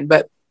coming in,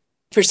 but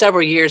for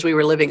several years we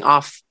were living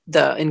off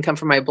the income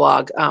from my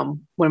blog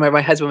when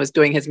my husband was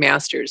doing his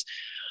master's.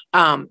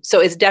 So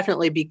it's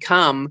definitely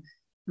become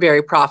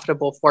very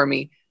profitable for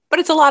me. But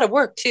it's a lot of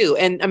work too.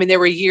 And there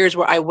were years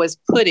where I was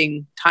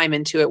putting time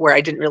into it where I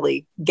didn't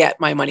really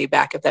get my money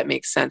back, if that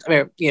makes sense.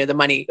 The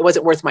money, it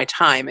wasn't worth my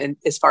time. And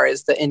as far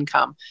as the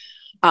income,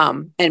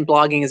 and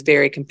blogging is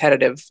very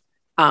competitive.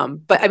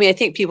 But I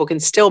think people can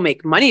still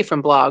make money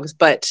from blogs,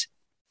 but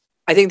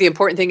I think the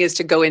important thing is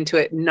to go into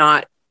it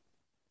not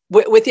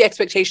with the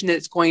expectation that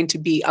it's going to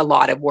be a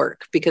lot of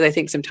work, because I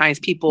think sometimes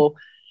people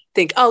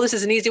think, oh, this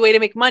is an easy way to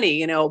make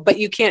money, but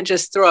you can't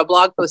just throw a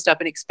blog post up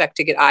and expect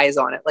to get eyes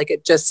on it. Like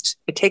it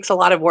takes a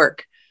lot of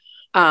work.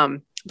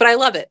 But I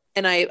love it.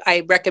 And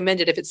I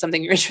recommend it if it's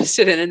something you're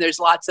interested in. And there's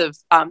lots of,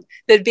 the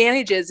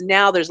advantage is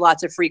now there's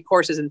lots of free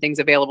courses and things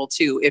available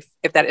too,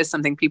 if that is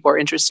something people are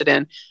interested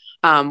in.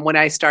 When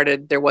I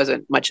started, there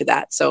wasn't much of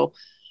that. So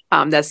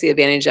that's the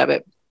advantage of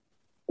it.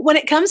 When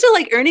it comes to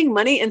like earning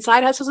money and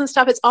side hustles and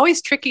stuff, it's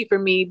always tricky for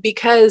me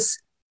because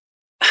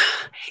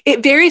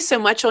it varies so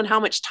much on how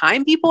much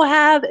time people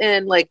have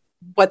and like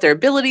what their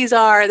abilities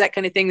are, that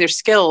kind of thing, their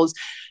skills.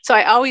 So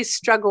I always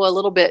struggle a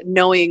little bit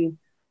knowing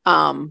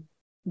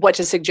what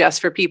to suggest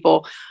for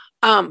people.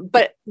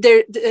 But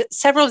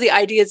several of the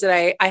ideas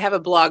that I have a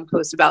blog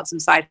post about some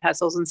side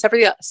hustles and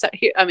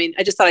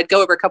I just thought I'd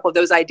go over a couple of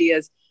those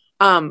ideas.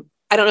 I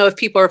don't know if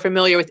people are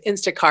familiar with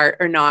Instacart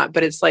or not,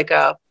 but it's like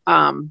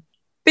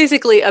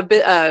basically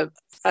a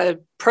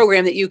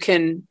program that you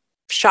can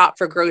shop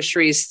for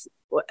groceries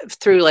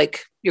through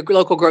like your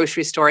local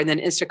grocery store, and then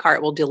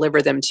Instacart will deliver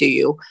them to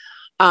you.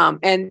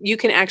 And you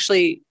can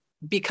actually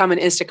become an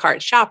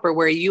Instacart shopper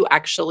where you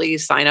actually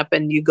sign up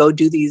and you go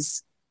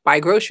buy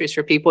groceries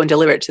for people and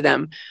deliver it to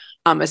them,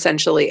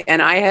 essentially.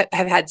 And I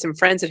have had some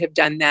friends that have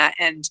done that.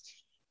 And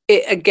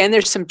again,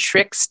 there's some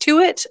tricks to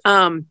it.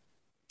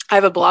 I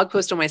have a blog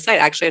post on my site.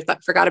 Actually, I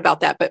forgot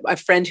about that, but a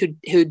friend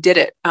who did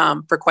it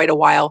for quite a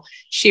while,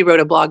 she wrote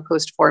a blog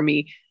post for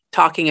me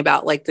talking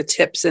about like the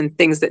tips and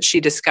things that she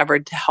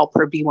discovered to help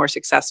her be more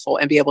successful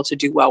and be able to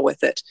do well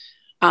with it.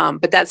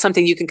 But that's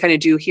something you can kind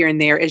of do here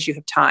and there as you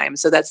have time.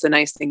 So that's the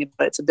nice thing,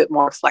 but it's a bit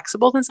more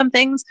flexible than some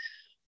things.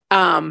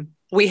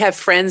 We have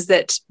friends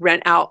that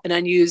rent out an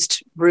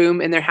unused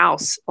room in their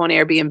house on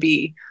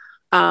Airbnb.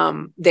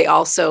 They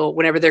also,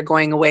 whenever they're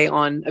going away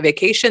on a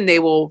vacation, they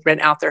will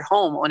rent out their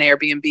home on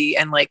Airbnb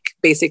and like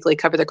basically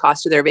cover the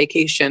cost of their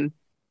vacation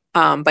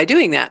by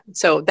doing that.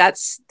 So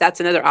that's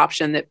another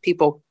option that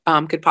people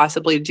could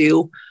possibly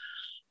do.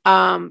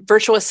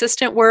 Virtual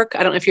assistant work.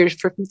 I don't know if you're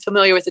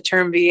familiar with the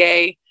term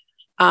VA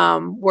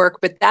work,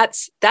 but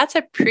that's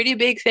a pretty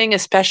big thing,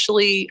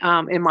 especially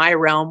in my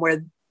realm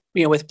where,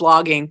 with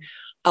blogging,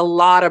 a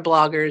lot of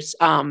bloggers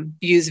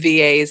use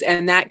VAs,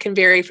 and that can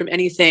vary from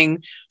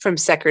anything from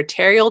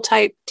secretarial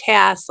type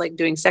tasks, like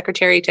doing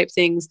secretary type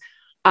things,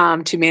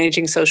 to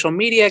managing social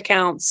media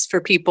accounts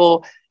for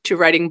people, to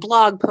writing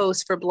blog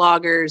posts for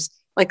bloggers,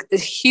 like a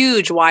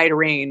huge wide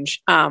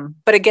range.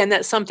 But again,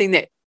 that's something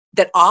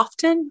that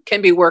often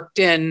can be worked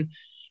in,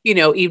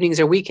 evenings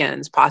or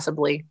weekends,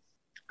 possibly,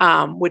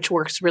 which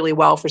works really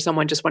well for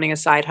someone just wanting a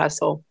side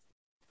hustle.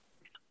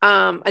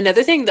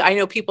 Another thing that I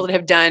know people that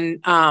have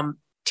done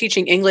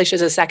teaching English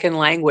as a second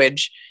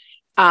language.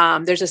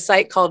 There's a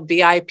site called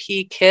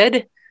VIP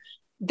Kid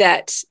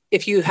that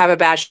if you have a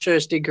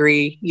bachelor's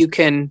degree, you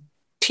can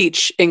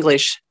teach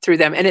English through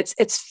them. And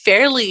it's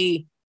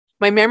fairly,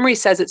 my memory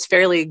says it's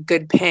fairly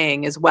good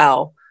paying as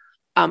well.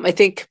 I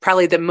think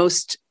probably the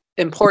most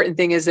important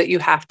thing is that you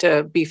have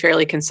to be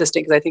fairly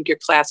consistent, because I think your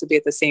class would be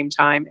at the same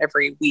time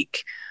every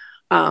week.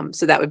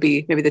 So that would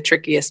be maybe the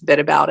trickiest bit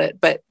about it.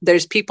 But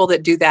there's people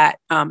that do that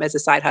as a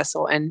side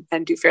hustle and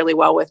do fairly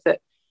well with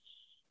it.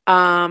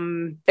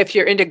 If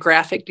you're into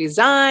graphic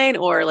design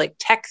or like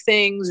tech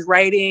things,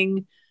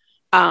 writing,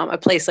 a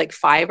place like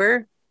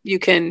Fiverr, you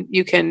can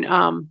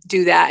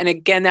do that. And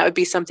again, that would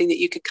be something that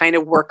you could kind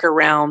of work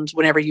around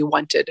whenever you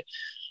wanted.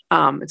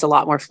 It's a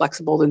lot more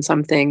flexible than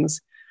some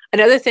things.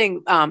 Another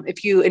thing,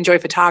 if you enjoy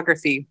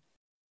photography,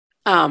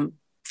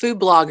 food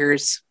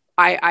bloggers,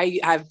 I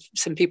have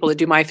some people that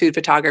do my food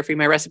photography,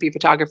 my recipe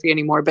photography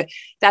anymore, but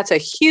that's a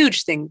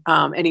huge thing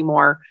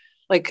anymore.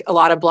 Like a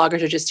lot of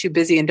bloggers are just too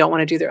busy and don't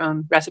want to do their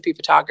own recipe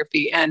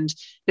photography. And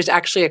there's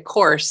actually a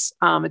course.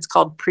 It's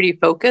called Pretty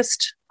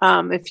Focused.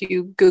 If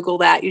you Google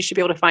that, you should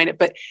be able to find it.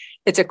 But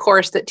it's a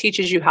course that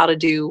teaches you how to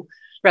do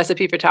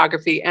recipe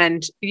photography,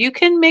 and you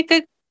can make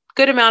a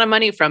good amount of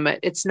money from it.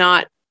 It's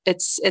not,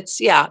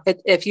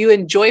 if you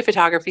enjoy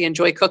photography,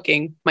 enjoy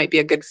cooking, might be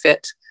a good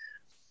fit.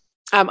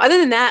 Other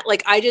than that,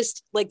 like I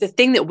just like the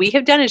thing that we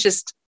have done is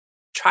just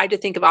tried to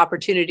think of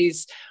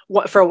opportunities.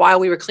 For a while,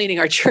 we were cleaning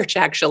our church.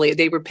 Actually,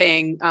 they were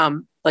paying,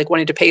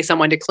 wanting to pay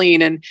someone to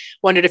clean, and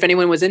wondered if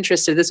anyone was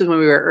interested. This was when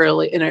we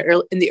were in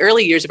the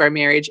early years of our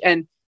marriage,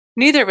 and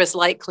neither of us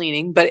like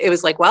cleaning, but it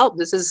was like, well,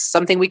 this is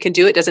something we can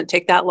do. It doesn't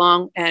take that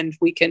long, and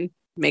we can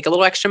make a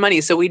little extra money.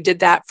 So we did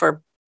that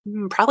for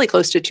probably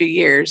close to 2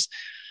 years.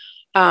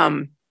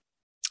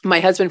 My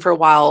husband, for a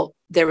while,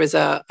 there was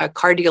a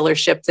car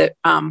dealership that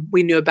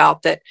we knew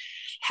about that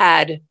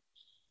had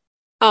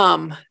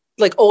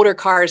like older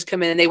cars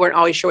come in, and they weren't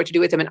always sure what to do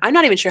with them. And I'm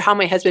not even sure how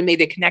my husband made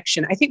the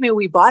connection. I think maybe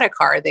we bought a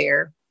car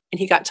there and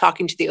he got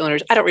talking to the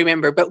owners. I don't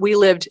remember, but we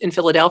lived in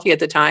Philadelphia at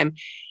the time.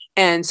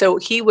 And so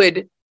he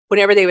would,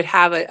 whenever they would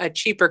have a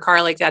cheaper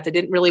car like that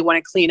didn't really want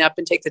to clean up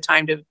and take the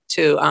time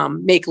to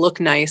make look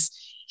nice,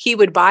 he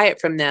would buy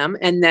it from them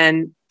and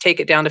then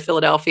take it down to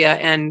Philadelphia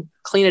and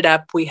clean it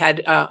up. We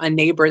had a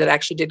neighbor that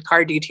actually did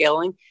car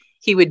detailing.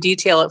 He would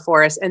detail it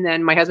for us, and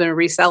then my husband would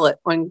resell it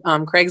on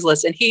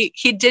Craigslist. And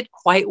he did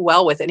quite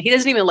well with it. And he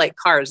doesn't even like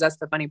cars. That's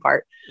the funny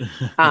part.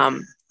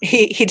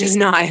 He does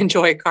not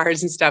enjoy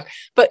cars and stuff,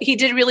 but he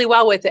did really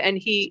well with it.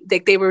 And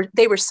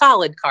they were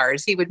solid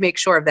cars. He would make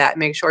sure of that,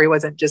 make sure he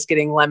wasn't just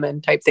getting lemon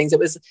type things. It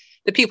was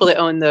the people that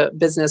owned the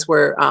business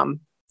were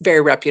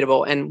very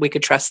reputable, and we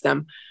could trust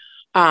them.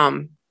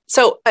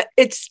 So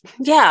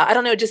I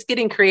don't know, just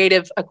getting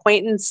creative.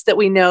 Acquaintance that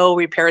we know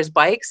repairs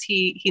bikes.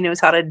 He knows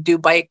how to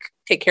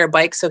take care of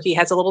bikes. So he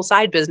has a little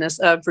side business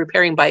of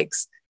repairing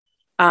bikes.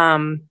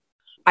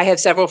 I have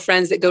several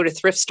friends that go to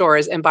thrift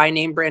stores and buy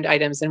name brand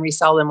items and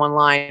resell them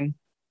online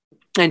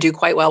and do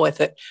quite well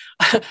with it.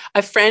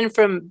 A friend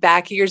from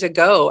back years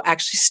ago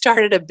actually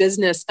started a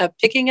business of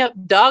picking up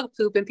dog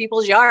poop in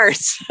people's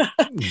yards,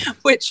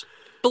 which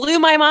blew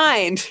my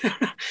mind.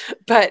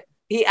 But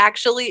he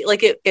actually,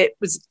 it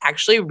was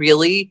actually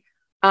really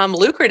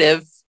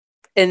lucrative.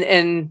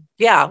 And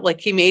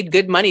he made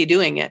good money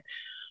doing it.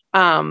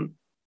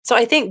 So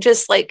I think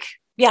just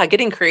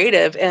getting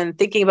creative and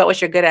thinking about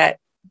what you're good at.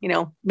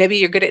 Maybe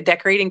you're good at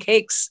decorating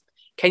cakes.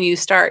 Can you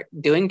start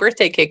doing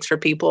birthday cakes for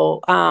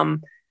people?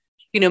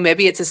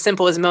 Maybe it's as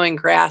simple as mowing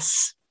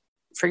grass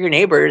for your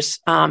neighbors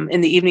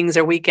in the evenings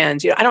or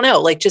weekends. I don't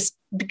know, just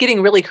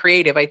getting really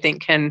creative, I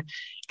think can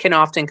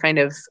often kind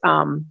of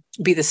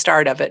be the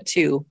start of it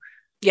too.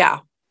 Yeah.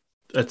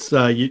 That's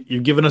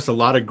you've given us a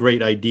lot of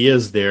great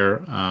ideas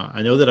there.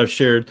 I know that I've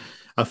shared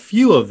a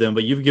few of them,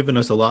 but you've given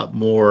us a lot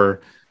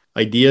more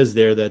ideas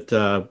there that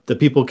the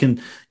people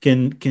can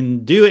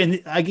do.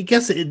 And I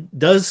guess it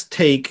does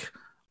take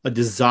a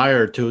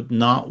desire to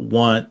not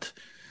want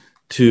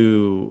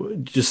to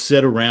just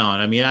sit around.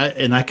 I mean,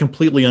 I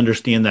completely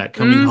understand that.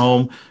 Coming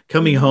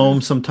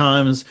home,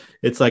 sometimes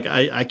it's like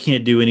I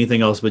can't do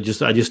anything else, but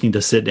I just need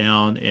to sit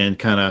down and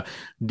kind of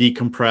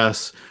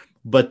decompress.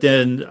 But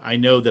then I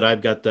know that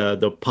I've got the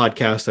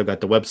podcast, I've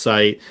got the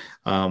website,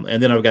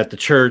 and then I've got the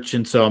church,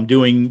 and so I'm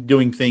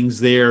doing things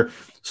there.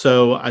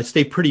 So I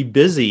stay pretty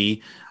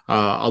busy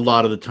a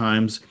lot of the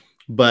times.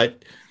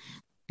 But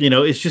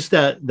it's just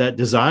that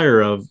desire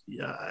of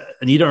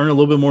I need to earn a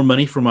little bit more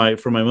money for my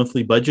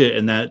monthly budget,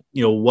 and that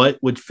what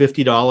would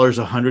 $50,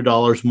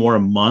 $100 more a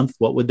month,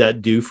 what would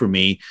that do for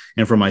me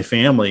and for my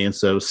family? And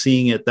so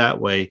seeing it that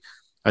way,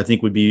 I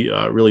think would be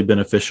really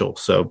beneficial.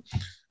 So.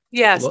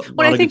 Yes.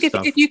 Well, I think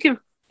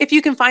if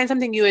you can find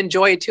something you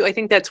enjoy too, I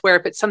think that's where,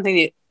 if it's something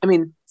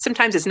that,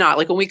 sometimes it's not.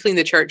 Like when we cleaned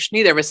the church,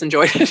 neither of us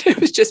enjoyed it. It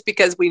was just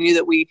because we knew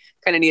that we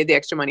kind of needed the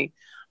extra money.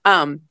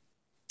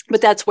 But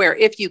that's where,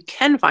 if you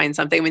can find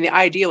something, the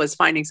idea was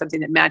finding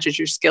something that matches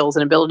your skills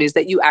and abilities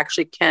that you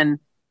actually can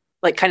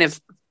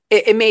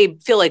it may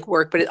feel like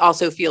work, but it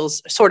also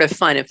feels sort of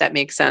fun, if that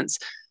makes sense.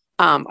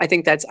 I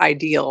think that's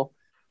ideal.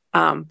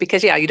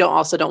 Because you don't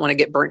want to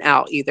get burnt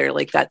out either.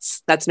 Like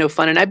that's no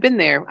fun. And I've been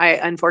there. I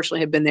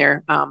unfortunately have been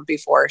there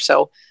before.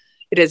 So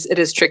it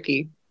is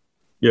tricky.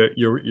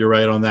 You're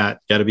right on that.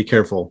 Got to be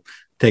careful.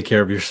 Take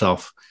care of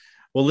yourself.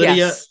 Well, Lydia,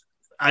 yes.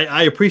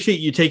 I appreciate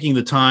you taking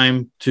the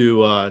time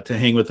to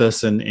hang with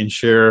us and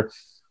share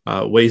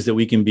ways that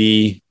we can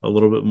be a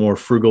little bit more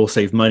frugal,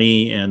 save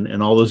money,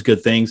 and all those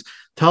good things.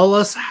 Tell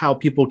us how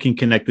people can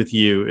connect with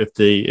you if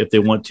they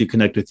want to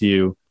connect with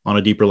you on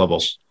a deeper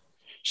level.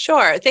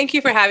 Sure. Thank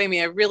you for having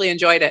me. I really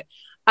enjoyed it.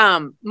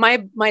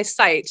 My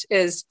site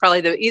is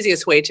probably the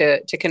easiest way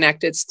to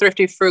connect. It's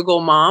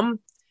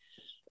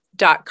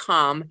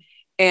thriftyfrugalmom.com.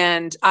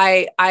 And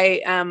I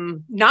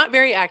am not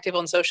very active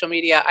on social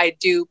media. I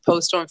do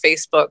post on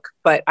Facebook,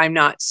 but I'm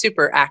not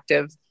super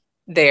active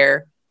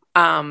there.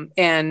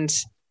 And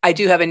I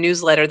do have a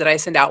newsletter that I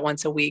send out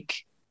once a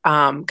week,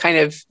 kind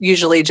of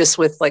usually just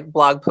with like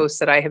blog posts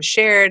that I have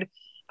shared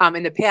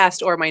in the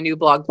past, or my new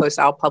blog posts.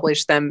 I'll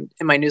publish them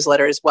in my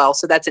newsletter as well.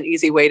 So that's an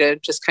easy way to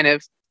just kind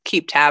of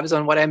keep tabs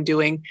on what I'm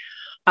doing.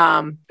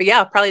 But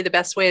yeah, probably the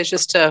best way is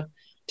just to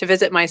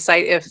visit my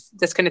site if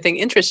this kind of thing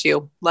interests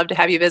you. Love to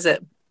have you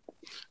visit.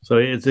 So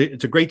it's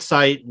a great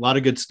site, a lot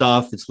of good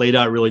stuff. It's laid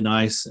out really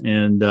nice.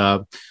 And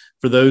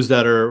for those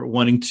that are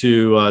wanting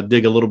to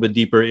dig a little bit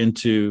deeper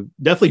into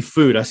definitely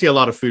food, I see a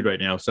lot of food right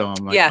now. So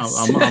I'm like,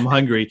 yes. I'm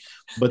hungry,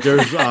 but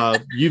there's,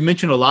 you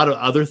mentioned a lot of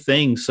other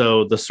things.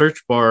 So the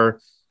search bar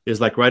is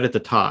like right at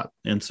the top.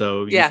 And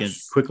so you can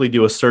quickly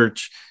do a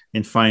search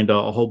and find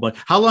a whole bunch.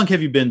 How long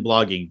have you been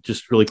blogging?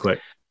 Just really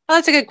quick. Oh,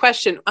 that's a good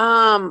question.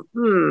 I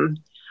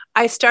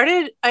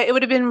started,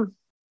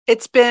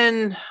 it's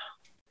been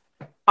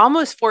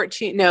almost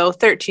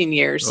 13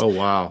 years. Oh,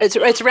 wow.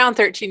 It's around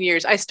 13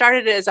 years. I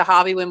started it as a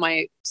hobby when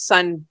my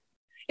son,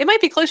 it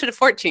might be closer to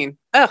 14.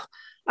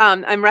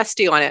 I'm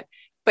rusty on it.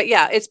 But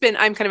yeah,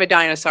 I'm kind of a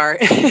dinosaur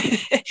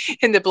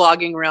in the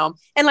blogging realm.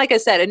 And like I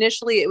said,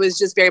 initially it was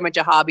just very much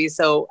a hobby.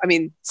 So, I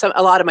mean,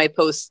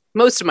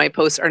 most of my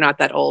posts are not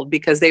that old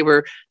because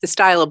the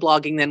style of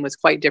blogging then was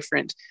quite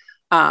different.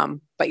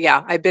 But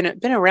yeah, I've been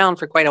around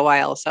for quite a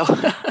while. So,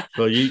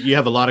 so you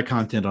have a lot of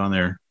content on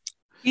there.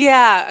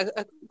 Yeah,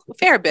 a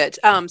fair bit.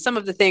 Some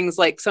of the things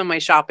like some of my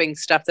shopping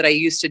stuff that I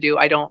used to do,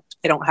 I don't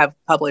have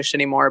published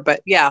anymore, but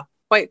yeah,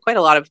 quite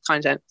a lot of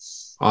content.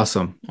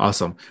 Awesome.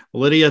 Well,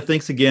 Lydia,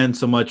 thanks again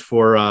so much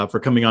for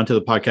coming on to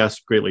the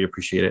podcast. Greatly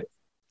appreciate it.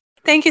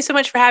 Thank you so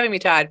much for having me,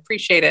 Todd.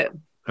 Appreciate it.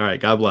 All right.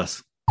 God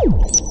bless.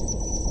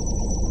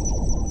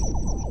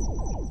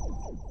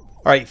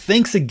 All right.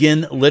 Thanks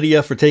again,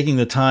 Lydia, for taking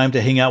the time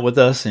to hang out with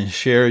us and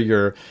share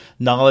your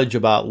knowledge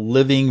about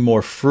living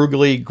more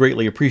frugally.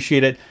 Greatly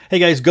appreciate it. Hey,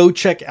 guys, go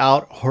check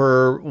out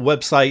her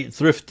website,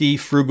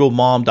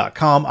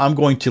 thriftyfrugalmom.com. I'm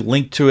going to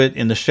link to it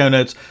in the show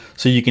notes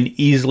so you can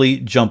easily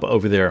jump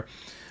over there.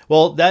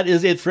 Well, that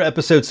is it for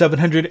episode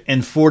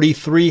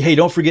 743. Hey,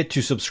 don't forget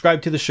to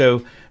subscribe to the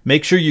show.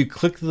 Make sure you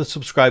click the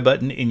subscribe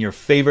button in your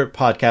favorite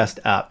podcast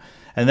app.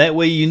 And that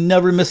way you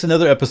never miss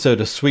another episode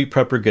of Sweet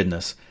Prepper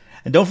Goodness.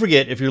 And don't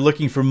forget, if you're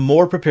looking for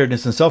more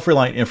preparedness and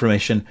self-reliant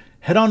information,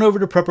 head on over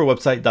to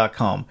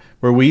prepperwebsite.com,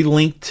 where we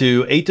link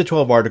to 8 to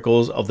 12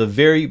 articles of the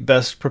very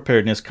best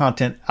preparedness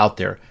content out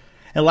there.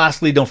 And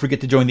lastly, don't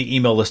forget to join the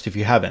email list if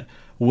you haven't.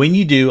 When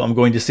you do, I'm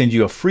going to send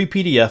you a free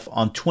PDF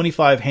on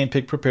 25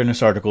 handpicked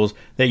preparedness articles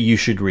that you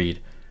should read.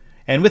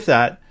 And with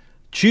that,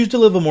 choose to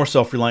live a more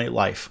self-reliant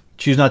life.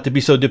 Choose not to be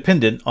so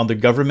dependent on the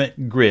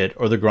government, grid,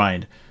 or the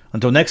grind.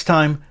 Until next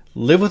time,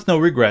 live with no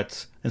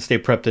regrets and stay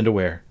prepped and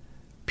aware.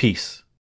 Peace.